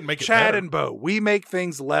we can make it Chad better. and Bo, we make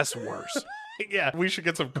things less worse. Yeah, we should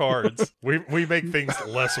get some cards. we make things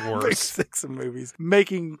less worse. 6 movies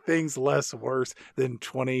making things less worse than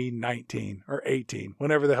 2019 or 18,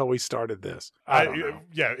 whenever the hell we started this. I don't know.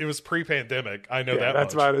 Yeah, it was pre-pandemic. I know that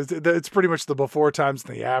that's much. about it. It's pretty much the before times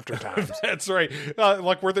and the after times. That's right.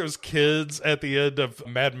 Like were those kids at the end of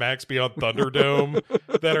Mad Max Beyond Thunderdome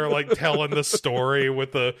that are like telling the story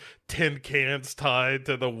with the tin cans tied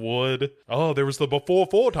to the wood? Oh, there was the before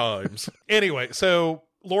 4 times. Anyway, so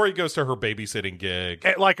Lori goes to her babysitting gig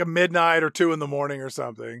At like a midnight or 2 in the morning or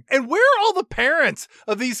something. And where are all the parents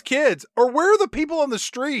of these kids? Or where are the people on the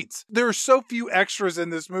streets? There are so few extras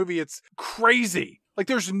in this movie. It's crazy. Like,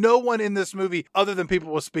 there's no one in this movie other than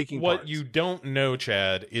people with speaking What parts. you don't know,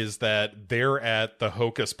 Chad, is that they're at the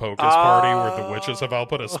Hocus Pocus party where the witches have all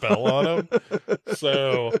put a spell on them.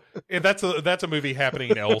 So that's a movie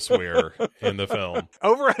happening elsewhere in the film.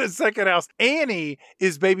 Over at a second house, Annie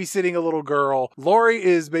is babysitting a little girl. Lori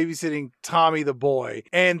is babysitting Tommy the boy.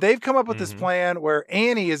 And they've come up with this plan where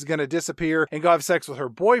Annie is going to disappear and go have sex with her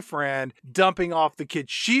boyfriend, dumping off the kid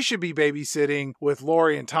she should be babysitting with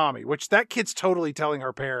Lori and Tommy, which that kid's totally telling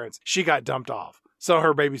her parents she got dumped off so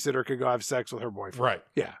her babysitter could go have sex with her boyfriend. Right.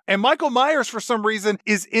 Yeah. And Michael Myers, for some reason,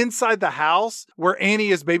 is inside the house where Annie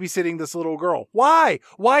is babysitting this little girl. Why?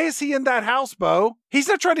 Why is he in that house, Bo? He's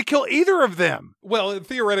not trying to kill either of them. Well,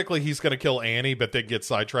 theoretically, he's going to kill Annie, but then get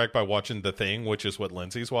sidetracked by watching The Thing, which is what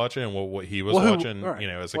Lindsay's watching and what he was watching, right.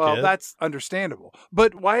 As a well, kid. that's understandable.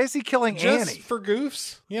 But why is he killing Just Annie? for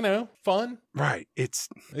goofs, fun. Right. It's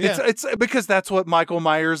because that's what Michael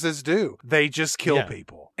Myers do. They just kill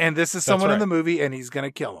people. And this is someone in the movie, and he's going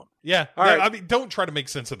to kill him. Yeah. All right. I mean, don't try to make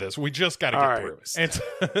sense of this. We just got to get through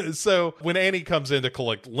it. And so when Annie comes in to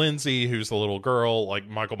collect Lindsay, who's the little girl, like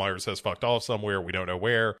Michael Myers has fucked off somewhere. We don't know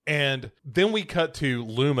where. And then we cut to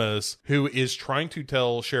Loomis, who is trying to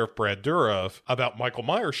tell Sheriff Brad Dourif about Michael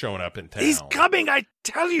Myers showing up in town. He's coming, I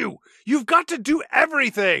tell you. You've got to do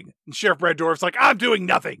everything. And Sheriff Brad Dourif's like, I'm doing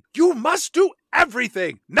nothing. You must do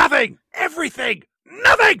everything. Nothing. Everything.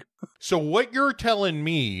 Nothing. So what you're telling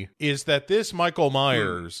me is that this Michael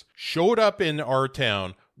Myers showed up in our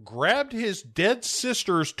town, grabbed his dead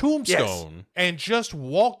sister's tombstone, and just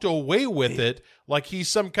walked away with it like he's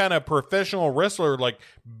some kind of professional wrestler like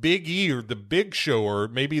Big E or the Big Show or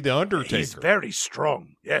maybe the Undertaker. He's very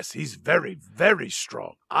strong. Yes, he's very, very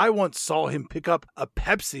strong. I once saw him pick up a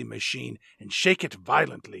Pepsi machine and shake it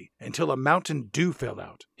violently until a Mountain Dew fell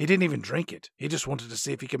out. He didn't even drink it. He just wanted to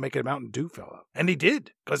see if he could make a Mountain Dew fall out. And he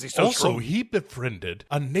did, because he's so strong. Also, he befriended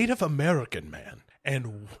a Native American man.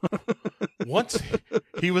 And once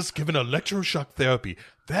he was given electroshock therapy,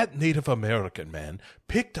 that Native American man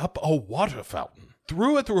picked up a water fountain,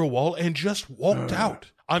 threw it through a wall, and just walked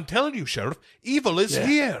out. I'm telling you, Sheriff, evil is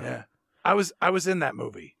here. Yeah. I was in that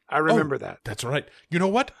movie. I remember that. That's right. You know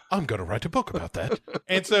what? I'm going to write a book about that.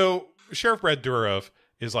 And so Sheriff Brad Dourif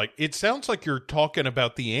is like, it sounds like you're talking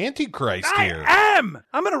about the Antichrist here. I am!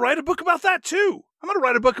 I'm going to write a book about that, too. I'm going to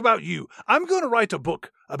write a book about you. I'm going to write a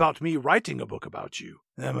book about me writing a book about you.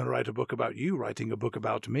 And I'm going to write a book about you writing a book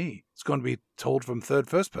about me. It's going to be told from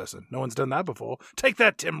first person. No one's done that before. Take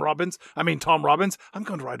that, Tom Robbins. I'm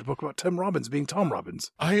going to write a book about Tim Robbins being Tom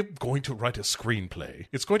Robbins. I am going to write a screenplay.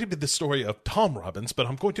 It's going to be the story of Tom Robbins, but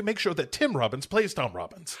I'm going to make sure that Tim Robbins plays Tom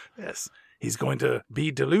Robbins. Yes. He's going to be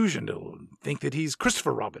delusional and think that he's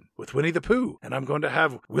Christopher Robin with Winnie the Pooh. And I'm going to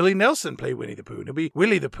have Willie Nelson play Winnie the Pooh. And he'll be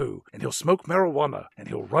Willie the Pooh. And he'll smoke marijuana. And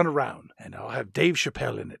he'll run around. And I'll have Dave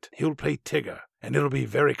Chappelle in it. He'll play Tigger. And it'll be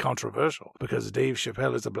very controversial because Dave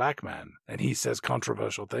Chappelle is a black man. And he says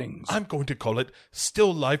controversial things. I'm going to call it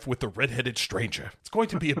Still Life with the Red-Headed Stranger. It's going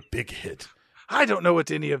to be a big hit. I don't know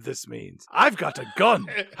what any of this means. I've got a gun.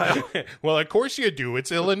 Well, of course you do. It's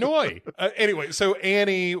Illinois. Anyway, so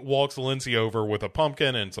Annie walks Lindsay over with a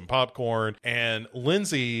pumpkin and some popcorn. And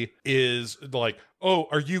Lindsay is like, oh,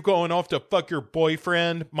 are you going off to fuck your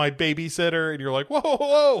boyfriend, my babysitter? And you're like, whoa,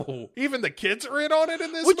 whoa, whoa. Even the kids are in on it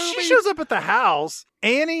in this When movie? she shows up at the house,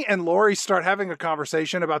 Annie and Lori start having a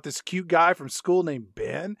conversation about this cute guy from school named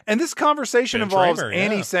Ben. And this conversation Ben involves Tramer,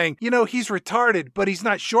 Annie yeah. saying, he's retarded, but he's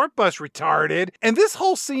not short bus retarded. And this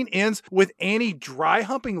whole scene ends with Annie dry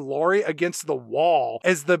humping Lori against the wall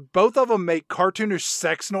as the both of them make cartoonish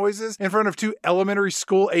sex noises in front of 2 elementary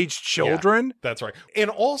school aged children. Yeah, that's right. And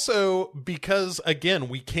also, because, again,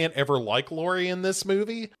 we can't ever like Lori in this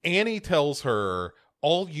movie, Annie tells her,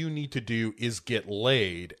 all you need to do is get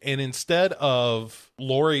laid. And instead of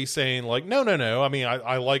Lori saying like, no, I mean,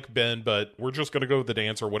 I like Ben, but we're just going to go to the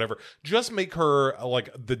dance or whatever. Just make her like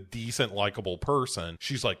the decent, likable person.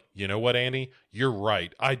 She's like, you know what, Annie? You're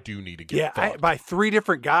right. I do need to get fucked. By 3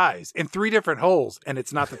 different guys in 3 different holes, and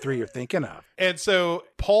it's not the 3 you're thinking of. And so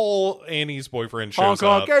Paul, Annie's boyfriend, shows honk,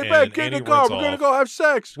 up, honk. Hey, man, and get in Annie the car. runs We're going to off, go have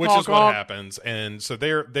sex. which honk, is what honk. happens. And so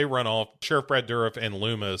they run off. Sheriff Brad Dourif and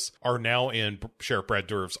Loomis are now in Sheriff Brad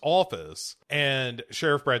Dourif's office. And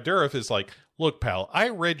Sheriff Brad Dourif is like, look, pal, I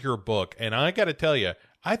read your book, and I got to tell you,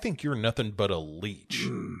 I think you're nothing but a leech.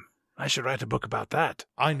 I should write a book about that.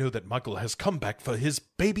 I know that Michael has come back for his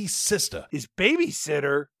baby sister. His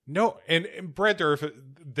babysitter? No, and Brad Dourif,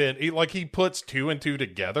 then he puts 2 and 2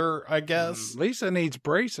 together, I guess. Lisa needs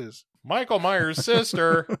braces. Michael Myers'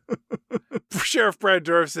 sister. Sheriff Brad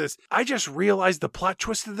Dourif says, I just realized the plot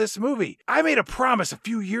twist of this movie. I made a promise a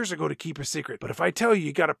few years ago to keep a secret, but if I tell you,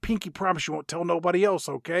 you got a pinky promise you won't tell nobody else,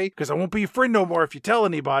 okay? Because I won't be your friend no more if you tell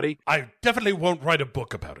anybody. I definitely won't write a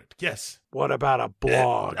book about it. Yes. What about a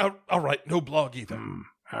blog? All right, no blog either.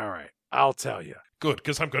 All right, I'll tell you. Good,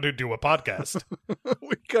 because I'm going to do a podcast.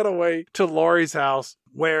 We cut away to Laurie's house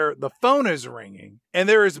where the phone is ringing and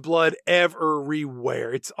there is blood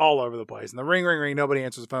everywhere. It's all over the place. And the ring, nobody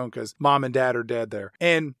answers the phone because mom and dad are dead there.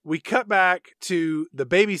 And we cut back to the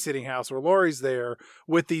babysitting house where Laurie's there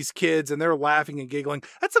with these kids and they're laughing and giggling.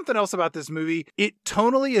 That's something else about this movie.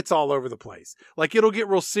 Tonally, it's all over the place. Like it'll get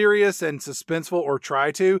real serious and suspenseful or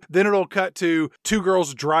try to. Then it'll cut to 2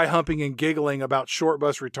 girls dry humping and giggling about short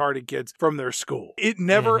bus retarded kids from their school. It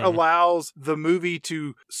never allows the movie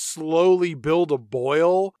to slowly build a boil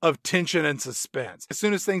of tension and suspense. As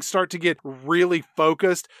soon as things start to get really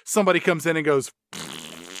focused, somebody comes in and goes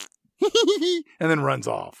and then runs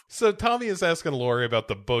off. So Tommy is asking Lori about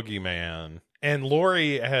the boogeyman. And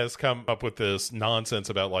Lori has come up with this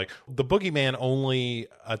nonsense about like the boogeyman only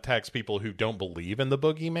attacks people who don't believe in the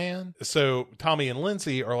boogeyman. So Tommy and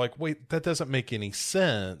Lindsay are like, wait, that doesn't make any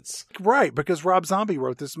sense. Right, because Rob Zombie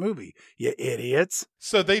wrote this movie, you idiots.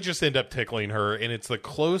 So they just end up tickling her, and it's the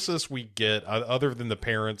closest we get, other than the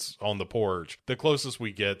parents on the porch, the closest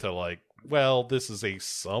we get to like, well, this is a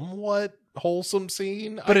somewhat wholesome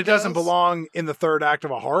scene, but it doesn't belong in the 3rd act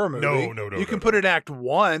of a horror movie. No. You can put it in Act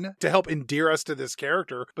 1 to help endear us to this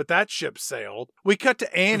character, but that ship sailed. We cut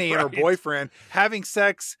to Annie and her boyfriend having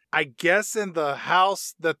sex, I guess, in the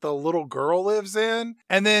house that the little girl lives in.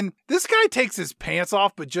 And then this guy takes his pants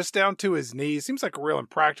off, but just down to his knees. Seems like a real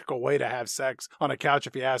impractical way to have sex on a couch,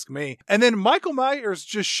 if you ask me. And then Michael Myers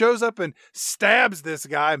just shows up and stabs this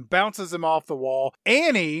guy and bounces him off the wall.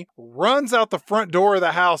 Annie runs out the front door of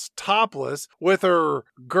the house topless with her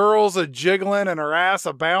girls a-jiggling and her ass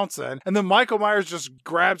a-bouncing. And then Michael Myers just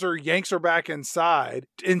grabs her, yanks her back inside.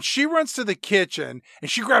 And she runs to the kitchen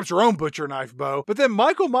and she grabs her own butcher knife bow. But then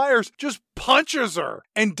Michael Myers just punches her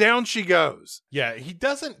and down she goes. Yeah, he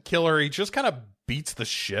doesn't kill her. He just kind of beats the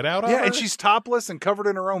shit out of her. Yeah, and she's topless and covered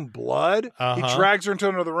in her own blood. He drags her into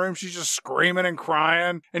another room. She's just screaming and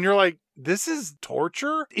crying. And you're like, this is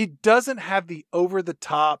torture? It doesn't have the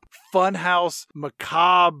over-the-top, funhouse,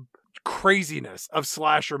 macabre craziness of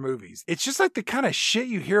slasher movies. It's just like the kind of shit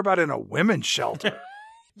you hear about in a women's shelter.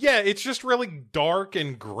 Yeah, it's just really dark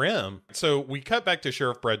and grim. So we cut back to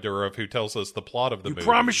Sheriff Brad Dourif, who tells us the plot of the movie. You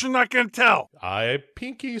promise you're not going to tell? I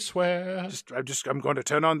pinky swear. I'm going to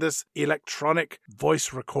turn on this electronic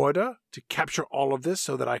voice recorder to capture all of this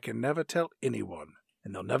so that I can never tell anyone.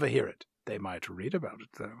 And they'll never hear it. They might read about it,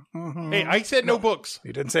 though. Hey, I said no books.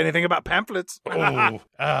 You didn't say anything about pamphlets.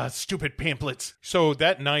 Stupid pamphlets. So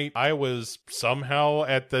that night, I was somehow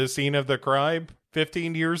at the scene of the crime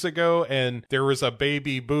 15 years ago, and there was a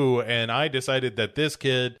baby boo, and I decided that this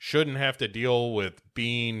kid shouldn't have to deal with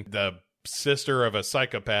being the sister of a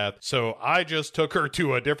psychopath, so I just took her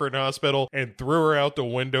to a different hospital and threw her out the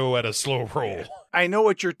window at a slow roll. I know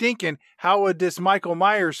what you're thinking. How would this Michael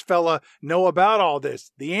Myers fella know about all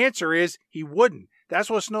this? The answer is he wouldn't.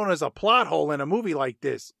 That's what's known as a plot hole in a movie like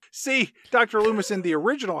this. See, Dr. Loomis in the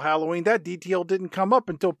original Halloween, that detail didn't come up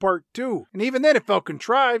until part 2. And even then it felt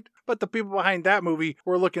contrived. But the people behind that movie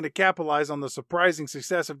were looking to capitalize on the surprising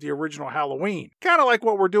success of the original Halloween. Kind of like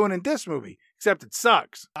what we're doing in this movie, except it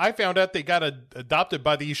sucks. I found out they got adopted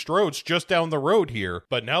by these Strodes just down the road here,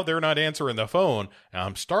 but now they're not answering the phone. And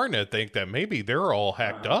I'm starting to think that maybe they're all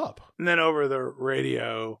hacked up. And then over the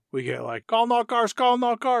radio, we get like, call not cars,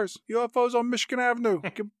 UFOs on Michigan Avenue.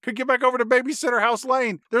 Could get back over to Babysitter House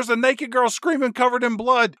Lane. There's a naked girl screaming covered in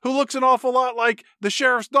blood who looks an awful lot like the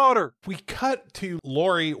sheriff's daughter. We cut to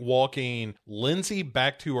Lori walking Lindsay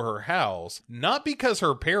back to her house, not because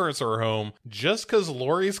her parents are home, just because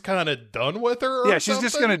Lori's kind of done with her. Yeah, she's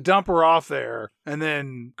just going to dump her off there and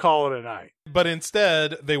then call it a night. But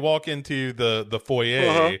instead, they walk into the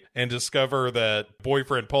foyer and discover that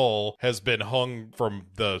boyfriend Paul has been hung from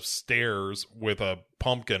the stairs with a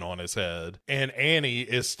pumpkin on his head. And Annie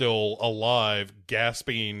is still alive,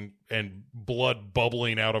 gasping and blood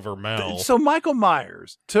bubbling out of her mouth. So Michael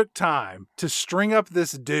Myers took time to string up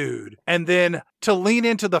this dude and then to lean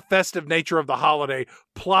into the festive nature of the holiday,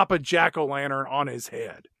 plop a jack-o'-lantern on his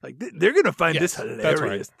head. Like, they're going to find this hilarious. That's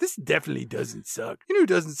right. This definitely doesn't suck. You know who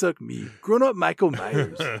doesn't suck? Me. Grown-up Michael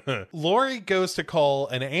Myers. Lori goes to call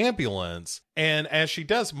an ambulance, and as she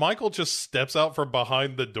does, Michael just steps out from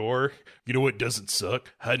behind the door. You know what doesn't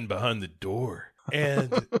suck? Hiding behind the door.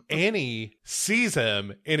 And Annie sees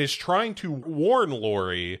him and is trying to warn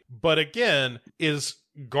Lori, but again, is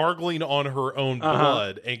gargling on her own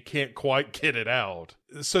blood and can't quite get it out.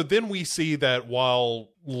 So then we see that while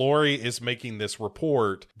Lori is making this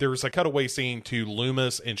report, there's a cutaway scene to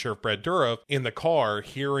Loomis and Sheriff Brad Dourif in the car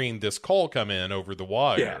hearing this call come in over the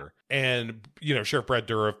wire. Yeah. And, Sheriff Brad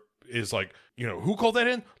Dourif is like, who called that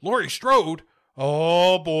in? Laurie Strode.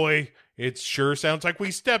 Oh boy. It sure sounds like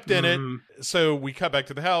we stepped in it. So we cut back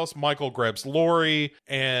to the house. Michael grabs Lori,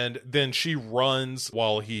 and then she runs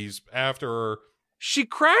while he's after her. She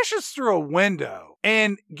crashes through a window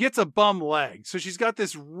and gets a bum leg. So she's got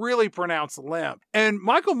this really pronounced limp. And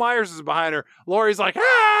Michael Myers is behind her. Lori's like,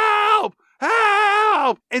 help!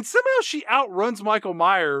 Help! And somehow she outruns Michael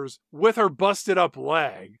Myers with her busted up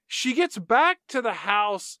leg. She gets back to the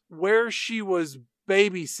house where she was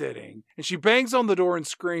babysitting, and she bangs on the door and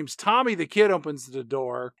screams. Tommy, the kid, opens the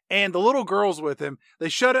door, and the little girl's with him. They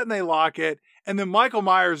shut it and they lock it, and then Michael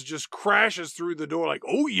Myers just crashes through the door like,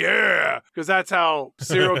 oh yeah, because that's how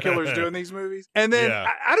serial killers do in these movies. And then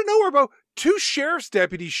out of nowhere, bro, two sheriff's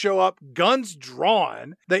deputies show up, guns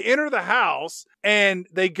drawn. They enter the house, and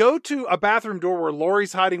they go to a bathroom door where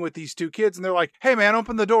Lori's hiding with these two kids, and they're like, hey man,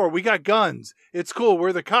 open the door. We got guns. It's cool.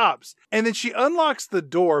 We're the cops. And then she unlocks the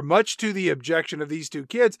door, much to the objection of these two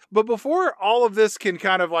kids. But before all of this can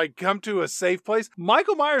kind of like come to a safe place,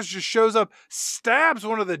 Michael Myers just shows up, stabs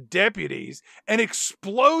one of the deputies, and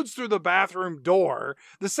explodes through the bathroom door.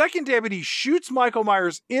 The second deputy shoots Michael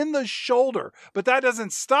Myers in the shoulder, but that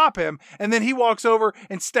doesn't stop him. And then he walks over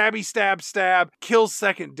and stabby, stab, kills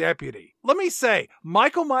second deputy. Let me say,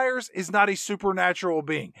 Michael Myers is not a supernatural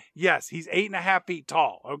being. Yes, he's 8.5 feet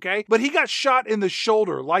tall, okay? But he got shot in the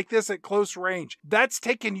shoulder like this at close range. That's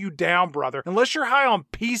taking you down, brother. Unless you're high on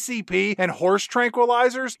PCP and horse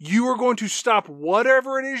tranquilizers, you are going to stop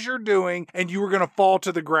whatever it is you're doing and you are going to fall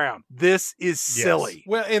to the ground. This is silly. Yes.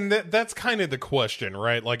 Well, and that's kind of the question,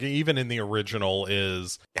 right? Like, even in the original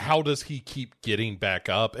is, how does he keep getting back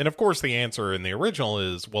up? And of course, the answer in the original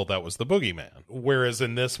is, well, that was the boogeyman. Whereas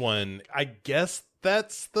in this one, I guess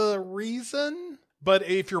that's the reason. But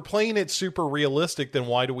if you're playing it super realistic, then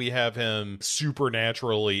why do we have him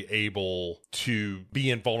supernaturally able to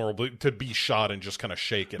be invulnerable, to be shot and just kind of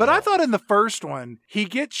shake it? But I thought in the first one, he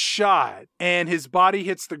gets shot and his body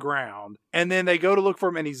hits the ground, and then they go to look for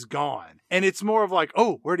him and he's gone. And it's more of like,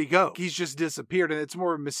 oh, where'd he go? He's just disappeared, and it's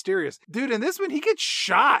more mysterious. Dude, in this one, he gets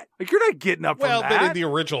shot. Like, you're not getting up from that. Well, but in the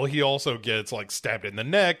original, he also gets, like, stabbed in the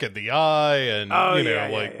neck and the eye and,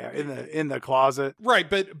 in the closet. Right,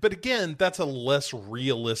 but again, that's a less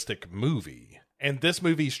realistic movie. And this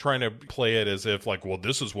movie's trying to play it as if, like, well,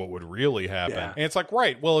 this is what would really happen. Yeah. And it's like,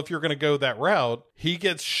 right, well, if you're going to go that route, he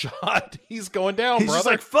gets shot. He's going down, He's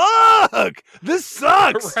brother. Just like, fuck! This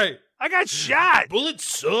sucks! Right. I got shot! Bullets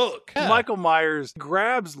suck! Yeah. Michael Myers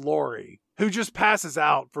grabs Lori, who just passes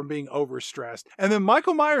out from being overstressed. And then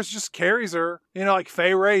Michael Myers just carries her, like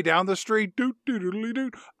Fay Ray down the street.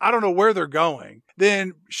 I don't know where they're going.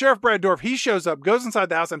 Then Sheriff Brad Dourif, he shows up, goes inside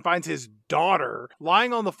the house and finds his daughter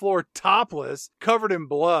lying on the floor, topless, covered in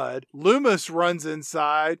blood. Loomis runs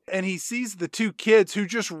inside and he sees the two kids who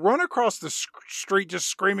just run across the street just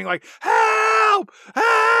screaming like, help! help!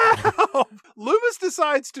 Help! Loomis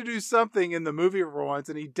decides to do something in the movie for once,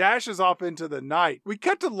 and he dashes off into the night. We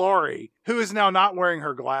cut to Laurie, who is now not wearing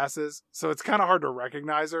her glasses, so it's kind of hard to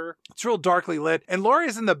recognize her. It's real darkly lit, and Laurie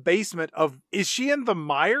is in the basement of... Is she in the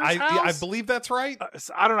Myers house? I believe that's right.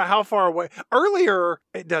 I don't know how far away. Earlier,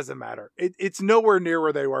 it doesn't matter. It's nowhere near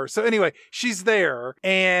where they were. So anyway, she's there,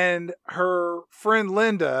 and her friend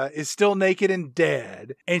Linda is still naked and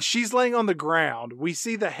dead, and she's laying on the ground. We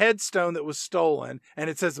see the headstone that was stolen, and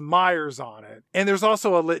it says Myers on it. And there's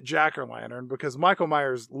also a lit jack-o'-lantern, because Michael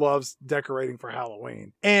Myers loves decorating for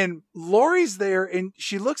Halloween. And Laurie's there, and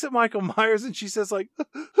she looks at Michael Myers, and she says, like,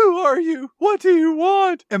 who are you? What do you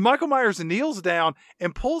want? And Michael Myers kneels down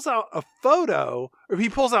and pulls out a photo, or he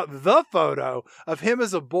pulls out the photo of him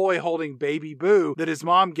as a boy holding baby Boo that his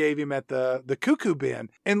mom gave him at the cuckoo bin.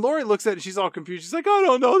 And Laurie looks at it and she's all confused. She's like, I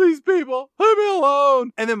don't know these people. Leave me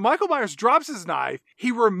alone. And then Michael Myers drops his knife.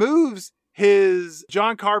 He removes his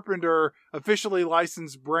John Carpenter officially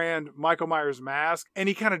licensed brand Michael Myers mask, and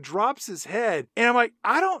he kind of drops his head. And I'm like,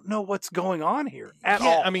 I don't know what's going on here at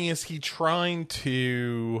all. I mean, is he trying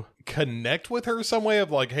to connect with her some way of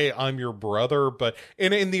like, hey, I'm your brother? But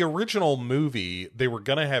in the original movie, they were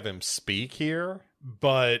going to have him speak here,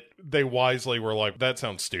 but they wisely were like, that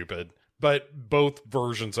sounds stupid. But both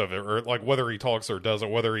versions of it, or like whether he talks or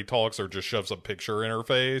doesn't, whether he talks or just shoves a picture in her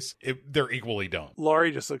face, they're equally dumb.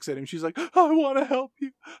 Laurie just looks at him. She's like, I want to help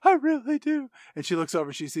you. I really do. And she looks over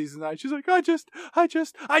and she sees the knife. She's like, I just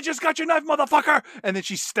got your knife, motherfucker. And then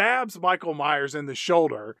she stabs Michael Myers in the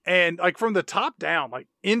shoulder, and like from the top down, like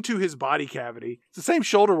into his body cavity. It's the same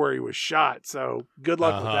shoulder where he was shot. So good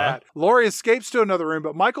luck with that. Laurie escapes to another room,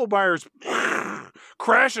 but Michael Myers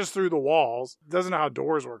crashes through the walls. Doesn't know how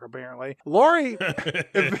doors work, apparently. Laurie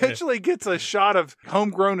eventually gets a shot of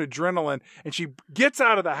homegrown adrenaline, and she gets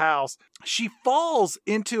out of the house. She falls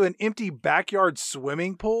into an empty backyard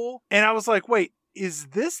swimming pool. And I was like, wait, is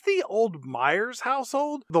this the old Myers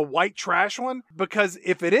household? The white trash one? Because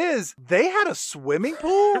if it is, they had a swimming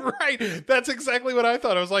pool? Right. That's exactly what I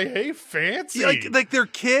thought. I was like, hey, fancy. Like their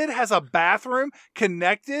kid has a bathroom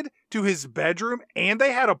connected to his bedroom, and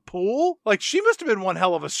they had a pool? Like, she must have been one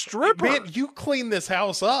hell of a stripper. Man, you clean this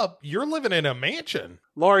house up, you're living in a mansion.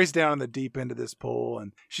 Laurie's down in the deep end of this pool,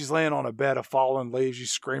 and she's laying on a bed of fallen leaves.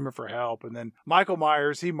 She's screaming for help. And then Michael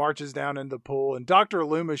Myers, he marches down into the pool, and Dr.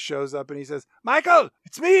 Loomis shows up, and he says, Michael,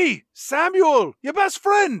 it's me, Samuel, your best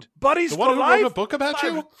friend, buddies the one for who life. wrote a book about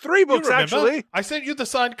you? 3 books, actually. I sent you the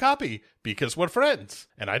signed copy because we're friends,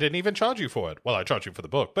 and I didn't even charge you for it. Well, I charged you for the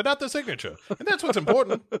book, but not the signature, and that's what's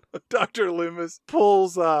important. Dr. Loomis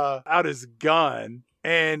pulls out his gun,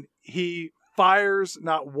 and he fires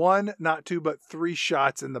not 1, not 2, but 3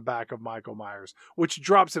 shots in the back of Michael Myers, which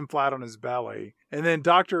drops him flat on his belly. And then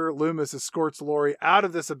Dr. Loomis escorts Laurie out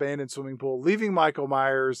of this abandoned swimming pool, leaving Michael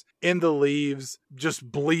Myers in the leaves,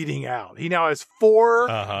 just bleeding out. He now has 4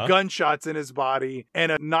 gunshots in his body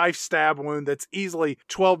and a knife stab wound that's easily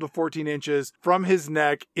 12 to 14 inches from his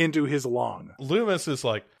neck into his lung. Loomis is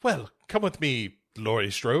like, well, come with me,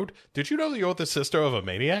 Laurie Strode. Did you know you're the sister of a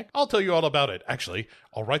maniac? I'll tell you all about it. Actually,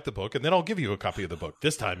 I'll write the book and then I'll give you a copy of the book.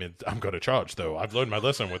 This time I'm going to charge, though. I've learned my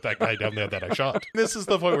lesson with that guy down there that I shot. This is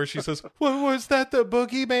the point where she says, well, was that the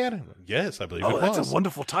Boogeyman? Yes, I believe it was. Oh, that's a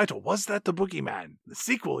wonderful title. Was that the Boogeyman? The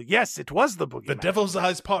sequel, yes, it was the Boogeyman. The Devil's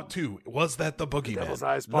Eyes Part 2. Was that the Boogeyman? Devil's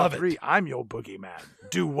Eyes Part 3. I'm your Boogeyman.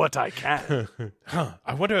 Do what I can.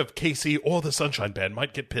 I wonder if Casey or the Sunshine Band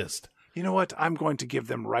might get pissed. You know what? I'm going to give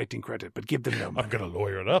them writing credit, but give them no money. I'm going to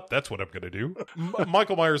lawyer it up. That's what I'm going to do.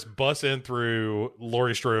 Michael Myers busts in through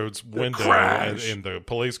Laurie Strode's window in the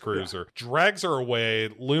police cruiser, drags her away.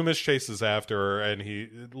 Loomis chases after her,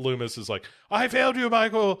 and Loomis is like, I failed you,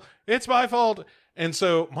 Michael. It's my fault. And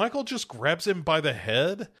so Michael just grabs him by the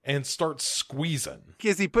head and starts squeezing.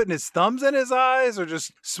 Is he putting his thumbs in his eyes or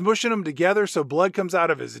just smushing them together so blood comes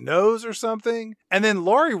out of his nose or something? And then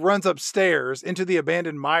Laurie runs upstairs into the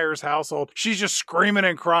abandoned Myers household. She's just screaming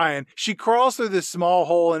and crying. She crawls through this small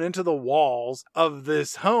hole and into the walls of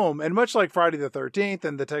this home. And much like Friday the 13th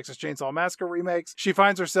and the Texas Chainsaw Massacre remakes, she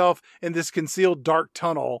finds herself in this concealed dark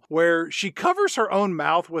tunnel where she covers her own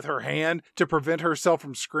mouth with her hand to prevent herself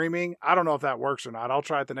from screaming. I don't know if that works or not. I'll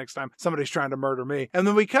try it the next time somebody's trying to murder me. And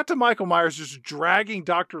then we cut to Michael Myers just dragging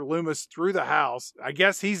Dr. Loomis through the house. I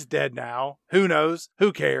guess he's dead now. Who knows?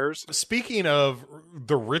 Who cares? Speaking of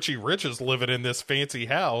the Richie Riches living in this fancy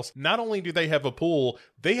house, not only do they have a pool,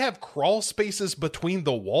 they have crawl spaces between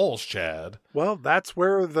the walls, Chad. Well, that's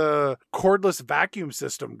where the cordless vacuum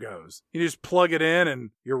system goes. You just plug it in and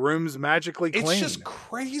your room's magically clean. It's just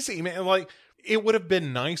crazy, man. Like, it would have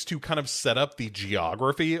been nice to kind of set up the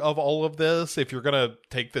geography of all of this. If you're going to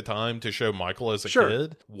take the time to show Michael as a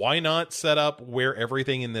kid, why not set up where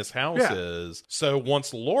everything in this house is? So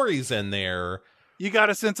once Laurie's in there, you got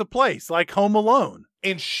a sense of place, like Home Alone.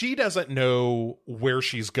 And she doesn't know where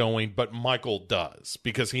she's going, but Michael does,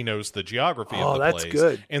 because he knows the geography of the place. Oh, that's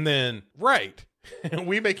good. And then,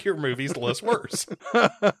 we make your movies less worse.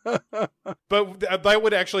 But that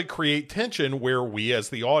would actually create tension where we as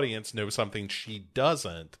the audience know something she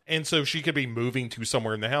doesn't. And so she could be moving to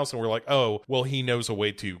somewhere in the house and we're like, oh, well, he knows a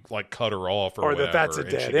way to like cut her off or whatever. Or that's a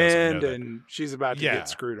dead end and she's about to get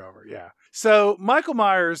screwed over. Yeah. So Michael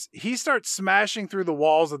Myers, he starts smashing through the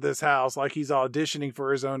walls of this house like he's auditioning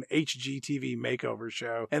for his own HGTV makeover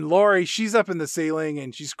show. And Laurie, she's up in the ceiling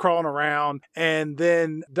and she's crawling around. And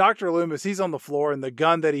then Dr. Loomis, he's on the floor and the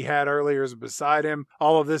gun that he had earlier is beside him.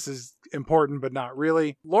 All of this is important, but not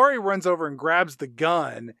really. Laurie runs over and grabs the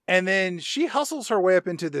gun, and then she hustles her way up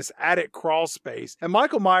into this attic crawl space. And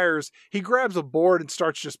Michael Myers, he grabs a board and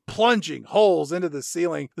starts just plunging holes into the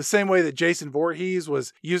ceiling the same way that Jason Voorhees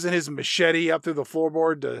was using his machete up through the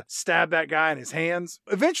floorboard to stab that guy in his hands.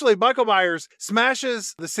 Eventually, Michael Myers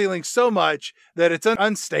smashes the ceiling so much that it's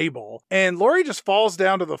unstable, and Laurie just falls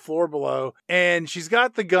down to the floor below, and she's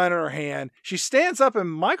got the gun in her hand. She stands up,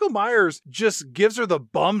 and Michael Myers just gives her the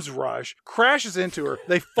bum's rush, crashes into her.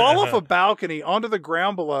 They fall off a balcony onto the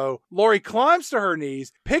ground below. Laurie climbs to her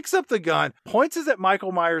knees, picks up the gun, points it at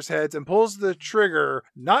Michael Myers' head, and pulls the trigger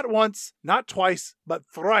not once, not twice, but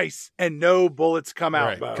thrice, and no bullets come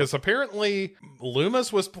out. Because apparently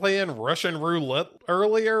Loomis was playing Russian roulette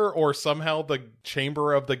earlier, or somehow the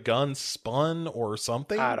chamber of the gun spun or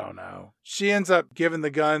something. I don't know. She ends up giving the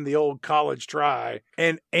gun the old college try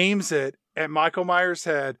and aims it at Michael Myers'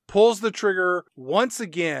 head, pulls the trigger once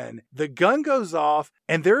again. The gun goes off,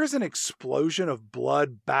 and there is an explosion of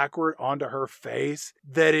blood backward onto her face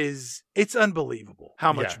it's unbelievable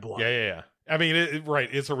how much blood. Yeah. I mean,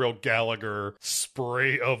 it's a real Gallagher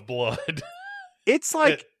spray of blood. It's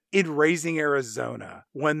like in Raising Arizona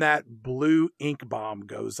when that blue ink bomb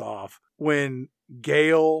goes off, when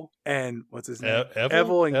Gale and what's his name?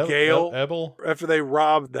 Evel and Gale, after they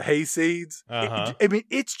robbed the hayseeds. I mean,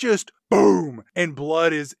 it's just boom, and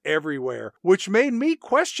blood is everywhere, which made me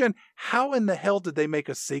question how in the hell did they make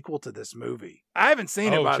a sequel to this movie? I haven't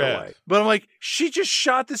seen it, by the way. But I'm like, she just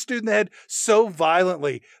shot this dude in the head so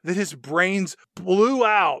violently that his brains blew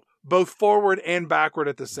out both forward and backward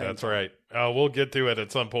at the same time. That's right. We'll get to it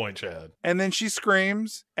at some point, Chad. And then she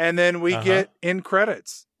screams, and then we get end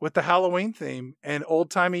credits with the Halloween theme and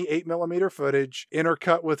old-timey 8mm footage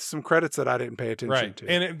intercut with some credits that I didn't pay attention to.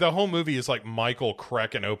 And the whole movie is like Michael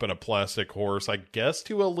cracking open a plastic horse, I guess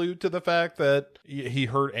to allude to the fact that he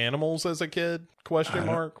hurt animals as a kid, ?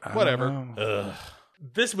 Whatever. Ugh.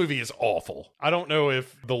 This movie is awful. I don't know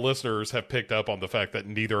if the listeners have picked up on the fact that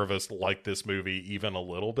neither of us like this movie even a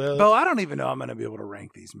little bit. Bo, I don't even know I'm going to be able to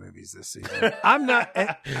rank these movies this season. I'm not.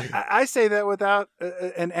 I say that without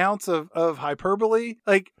an ounce of hyperbole.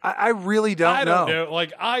 Like, I really don't know. I don't know.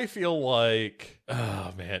 Like, I feel like,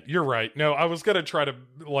 oh man, you're right. No, I was going to try to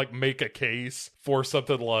like make a case for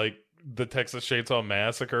something like the Texas Chainsaw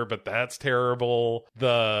Massacre, but that's terrible.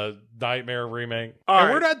 The Nightmare remake. And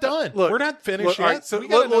we're not done. Look, we're not finished yet. Right, so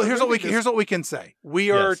here's what we can say. We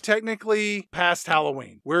are technically past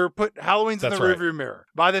Halloween. Halloween's in the rearview mirror.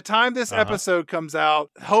 By the time this episode comes out,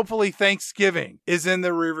 hopefully Thanksgiving is in the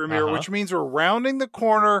rearview mirror, which means we're rounding the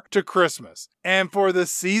corner to Christmas. And for the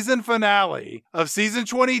season finale of season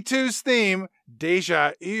 22's theme,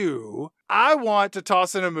 Deja Ew, I want to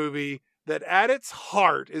toss in a movie that at its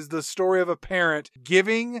heart is the story of a parent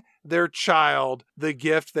giving their child the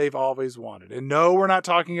gift they've always wanted. And no, we're not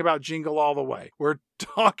talking about Jingle All the Way. We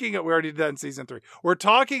already did that in season 3. We're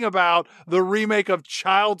talking about the remake of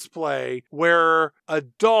Child's Play, where a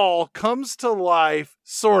doll comes to life,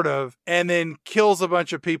 sort of, and then kills a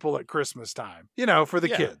bunch of people at Christmas time, for the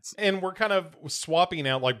kids. And we're kind of swapping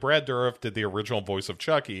out, like Brad Dourif did the original voice of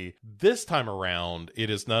Chucky. This time around,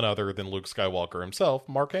 it is none other than Luke Skywalker himself,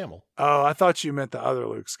 Mark Hamill. Oh, I thought you meant the other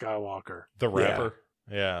Luke Skywalker. The rapper.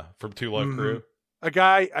 Yeah, from Two Love Crew. A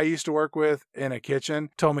guy I used to work with in a kitchen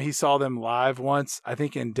told me he saw them live once, I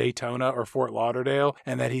think in Daytona or Fort Lauderdale,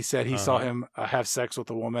 and that he said he saw him have sex with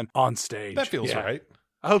a woman on stage. That feels right.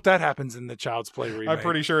 I hope that happens in the Child's Play remake. I'm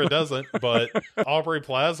pretty sure it doesn't, but Aubrey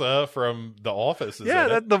Plaza from The Office is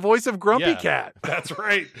in it. The voice of Grumpy Cat. That's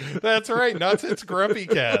right. That's right. Not since Grumpy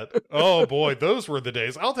Cat. Oh boy, those were the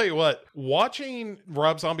days. I'll tell you what, watching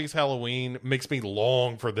Rob Zombie's Halloween makes me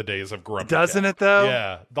long for the days of Grumpy Doesn't Cat. it though?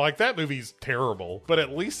 Yeah. Like that movie's terrible, but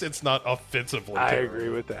at least it's not offensively I terrible. agree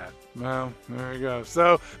with that. Well, there you go.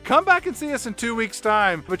 So come back and see us in 2 weeks'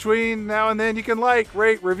 time. Between now and then, you can like,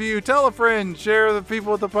 rate, review, tell a friend, share the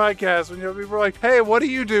people with the podcast. When people are like, hey, what do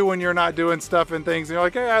you do when you're not doing stuff and things? And you're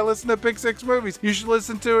like, hey, I listen to Pick 6 Movies. You should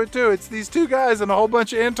listen to it too. It's these 2 guys and a whole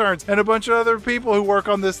bunch of interns and a bunch of other people who work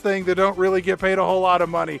on this thing that don't really get paid a whole lot of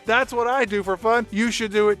money. That's what I do for fun. You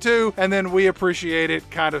should do it too. And then we appreciate it,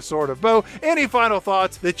 kind of, sort of. Bo, any final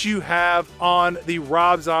thoughts that you have on the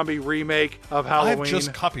Rob Zombie remake of Halloween? I've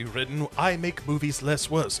just copywritten, I make movies less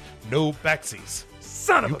worse. No backsies.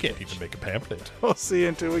 Son of You a can't bitch. even make a pamphlet. We'll see you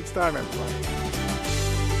in 2 weeks' time, everybody.